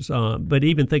indoors, but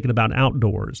even thinking about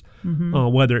outdoors,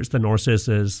 whether it's the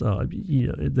narcissus,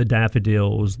 the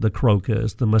daffodils, the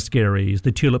crocus, the muscaries,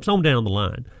 the tulips, on down the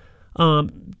line.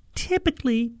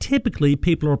 Typically,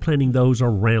 people are planting those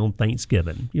around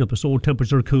Thanksgiving. The soil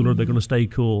temperatures are cooler; they're going to stay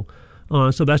cool.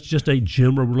 So that's just a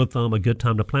general rule of thumb, a good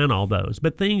time to plant all those.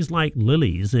 But things like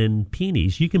lilies and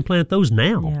peonies, you can plant those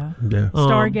now. Yeah.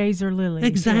 Stargazer lilies.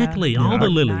 Exactly, all the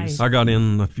lilies. Nice. I got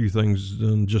in a few things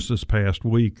just this past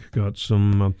week. Got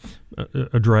some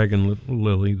a dragon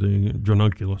lily, the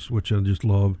Dronunculus, which I just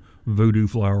love. Voodoo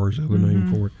flowers, other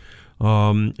name for it.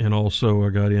 And also I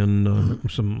got in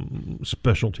some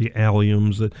specialty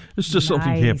alliums that it's just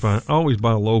something you can't find. I always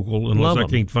buy local unless I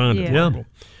can't find it local.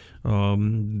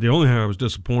 The only thing I was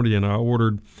disappointed in, I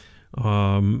ordered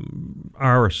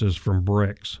irises from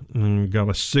Brex and got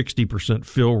a 60%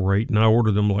 fill rate, and I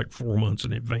ordered them like 4 months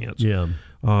in advance. Yeah.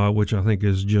 Which I think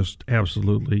is just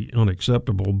absolutely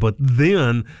unacceptable. But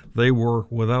then they were,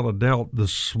 without a doubt, the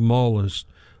smallest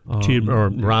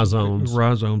rhizomes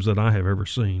that I have ever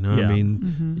seen. I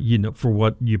mean, for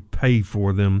what you pay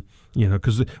for them,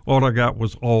 because what I got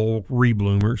was all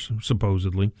rebloomers,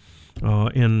 supposedly,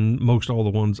 and most all the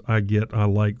ones I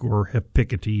like or have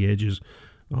pickety edges,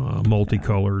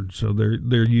 multicolored, so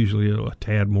they're usually a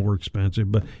tad more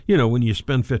expensive. But when you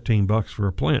spend $15 for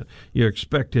a plant, you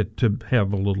expect it to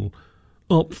have a little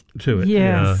oomph to it.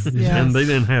 Yes, and they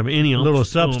didn't have any little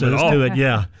substance to it.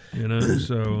 Yeah.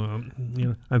 So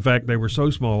in fact, they were so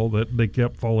small that they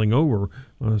kept falling over.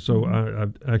 So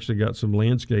I've actually got some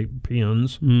landscape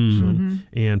pins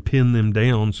and pinned them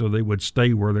down so they would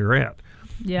stay where they're at.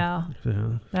 Yeah,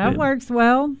 that works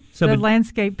well. So the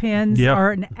landscape pins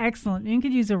are an excellent. You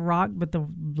could use a rock, but the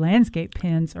landscape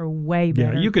pins are way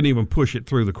better. Yeah, you could even push it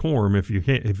through the corm if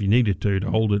you needed to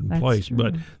hold it in place. True.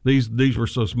 But these were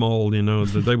so small,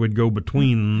 that they would go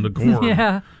between the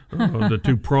corm, the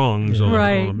two prongs on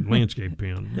a landscape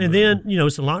pin. And then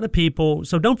so a lot of people.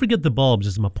 So don't forget the bulbs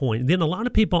is my point. Then a lot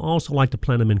of people also like to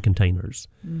plant them in containers,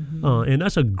 and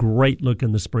that's a great look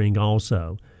in the spring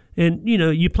also. And,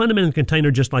 you plant them in a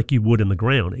container just like you would in the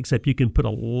ground, except you can put a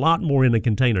lot more in a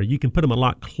container. You can put them a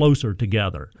lot closer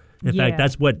together. In fact,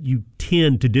 that's what you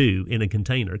tend to do in a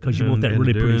container because you want that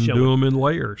really pretty showing. Do them in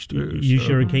layers, too. You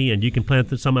sure can. You can plant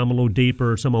some of them a little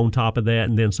deeper, some on top of that,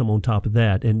 and then some on top of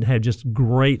that, and have just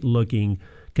great-looking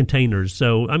containers.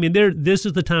 So, I mean, this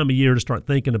is the time of year to start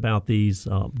thinking about these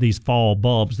fall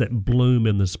bulbs that bloom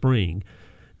in the spring.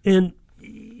 And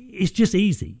it's just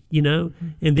easy,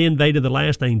 And then, Veda, the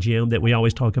last thing, Jim, that we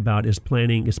always talk about is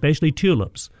planting, especially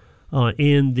tulips,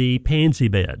 in the pansy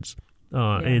beds.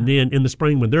 And then in the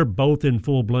spring, when they're both in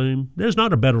full bloom, there's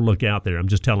not a better look out there, I'm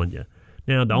just telling you.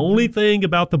 Now, the only thing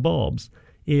about the bulbs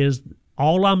is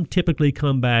all of them typically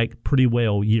come back pretty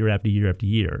well year after year after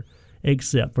year,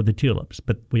 except for the tulips.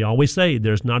 But we always say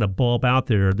there's not a bulb out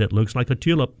there that looks like a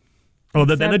tulip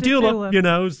other than a tulip,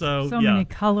 So many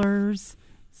colors,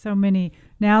 so many.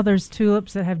 Now there's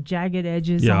tulips that have jagged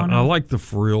edges on them. Yeah, I like the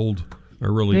frilled. I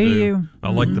really do. You? I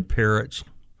like the parrots.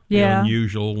 Yeah. The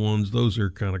unusual ones. Those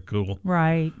are kind of cool.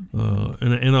 Right.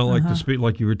 And I like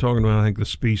like you were talking about, I think the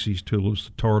species tulips,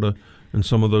 the Tarta, and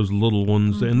some of those little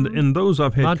ones. And those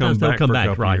I've had come back for a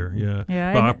couple of years.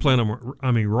 Yeah. But I plant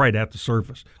them, right at the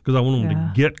surface because I want them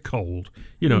to get cold.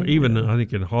 Even I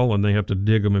think in Holland they have to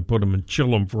dig them and put them and chill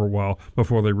them for a while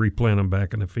before they replant them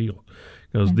back in the field.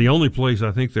 because the only place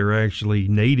I think they're actually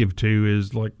native to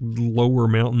is like lower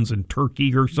mountains in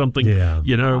Turkey or something. Yeah.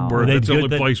 Where that's the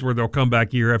only place where they'll come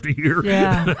back year after year.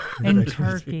 Yeah, in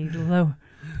Turkey.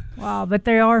 Wow, but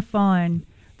they are fun.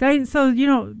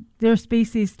 Their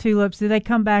species tulips, do they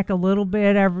come back a little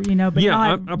bit every, but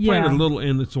I not, planted a little,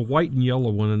 and it's a white and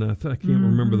yellow one, and I can't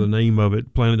remember the name of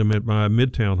it. Planted them at my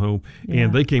Midtown home,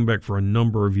 and they came back for a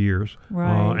number of years.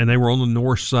 Right. And they were on the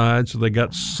north side, so they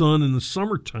got sun in the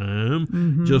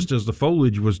summertime, just as the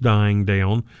foliage was dying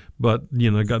down, but,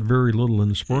 got very little in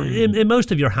the spring. And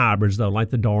most of your hybrids, though,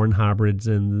 like the Darwin hybrids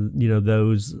and,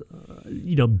 those,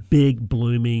 big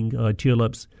blooming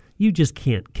tulips, you just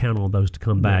can't count on those to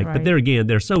come back. Right. But there again,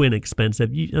 they're so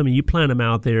inexpensive. You plant them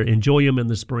out there, enjoy them in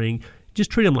the spring. Just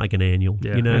treat them like an annual.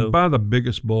 Yeah. And buy the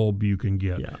biggest bulb you can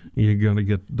get. Yeah. You're going to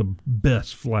get the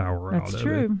best flower out of it. That's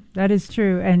true. That is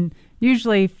true. And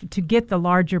usually to get the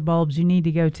larger bulbs, you need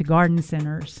to go to garden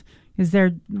centers.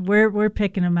 Because we're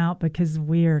picking them out because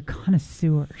we're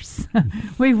connoisseurs.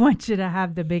 We want you to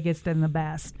have the biggest and the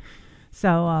best.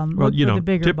 So look for the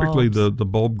bigger typically bulbs. the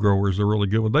bulb growers are really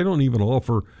good. They don't even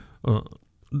offer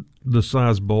the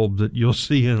size bulb that you'll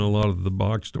see in a lot of the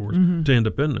box stores to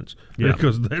independents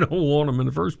because they don't want them in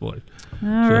the first place.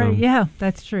 All right. Yeah,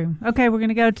 that's true. Okay, we're going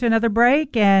to go to another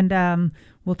break, and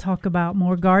we'll talk about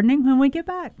more gardening when we get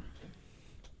back.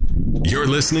 You're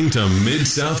listening to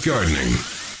Mid-South Gardening.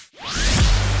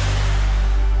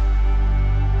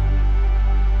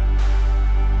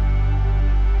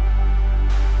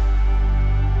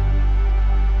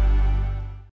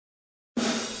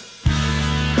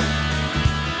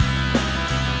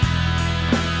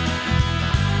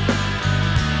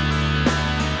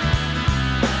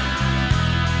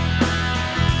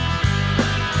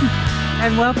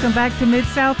 And welcome back to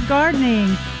Mid-South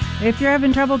Gardening. If you're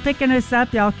having trouble picking us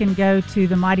up, y'all can go to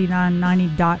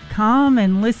themighty990.com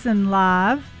and listen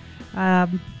live.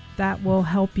 That will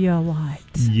help you a lot.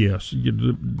 Yes.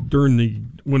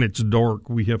 When it's dark,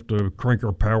 we have to crank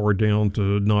our power down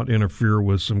to not interfere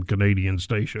with some Canadian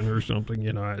station or something.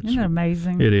 Isn't that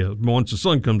amazing? It is. Once the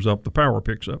sun comes up, the power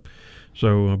picks up.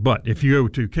 So, but if you go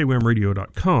to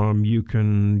kwamradio.com, you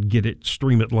can get it,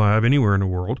 stream it live anywhere in the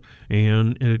world,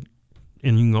 and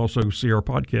you can also see our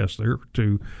podcast there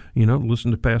to,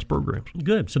 listen to past programs.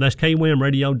 Good. So that's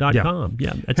kwamradio.com.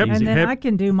 Yeah, that's easy. And then I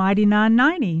can do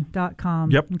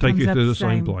mighty990.com. Yep, take you to the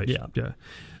same place. Yeah.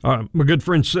 My good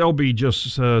friend Selby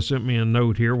just sent me a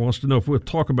note here. Wants to know if we'll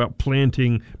talk about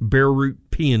planting bare root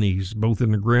peonies, both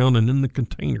in the ground and in the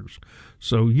containers.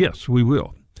 So, yes, we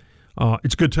will.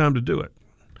 It's a good time to do it.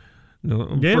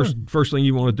 First thing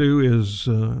you want to do is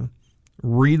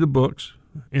read the books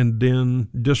and then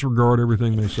disregard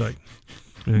everything they say.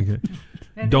 Okay,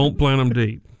 don't plant them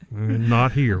deep.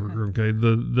 Not here. Okay,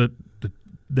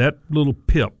 that little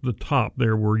pip, the top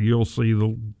there where you'll see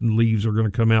the leaves are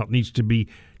going to come out, needs to be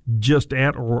just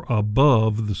at or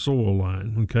above the soil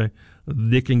line. Okay,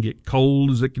 they can get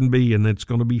cold as it can be, and it's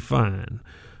going to be fine.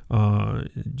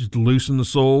 Just loosen the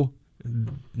soil.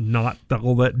 Not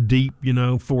all that deep,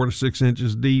 4 to 6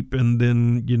 inches deep, and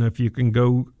then if you can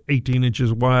go 18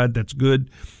 inches wide, that's good.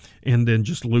 And then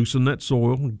just loosen that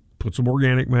soil, put some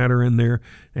organic matter in there,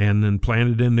 and then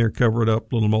plant it in there, cover it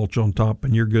up, little mulch on top,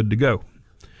 and you're good to go.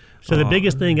 So the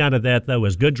biggest thing out of that, though,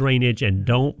 is good drainage, and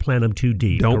don't plant them too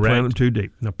deep. Don't plant them too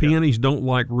deep. Now, peonies don't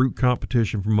like root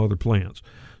competition from other plants,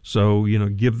 so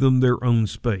give them their own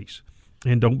space.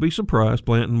 And don't be surprised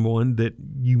planting one that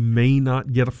you may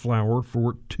not get a flower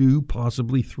for 2,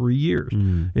 possibly 3 years.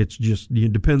 It's just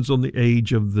it depends on the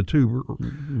age of the tuber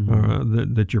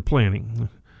that you're planting.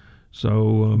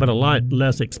 So, but a lot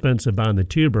less expensive buying the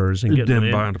tubers and getting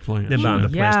them buying the plants. Than buying the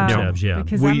plants themselves. Yeah,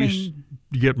 because used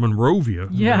to get Monrovia.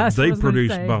 They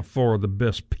produce by far the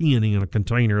best peony in a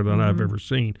container that I've ever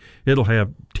seen. It'll have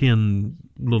 10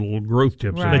 little growth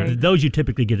tips. Right. But those you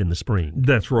typically get in the spring.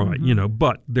 That's right.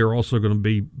 But they're also going to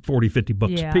be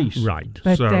 $40-$50 a piece. Right.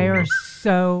 But they are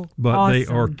so awesome. They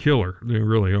are killer. They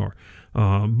really are.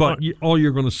 But all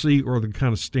you're going to see are the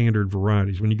kind of standard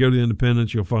varieties. When you go to the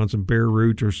independents, you'll find some bare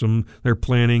roots or some they're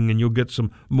planting, and you'll get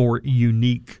some more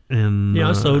unique and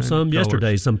I sold some colors.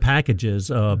 yesterday, some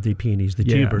packages of the peonies, the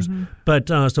tubers. But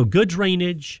so good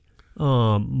drainage,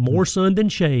 more sun than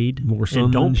shade,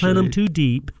 and don't plant them too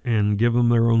deep, and give them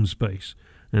their own space,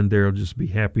 and they'll just be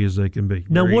happy as they can be.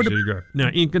 Now, easy to grow. Now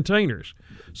in containers,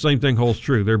 same thing holds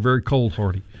true. They're very cold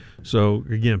hardy. So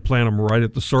again, plant them right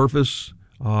at the surface.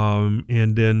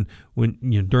 And then when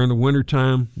during the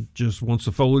wintertime, just once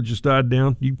the foliage has died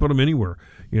down, you can put them anywhere.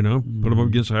 Put them up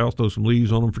against the house, throw some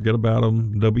leaves on them, forget about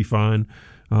them. They'll be fine.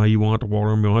 You won't have to water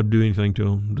them. You don't have to do anything to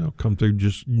them. They'll come through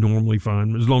just normally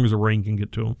fine, as long as the rain can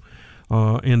get to them.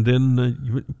 and then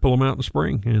you pull them out in the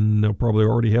spring, and they'll probably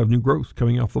already have new growth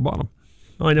coming off the bottom.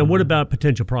 All right, now what about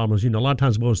potential problems? A lot of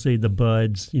times we'll see the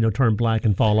buds, turn black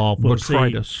and fall off. We'll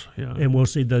Botrytis, and we'll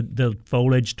see the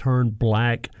foliage turn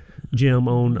black, Jim,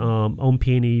 on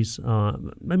peonies.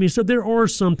 So there are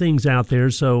some things out there.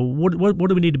 So what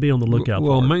do we need to be on the lookout for?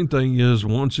 Well, the main thing is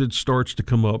once it starts to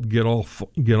come up, get off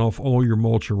all your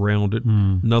mulch around it.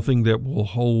 Nothing that will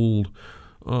hold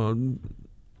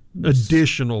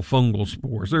additional fungal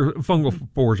spores. Fungal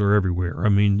spores are everywhere.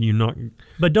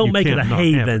 But don't make it a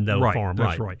haven, though, right, farm.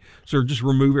 That's right. So just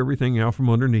remove everything out from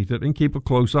underneath it and keep a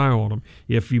close eye on them.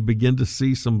 If you begin to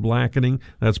see some blackening,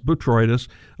 that's botrytis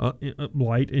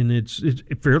blight, and it's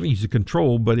fairly easy to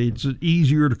control, but it's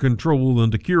easier to control than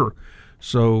to cure.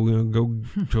 So go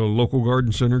to a local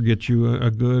garden center, get you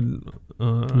a good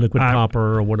liquid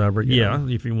copper or whatever. Yeah,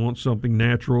 if you want something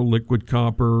natural, liquid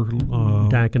copper,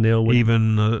 Daconil,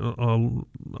 even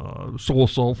soil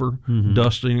sulfur,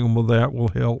 dusting them with that will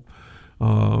help.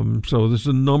 So there's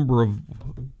a number of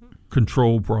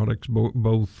control products,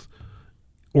 both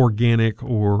organic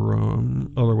or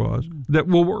otherwise, that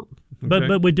will work. Okay.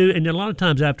 But we do, and a lot of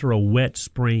times after a wet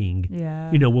spring,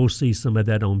 we'll see some of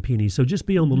that on peonies. So just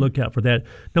be on the lookout for that.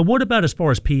 Now, what about as far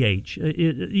as pH?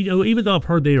 Even though I've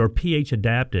heard they are pH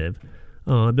adaptive,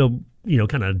 they'll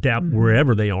kind of adapt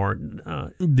wherever they are.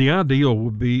 The ideal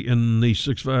would be in the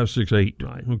 6.5, 6.8.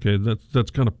 Right. Okay,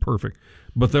 that's kind of perfect.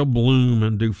 But they'll bloom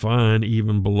and do fine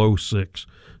even below 6.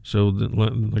 So,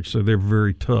 like I said, they're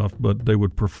very tough, but they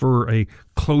would prefer a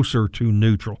closer to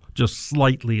neutral, just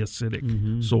slightly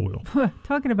acidic soil.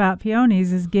 Talking about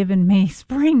peonies is giving me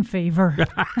spring fever.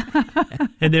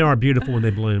 And they are beautiful when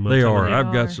they bloom. They are.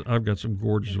 I've got some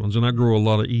gorgeous ones, and I grow a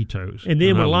lot of Etos. And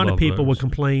then a lot of people will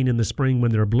complain in the spring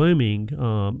when they're blooming.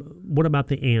 What about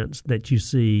the ants that you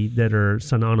see that are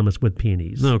synonymous with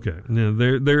peonies? Okay. Now,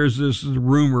 there's this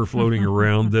rumor floating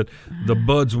around that the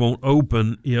buds won't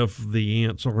open if the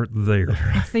ants aren't there.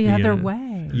 It's the other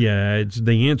way. Yeah,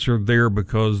 the ants are there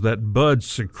because that bud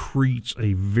secretes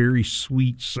a very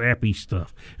sweet, sappy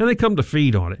stuff. And they come to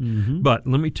feed on it. But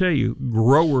let me tell you,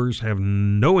 growers have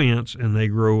no ants, and they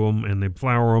grow them, and they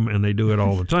flower them, and they do it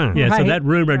all the time. Yeah, so that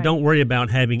rumor, don't worry about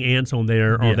having ants on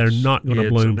there, or they're not going to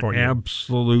bloom for you.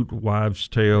 Absolute wives'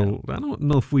 tale. I don't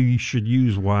know if we should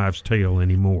use wives' tale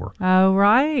anymore. Oh,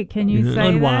 right. Can you say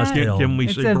unwise that? tale. Can we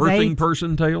say birthing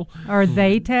person tale? Or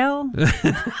they tell?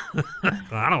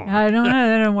 I don't know. I don't know.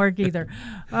 That doesn't work either.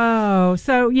 Oh,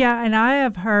 so yeah, and I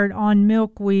have heard on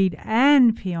milkweed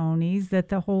and peonies that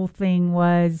the whole thing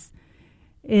was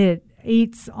it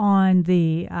eats on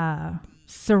the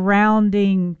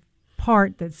surrounding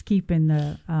part that's keeping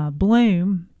the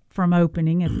bloom from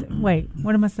opening. Wait,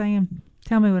 what am I saying?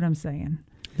 Tell me what I'm saying.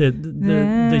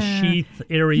 The sheath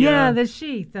area. Yeah, the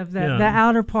sheath of the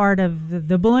outer part of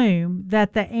the bloom,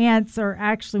 that the ants are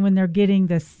actually, when they're getting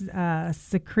this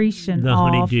secretion the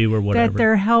off, honeydew or whatever, that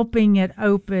they're helping it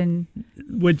open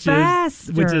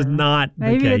faster. Which is not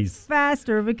Maybe the case. It's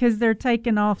faster because they're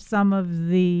taking off some of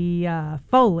the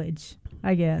foliage,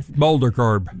 I guess. Boulder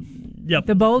carb. Yep.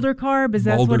 The boulder carb, is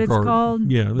that what it's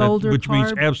called? Yeah, which carb?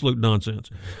 means absolute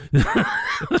nonsense.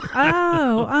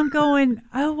 Oh, I'm going,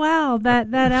 oh, wow,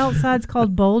 that outside's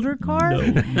called boulder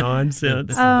carb? No, nonsense.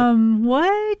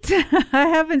 What? I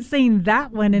haven't seen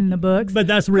that one in the books. But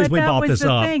that's the reason we brought this up.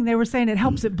 That was the thing. They were saying it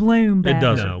helps it bloom better. It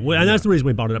doesn't. No. Well, and that's the reason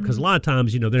we brought it up, because a lot of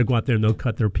times, they'll go out there and they'll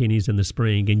cut their peonies in the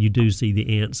spring, and you do see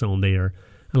the ants on there.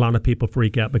 A lot of people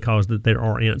freak out because there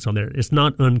are ants on there. It's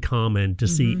not uncommon to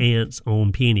see ants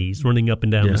on peonies running up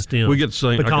and down the stem. We get the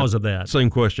same because of that. Same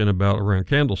question about around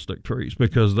candlestick trees,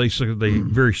 because they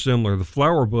very similar. The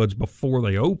flower buds before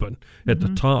they open at the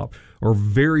top are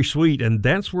very sweet, and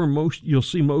that's where you'll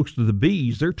see most of the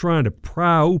bees. They're trying to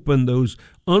pry open those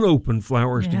unopened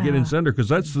flowers to get in center, because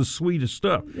that's the sweetest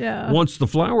stuff. Yeah. Once the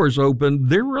flowers open,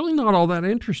 they're really not all that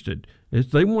interested.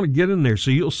 They want to get in there,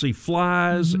 so you'll see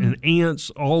flies and ants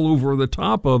all over the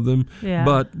top of them. Yeah.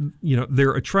 But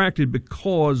they're attracted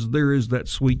because there is that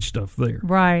sweet stuff there.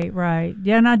 Right.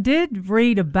 Yeah, and I did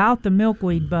read about the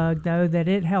milkweed bug, though, that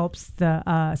it helps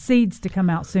the seeds to come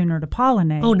out sooner to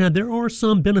pollinate. Oh, now there are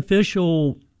some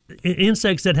beneficial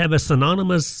insects that have a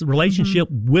synonymous relationship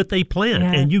with a plant,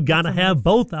 and you got to have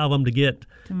both of them to get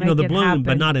the bloom, happen.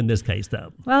 but not in this case,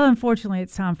 though. Well, unfortunately,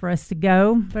 it's time for us to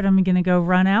go, but I'm going to go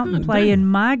run out and play in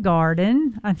my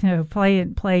garden. I know, play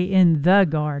in the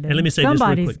garden. And let me say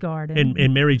somebody's this real quick. garden.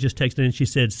 And Mary just texted in. She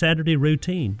said, Saturday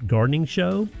routine, gardening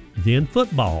show, then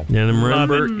football. And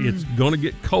remember, it's going to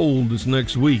get cold this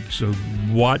next week, so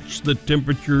watch the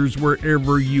temperatures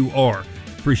wherever you are.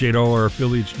 Appreciate all our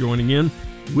affiliates joining in.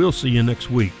 We'll see you next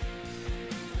week.